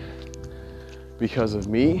proceed because of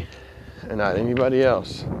me and not anybody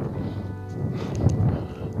else.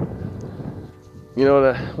 You know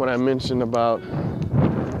that when I mentioned about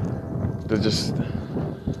just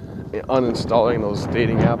uninstalling those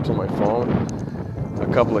dating apps on my phone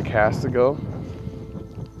a couple of casts ago,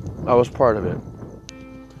 I was part of it.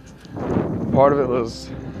 Part of it was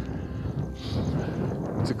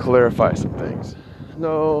to clarify some things.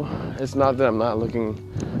 No, it's not that I'm not looking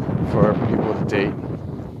for people to date.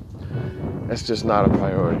 It's just not a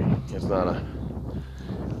priority. It's not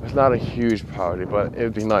a huge priority, but it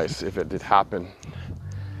would be nice if it did happen.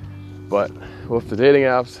 But with the dating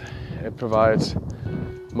apps, it provides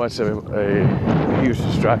much of a huge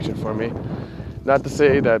distraction for me. Not to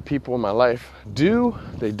say that people in my life do,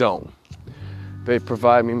 they don't. They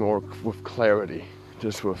provide me more with clarity,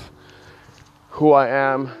 just with who I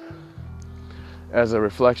am as a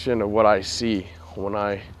reflection of what I see when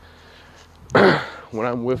I'm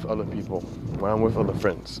with other people, when I'm with other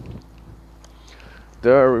friends.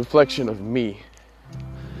 They're a reflection of me.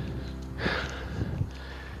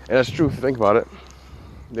 And that's true if you think about it.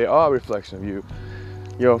 They are a reflection of you.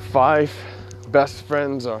 Your 5 best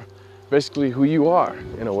friends are basically who you are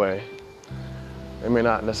in a way. It may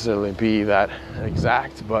not necessarily be that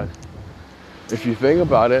exact, but if you think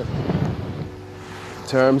about it in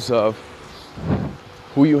terms of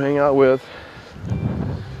who you hang out with,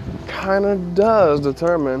 kind of does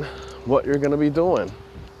determine what you're going to be doing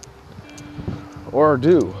or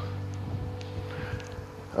do.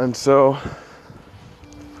 And so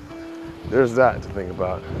there's that to think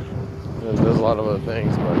about. There's a lot of other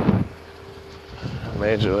things, but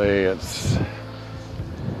majorly it's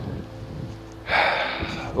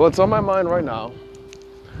what's on my mind right now.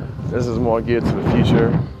 This is more geared to the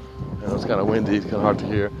future. It's kind of windy, it's kind of hard to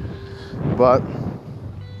hear. But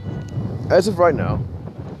as of right now,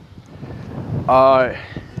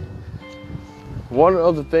 one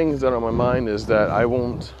of the things that are on my mind is that I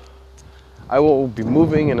will be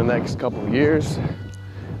moving in the next couple of years.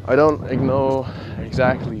 I don't know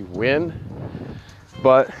exactly when,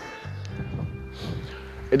 but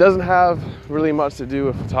it doesn't have really much to do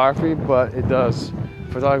with photography, but it does.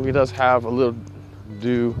 Photography does have a little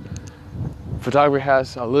photography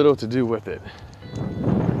has a little to do with it.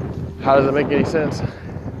 How does it make any sense?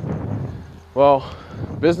 Well,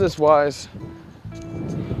 business-wise,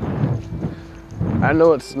 I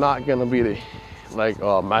know it's not gonna be the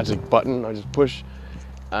magic button. I just push,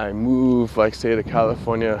 I move, like say to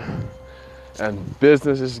California, and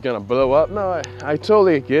business is gonna blow up. No, I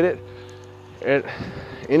totally get it.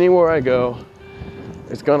 Anywhere I go,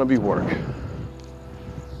 it's gonna be work.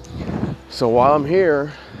 So while I'm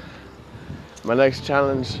here, my next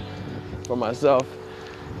challenge for myself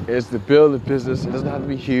is to build a business. It doesn't have to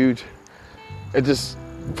be huge. It just,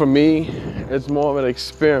 for me, it's more of an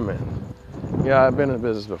experiment. Yeah, I've been in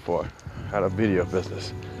business before. Had a video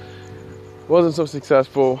business. Wasn't so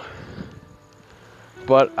successful,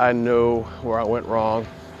 but I know where I went wrong.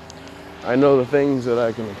 I know the things that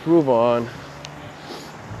I can improve on,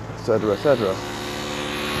 etc., etc.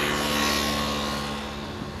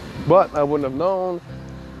 But I wouldn't have known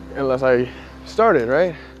unless I started,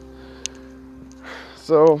 right?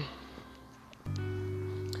 So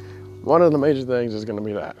one of the major things is going to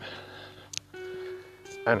be that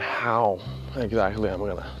and how exactly I'm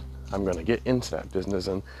gonna get into that business,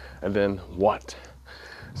 and then what.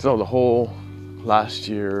 So the whole last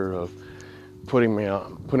year of putting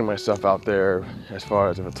myself out there as far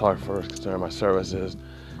as a photographer is concerned, my services,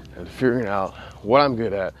 and figuring out what I'm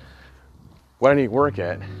good at, what I need work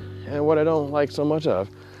at, and what I don't like so much of,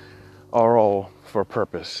 are all for a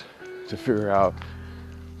purpose, to figure out,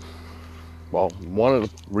 well, one of the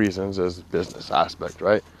reasons is the business aspect,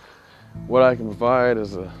 right? What I can provide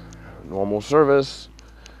is a normal service,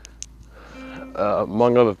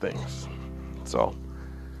 among other things. So,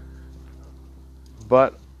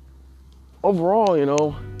 but overall, you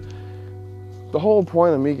know, the whole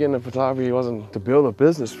point of me getting into photography wasn't to build a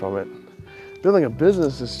business from it. Building a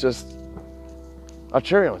business is just a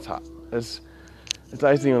cherry on top. It's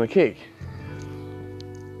icing on the cake.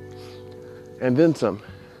 And then some.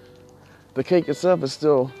 The cake itself is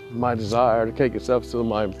still my desire. The cake itself is still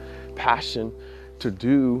my passion to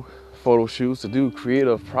do photo shoots, to do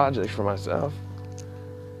creative projects for myself.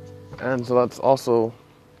 And so that's also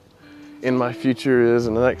in my future is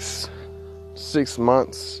in the next 6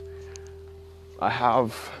 months, I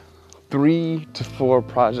have 3 to 4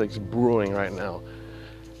 projects brewing right now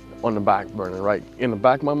on the back burner, right in the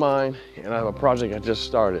back of my mind, and I have a project I just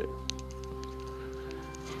started.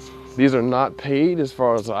 These are not paid as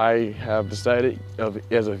far as I have decided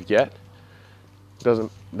as of yet.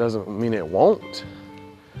 Doesn't mean it won't,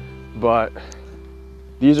 but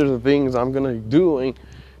these are the things I'm gonna be doing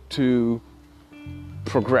to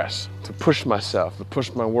progress, to push myself, to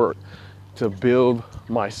push my work, to build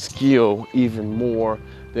my skill even more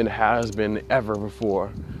than it has been ever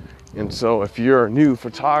before. And so if you're a new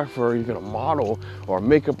photographer, you're a model or a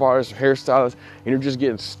makeup artist or hairstylist, and you're just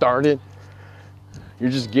getting started, you're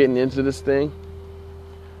just getting into this thing,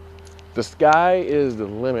 the sky is the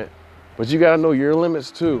limit. But you gotta know your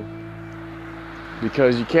limits too,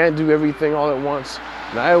 because you can't do everything all at once.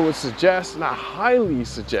 And I would suggest, and I highly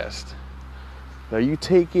suggest, that you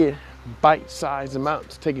take it bite-sized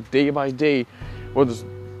amounts, take it day by day. Whether it's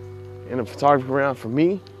in a photography round for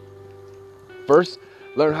me, first,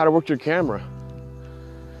 learn how to work your camera.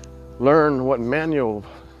 Learn what manual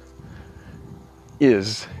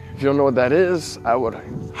is. If you don't know what that is, I would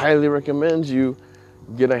highly recommend you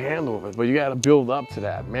get a handle of it. But you gotta build up to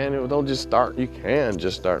that. Manual, don't just start. You can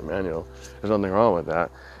just start manual. There's nothing wrong with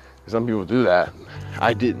that. Some people do that.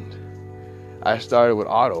 I didn't. I started with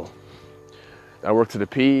auto. I worked to the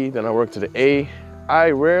P, then I worked to the A. I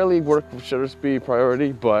rarely work with shutter speed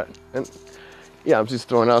priority, but, and yeah, I'm just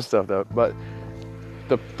throwing out stuff though. But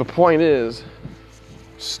the point is,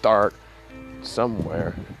 start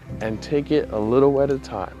somewhere and take it a little at a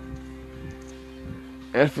time.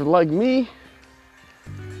 And if you're like me,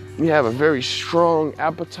 you have a very strong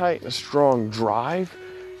appetite, a strong drive,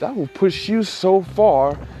 that will push you so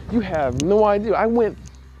far, you have no idea. I went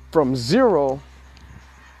from 0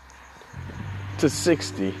 to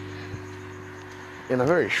 60 in a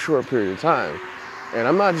very short period of time. And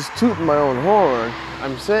I'm not just tooting my own horn,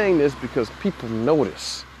 I'm saying this because people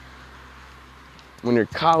notice. When your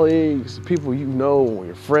colleagues, people you know, or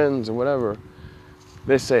your friends or whatever,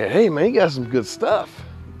 they say, hey man, you got some good stuff.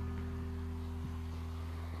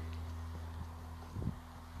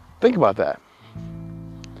 Think about that.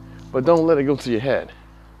 But don't let it go to your head.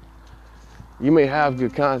 You may have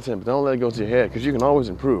good content, but don't let it go to your head, because you can always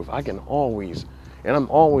improve. I can always, and I'm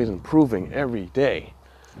always improving every day.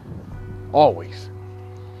 Always.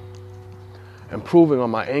 Improving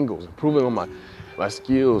on my angles, improving on my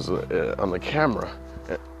skills on the camera,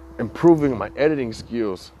 improving my editing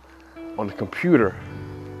skills on the computer.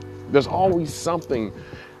 There's always something.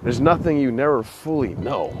 There's nothing you never fully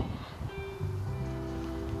know.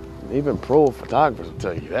 Even pro photographers will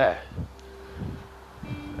tell you that.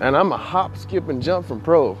 And I'm a hop, skip, and jump from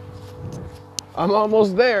pro. I'm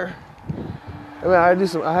almost there. I mean,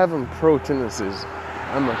 I have some pro tendencies.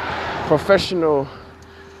 I'm a professional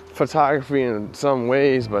photography in some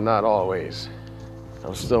ways, but not always.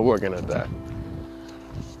 I'm still working at that.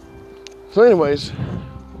 So anyways,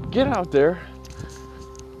 get out there.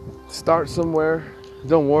 Start somewhere.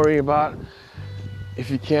 Don't worry about if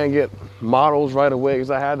you can't get models right away,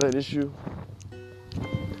 because I had that issue.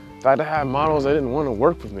 In fact, I had models that didn't want to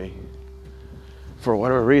work with me for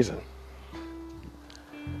whatever reason.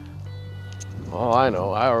 Oh, I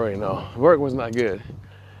know. I already know. Work was not good.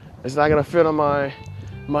 It's not gonna fit on my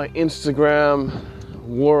Instagram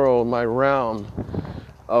world, my realm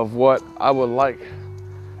of what I would like.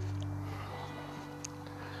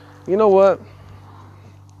 You know what?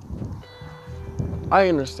 I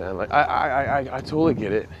understand. Like I totally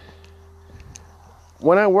get it.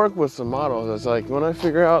 When I work with some models, it's like when I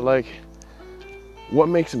figure out like, what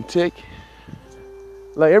makes them tick.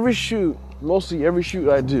 Like every shoot, mostly every shoot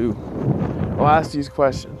I do, I'll ask these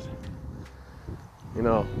questions, you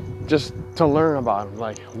know, just to learn about them,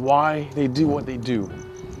 like why they do what they do.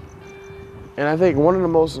 And I think one of the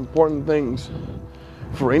most important things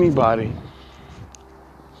for anybody,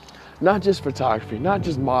 not just photography, not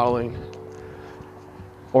just modeling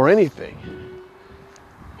or anything,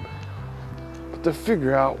 but to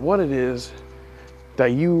figure out what it is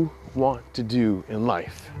that you want to do in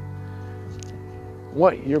life.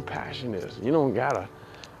 What your passion is. You don't gotta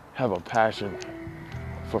have a passion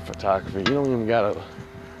for photography. You don't even gotta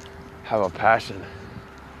have a passion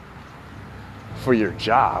for your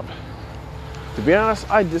job. To be honest,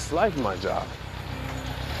 I dislike my job,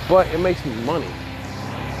 but it makes me money.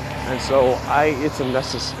 And so it's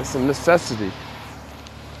a necessity.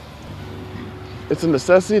 It's a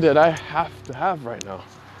necessity that I have to have right now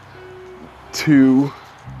to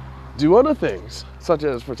do other things, such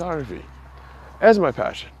as photography, as my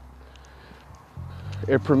passion.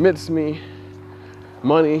 It permits me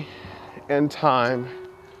money and time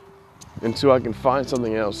until I can find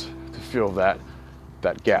something else to fill that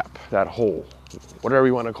gap, that hole, whatever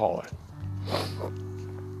you want to call it.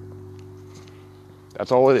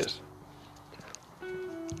 That's all it is.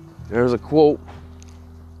 There's a quote.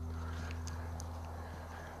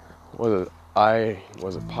 Was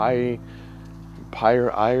it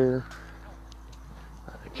Pyre Iyer?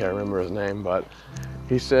 I can't remember his name, but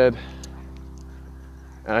he said,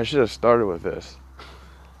 and I should have started with this.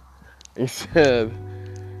 He said,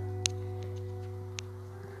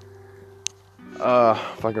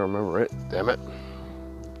 if I can remember it, damn it.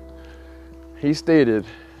 He stated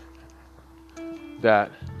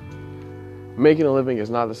that making a living is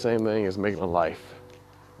not the same thing as making a life.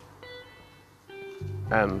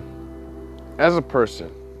 And as a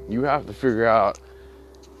person, you have to figure out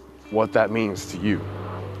what that means to you.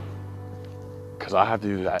 Because I have to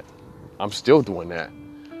do that. I'm still doing that.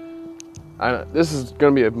 This is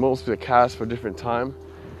going to be mostly a cast for a different time.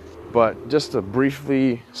 But just to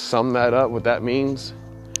briefly sum that up, what that means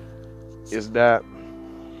is that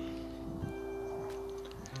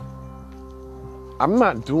I'm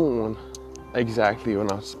not doing exactly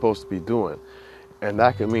what I'm supposed to be doing. And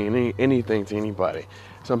that could mean anything to anybody.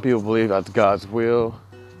 Some people believe that's God's will.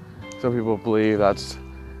 Some people believe that's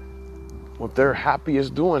what they're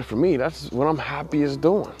happiest doing. For me, that's what I'm happiest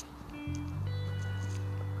doing.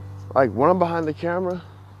 Like when I'm behind the camera,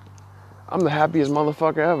 I'm the happiest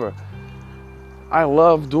motherfucker ever. I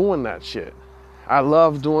love doing that shit. I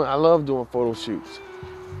love doing photo shoots.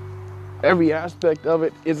 Every aspect of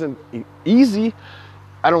it isn't easy.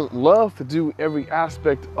 I don't love to do every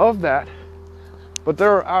aspect of that, but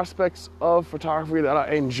there are aspects of photography that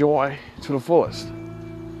I enjoy to the fullest.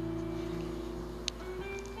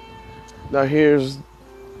 Now here's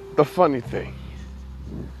the funny thing.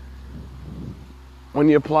 When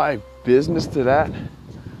you apply business to that,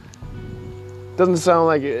 it doesn't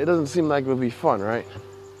seem like it would be fun, right?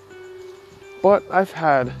 But I've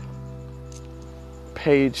had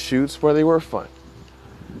paid shoots where they were fun.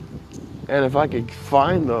 And if I could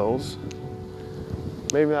find those,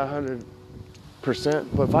 maybe not 100%,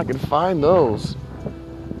 but if I could find those,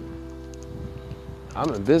 I'm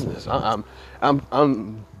in business.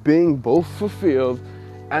 I'm being both fulfilled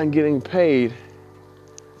and getting paid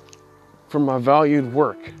for my valued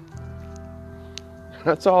work.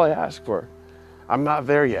 That's all I ask for. I'm not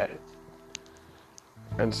there yet.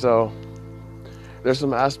 And so there's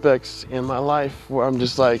some aspects in my life where I'm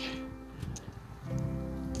just like,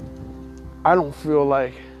 I don't feel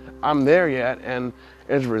like I'm there yet, and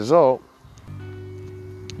as a result,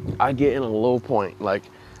 I get in a low point, like,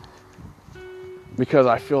 because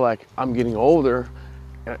I feel like I'm getting older.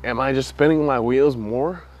 Am I just spinning my wheels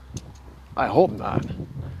more? I hope not.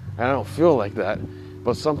 And I don't feel like that,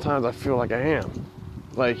 but sometimes I feel like I am.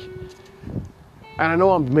 Like, and I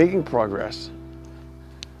know I'm making progress.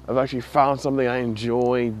 I've actually found something I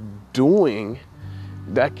enjoy doing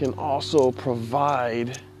that can also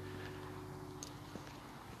provide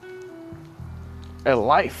a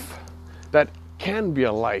life, that can be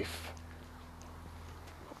a life.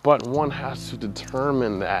 But one has to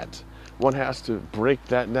determine that. One has to break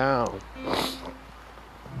that down.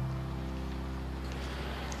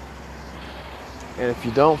 And if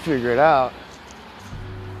you don't figure it out,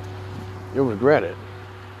 you'll regret it.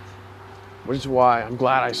 Which is why I'm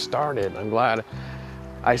glad I started. I'm glad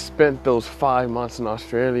I spent those 5 months in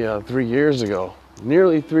Australia 3 years ago.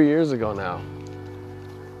 Nearly 3 years ago now.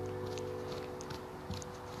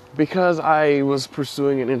 Because I was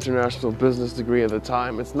pursuing an international business degree at the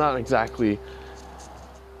time, it's not exactly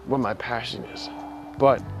what my passion is.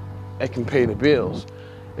 But it can pay the bills.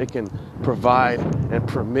 It can provide and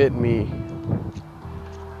permit me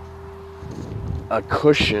a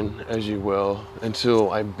cushion, as you will,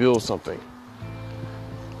 until I build something.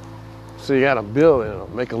 So you gotta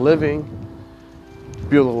build, make a living,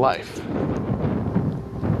 build a life.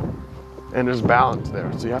 And there's balance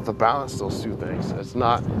there. So you have to balance those two things.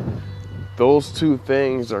 Those two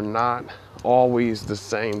things are not always the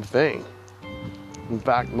same thing. In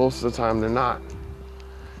fact, most of the time they're not.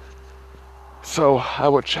 So I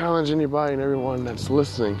would challenge anybody and everyone that's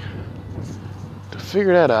listening to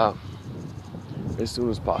figure that out as soon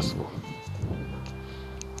as possible.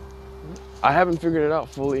 I haven't figured it out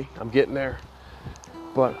fully. I'm getting there.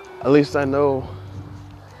 But at least I know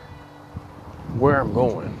where I'm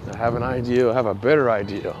going. I have an idea, I have a better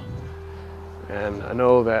idea. And I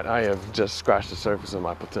know that I have just scratched the surface of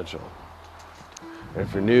my potential. And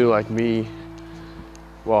if you're new like me,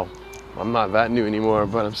 well, I'm not that new anymore,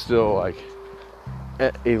 but I'm still like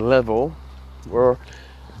at a level where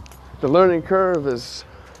the learning curve is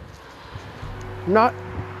not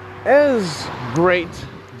as great,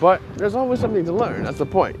 but there's always something to learn. That's the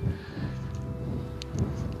point.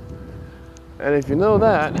 And if you know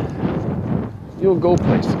that, you'll go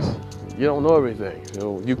places. You don't know everything,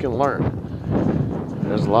 so you can learn.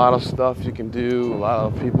 There's a lot of stuff you can do, a lot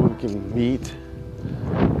of people you can meet.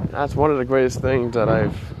 That's one of the greatest things that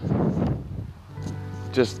I've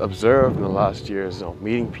just observed in the last year is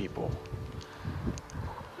meeting people.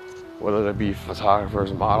 Whether it be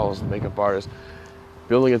photographers, models, makeup artists,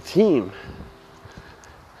 building a team.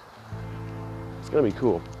 It's gonna be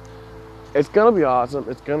cool. It's gonna be awesome.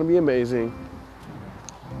 It's gonna be amazing.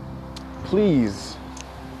 Please.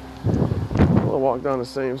 I'm gonna walk down the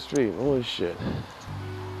same street. Holy shit.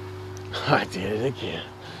 I did it again.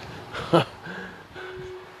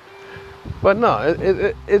 But no,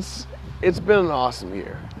 it's been an awesome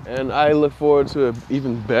year. And I look forward to an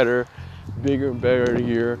even better, bigger and better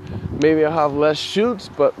year. Maybe I'll have less shoots,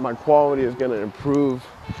 but my quality is gonna improve.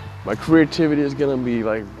 My creativity is gonna be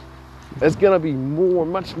it's gonna be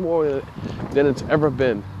much more than it's ever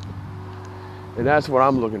been. And that's what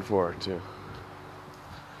I'm looking forward to.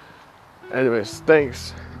 Anyways,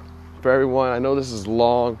 thanks for everyone. I know this is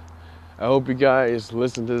long. I hope you guys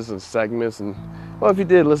listen to this in segments. And, well, if you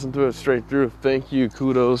did listen to it straight through, thank you.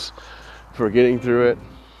 Kudos for getting through it.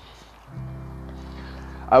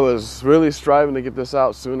 I was really striving to get this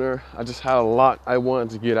out sooner. I just had a lot I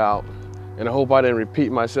wanted to get out. And I hope I didn't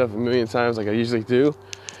repeat myself a million times like I usually do.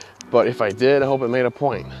 But if I did, I hope it made a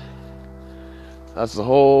point. That's the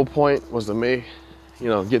whole point, was to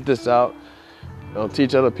get this out.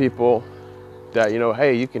 Teach other people that,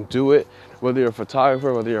 hey, you can do it. Whether you're a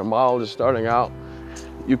photographer, whether you're a model just starting out,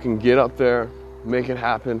 you can get up there, make it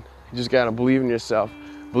happen. You just gotta believe in yourself,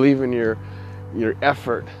 believe in your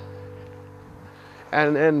effort,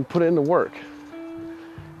 and put in the work.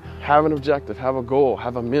 Have an objective, have a goal,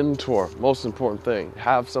 have a mentor. Most important thing,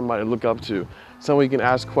 have somebody to look up to, someone you can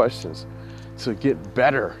ask questions to get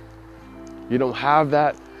better. You don't have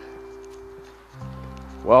that?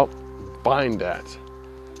 Well, find that.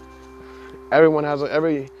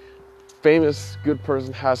 Every famous good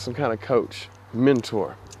person has some kind of coach,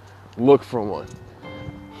 mentor. Look for one.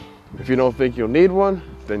 If you don't think you'll need one,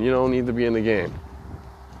 then you don't need to be in the game.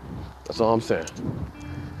 That's all I'm saying.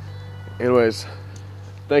 Anyways,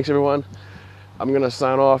 thanks everyone. I'm gonna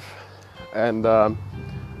sign off, and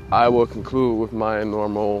I will conclude with my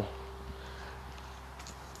normal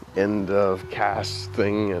end of cast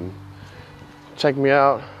thing, and check me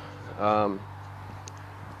out.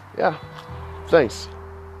 Yeah, thanks.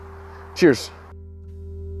 Cheers.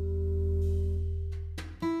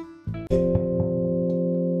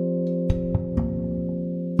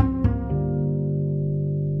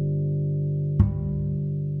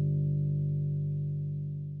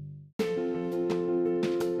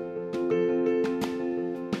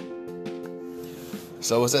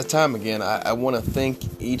 So it's that time again. I want to thank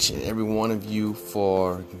each and every one of you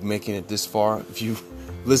for making it this far. If you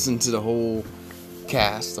listened to the whole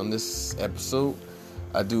cast on this episode,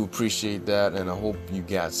 I do appreciate that, and I hope you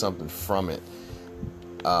got something from it.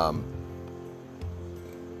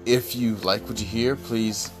 If you like what you hear,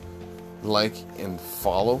 please like and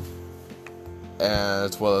follow,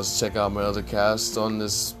 as well as check out my other casts on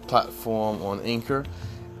this platform on Anchor.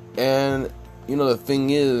 And the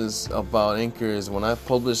thing is about Anchor is when I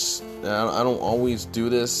publish, I don't always do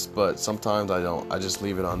this, but sometimes I don't. I just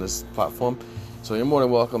leave it on this platform. So you're more than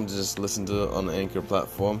welcome to just listen to it on the Anchor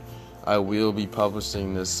platform. I will be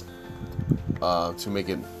publishing this to make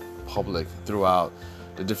it public throughout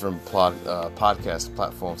the different podcast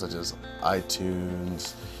platforms such as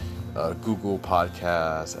iTunes, Google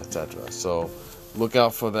Podcasts, etc. So look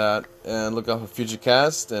out for that, and look out for future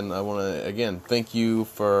casts. And I want to again thank you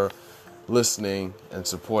for listening and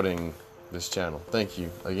supporting this channel. Thank you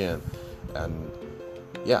again. And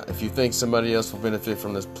yeah, if you think somebody else will benefit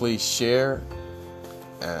from this, please share.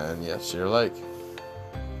 And yeah, share, like.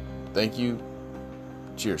 Thank you.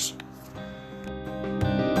 Cheers.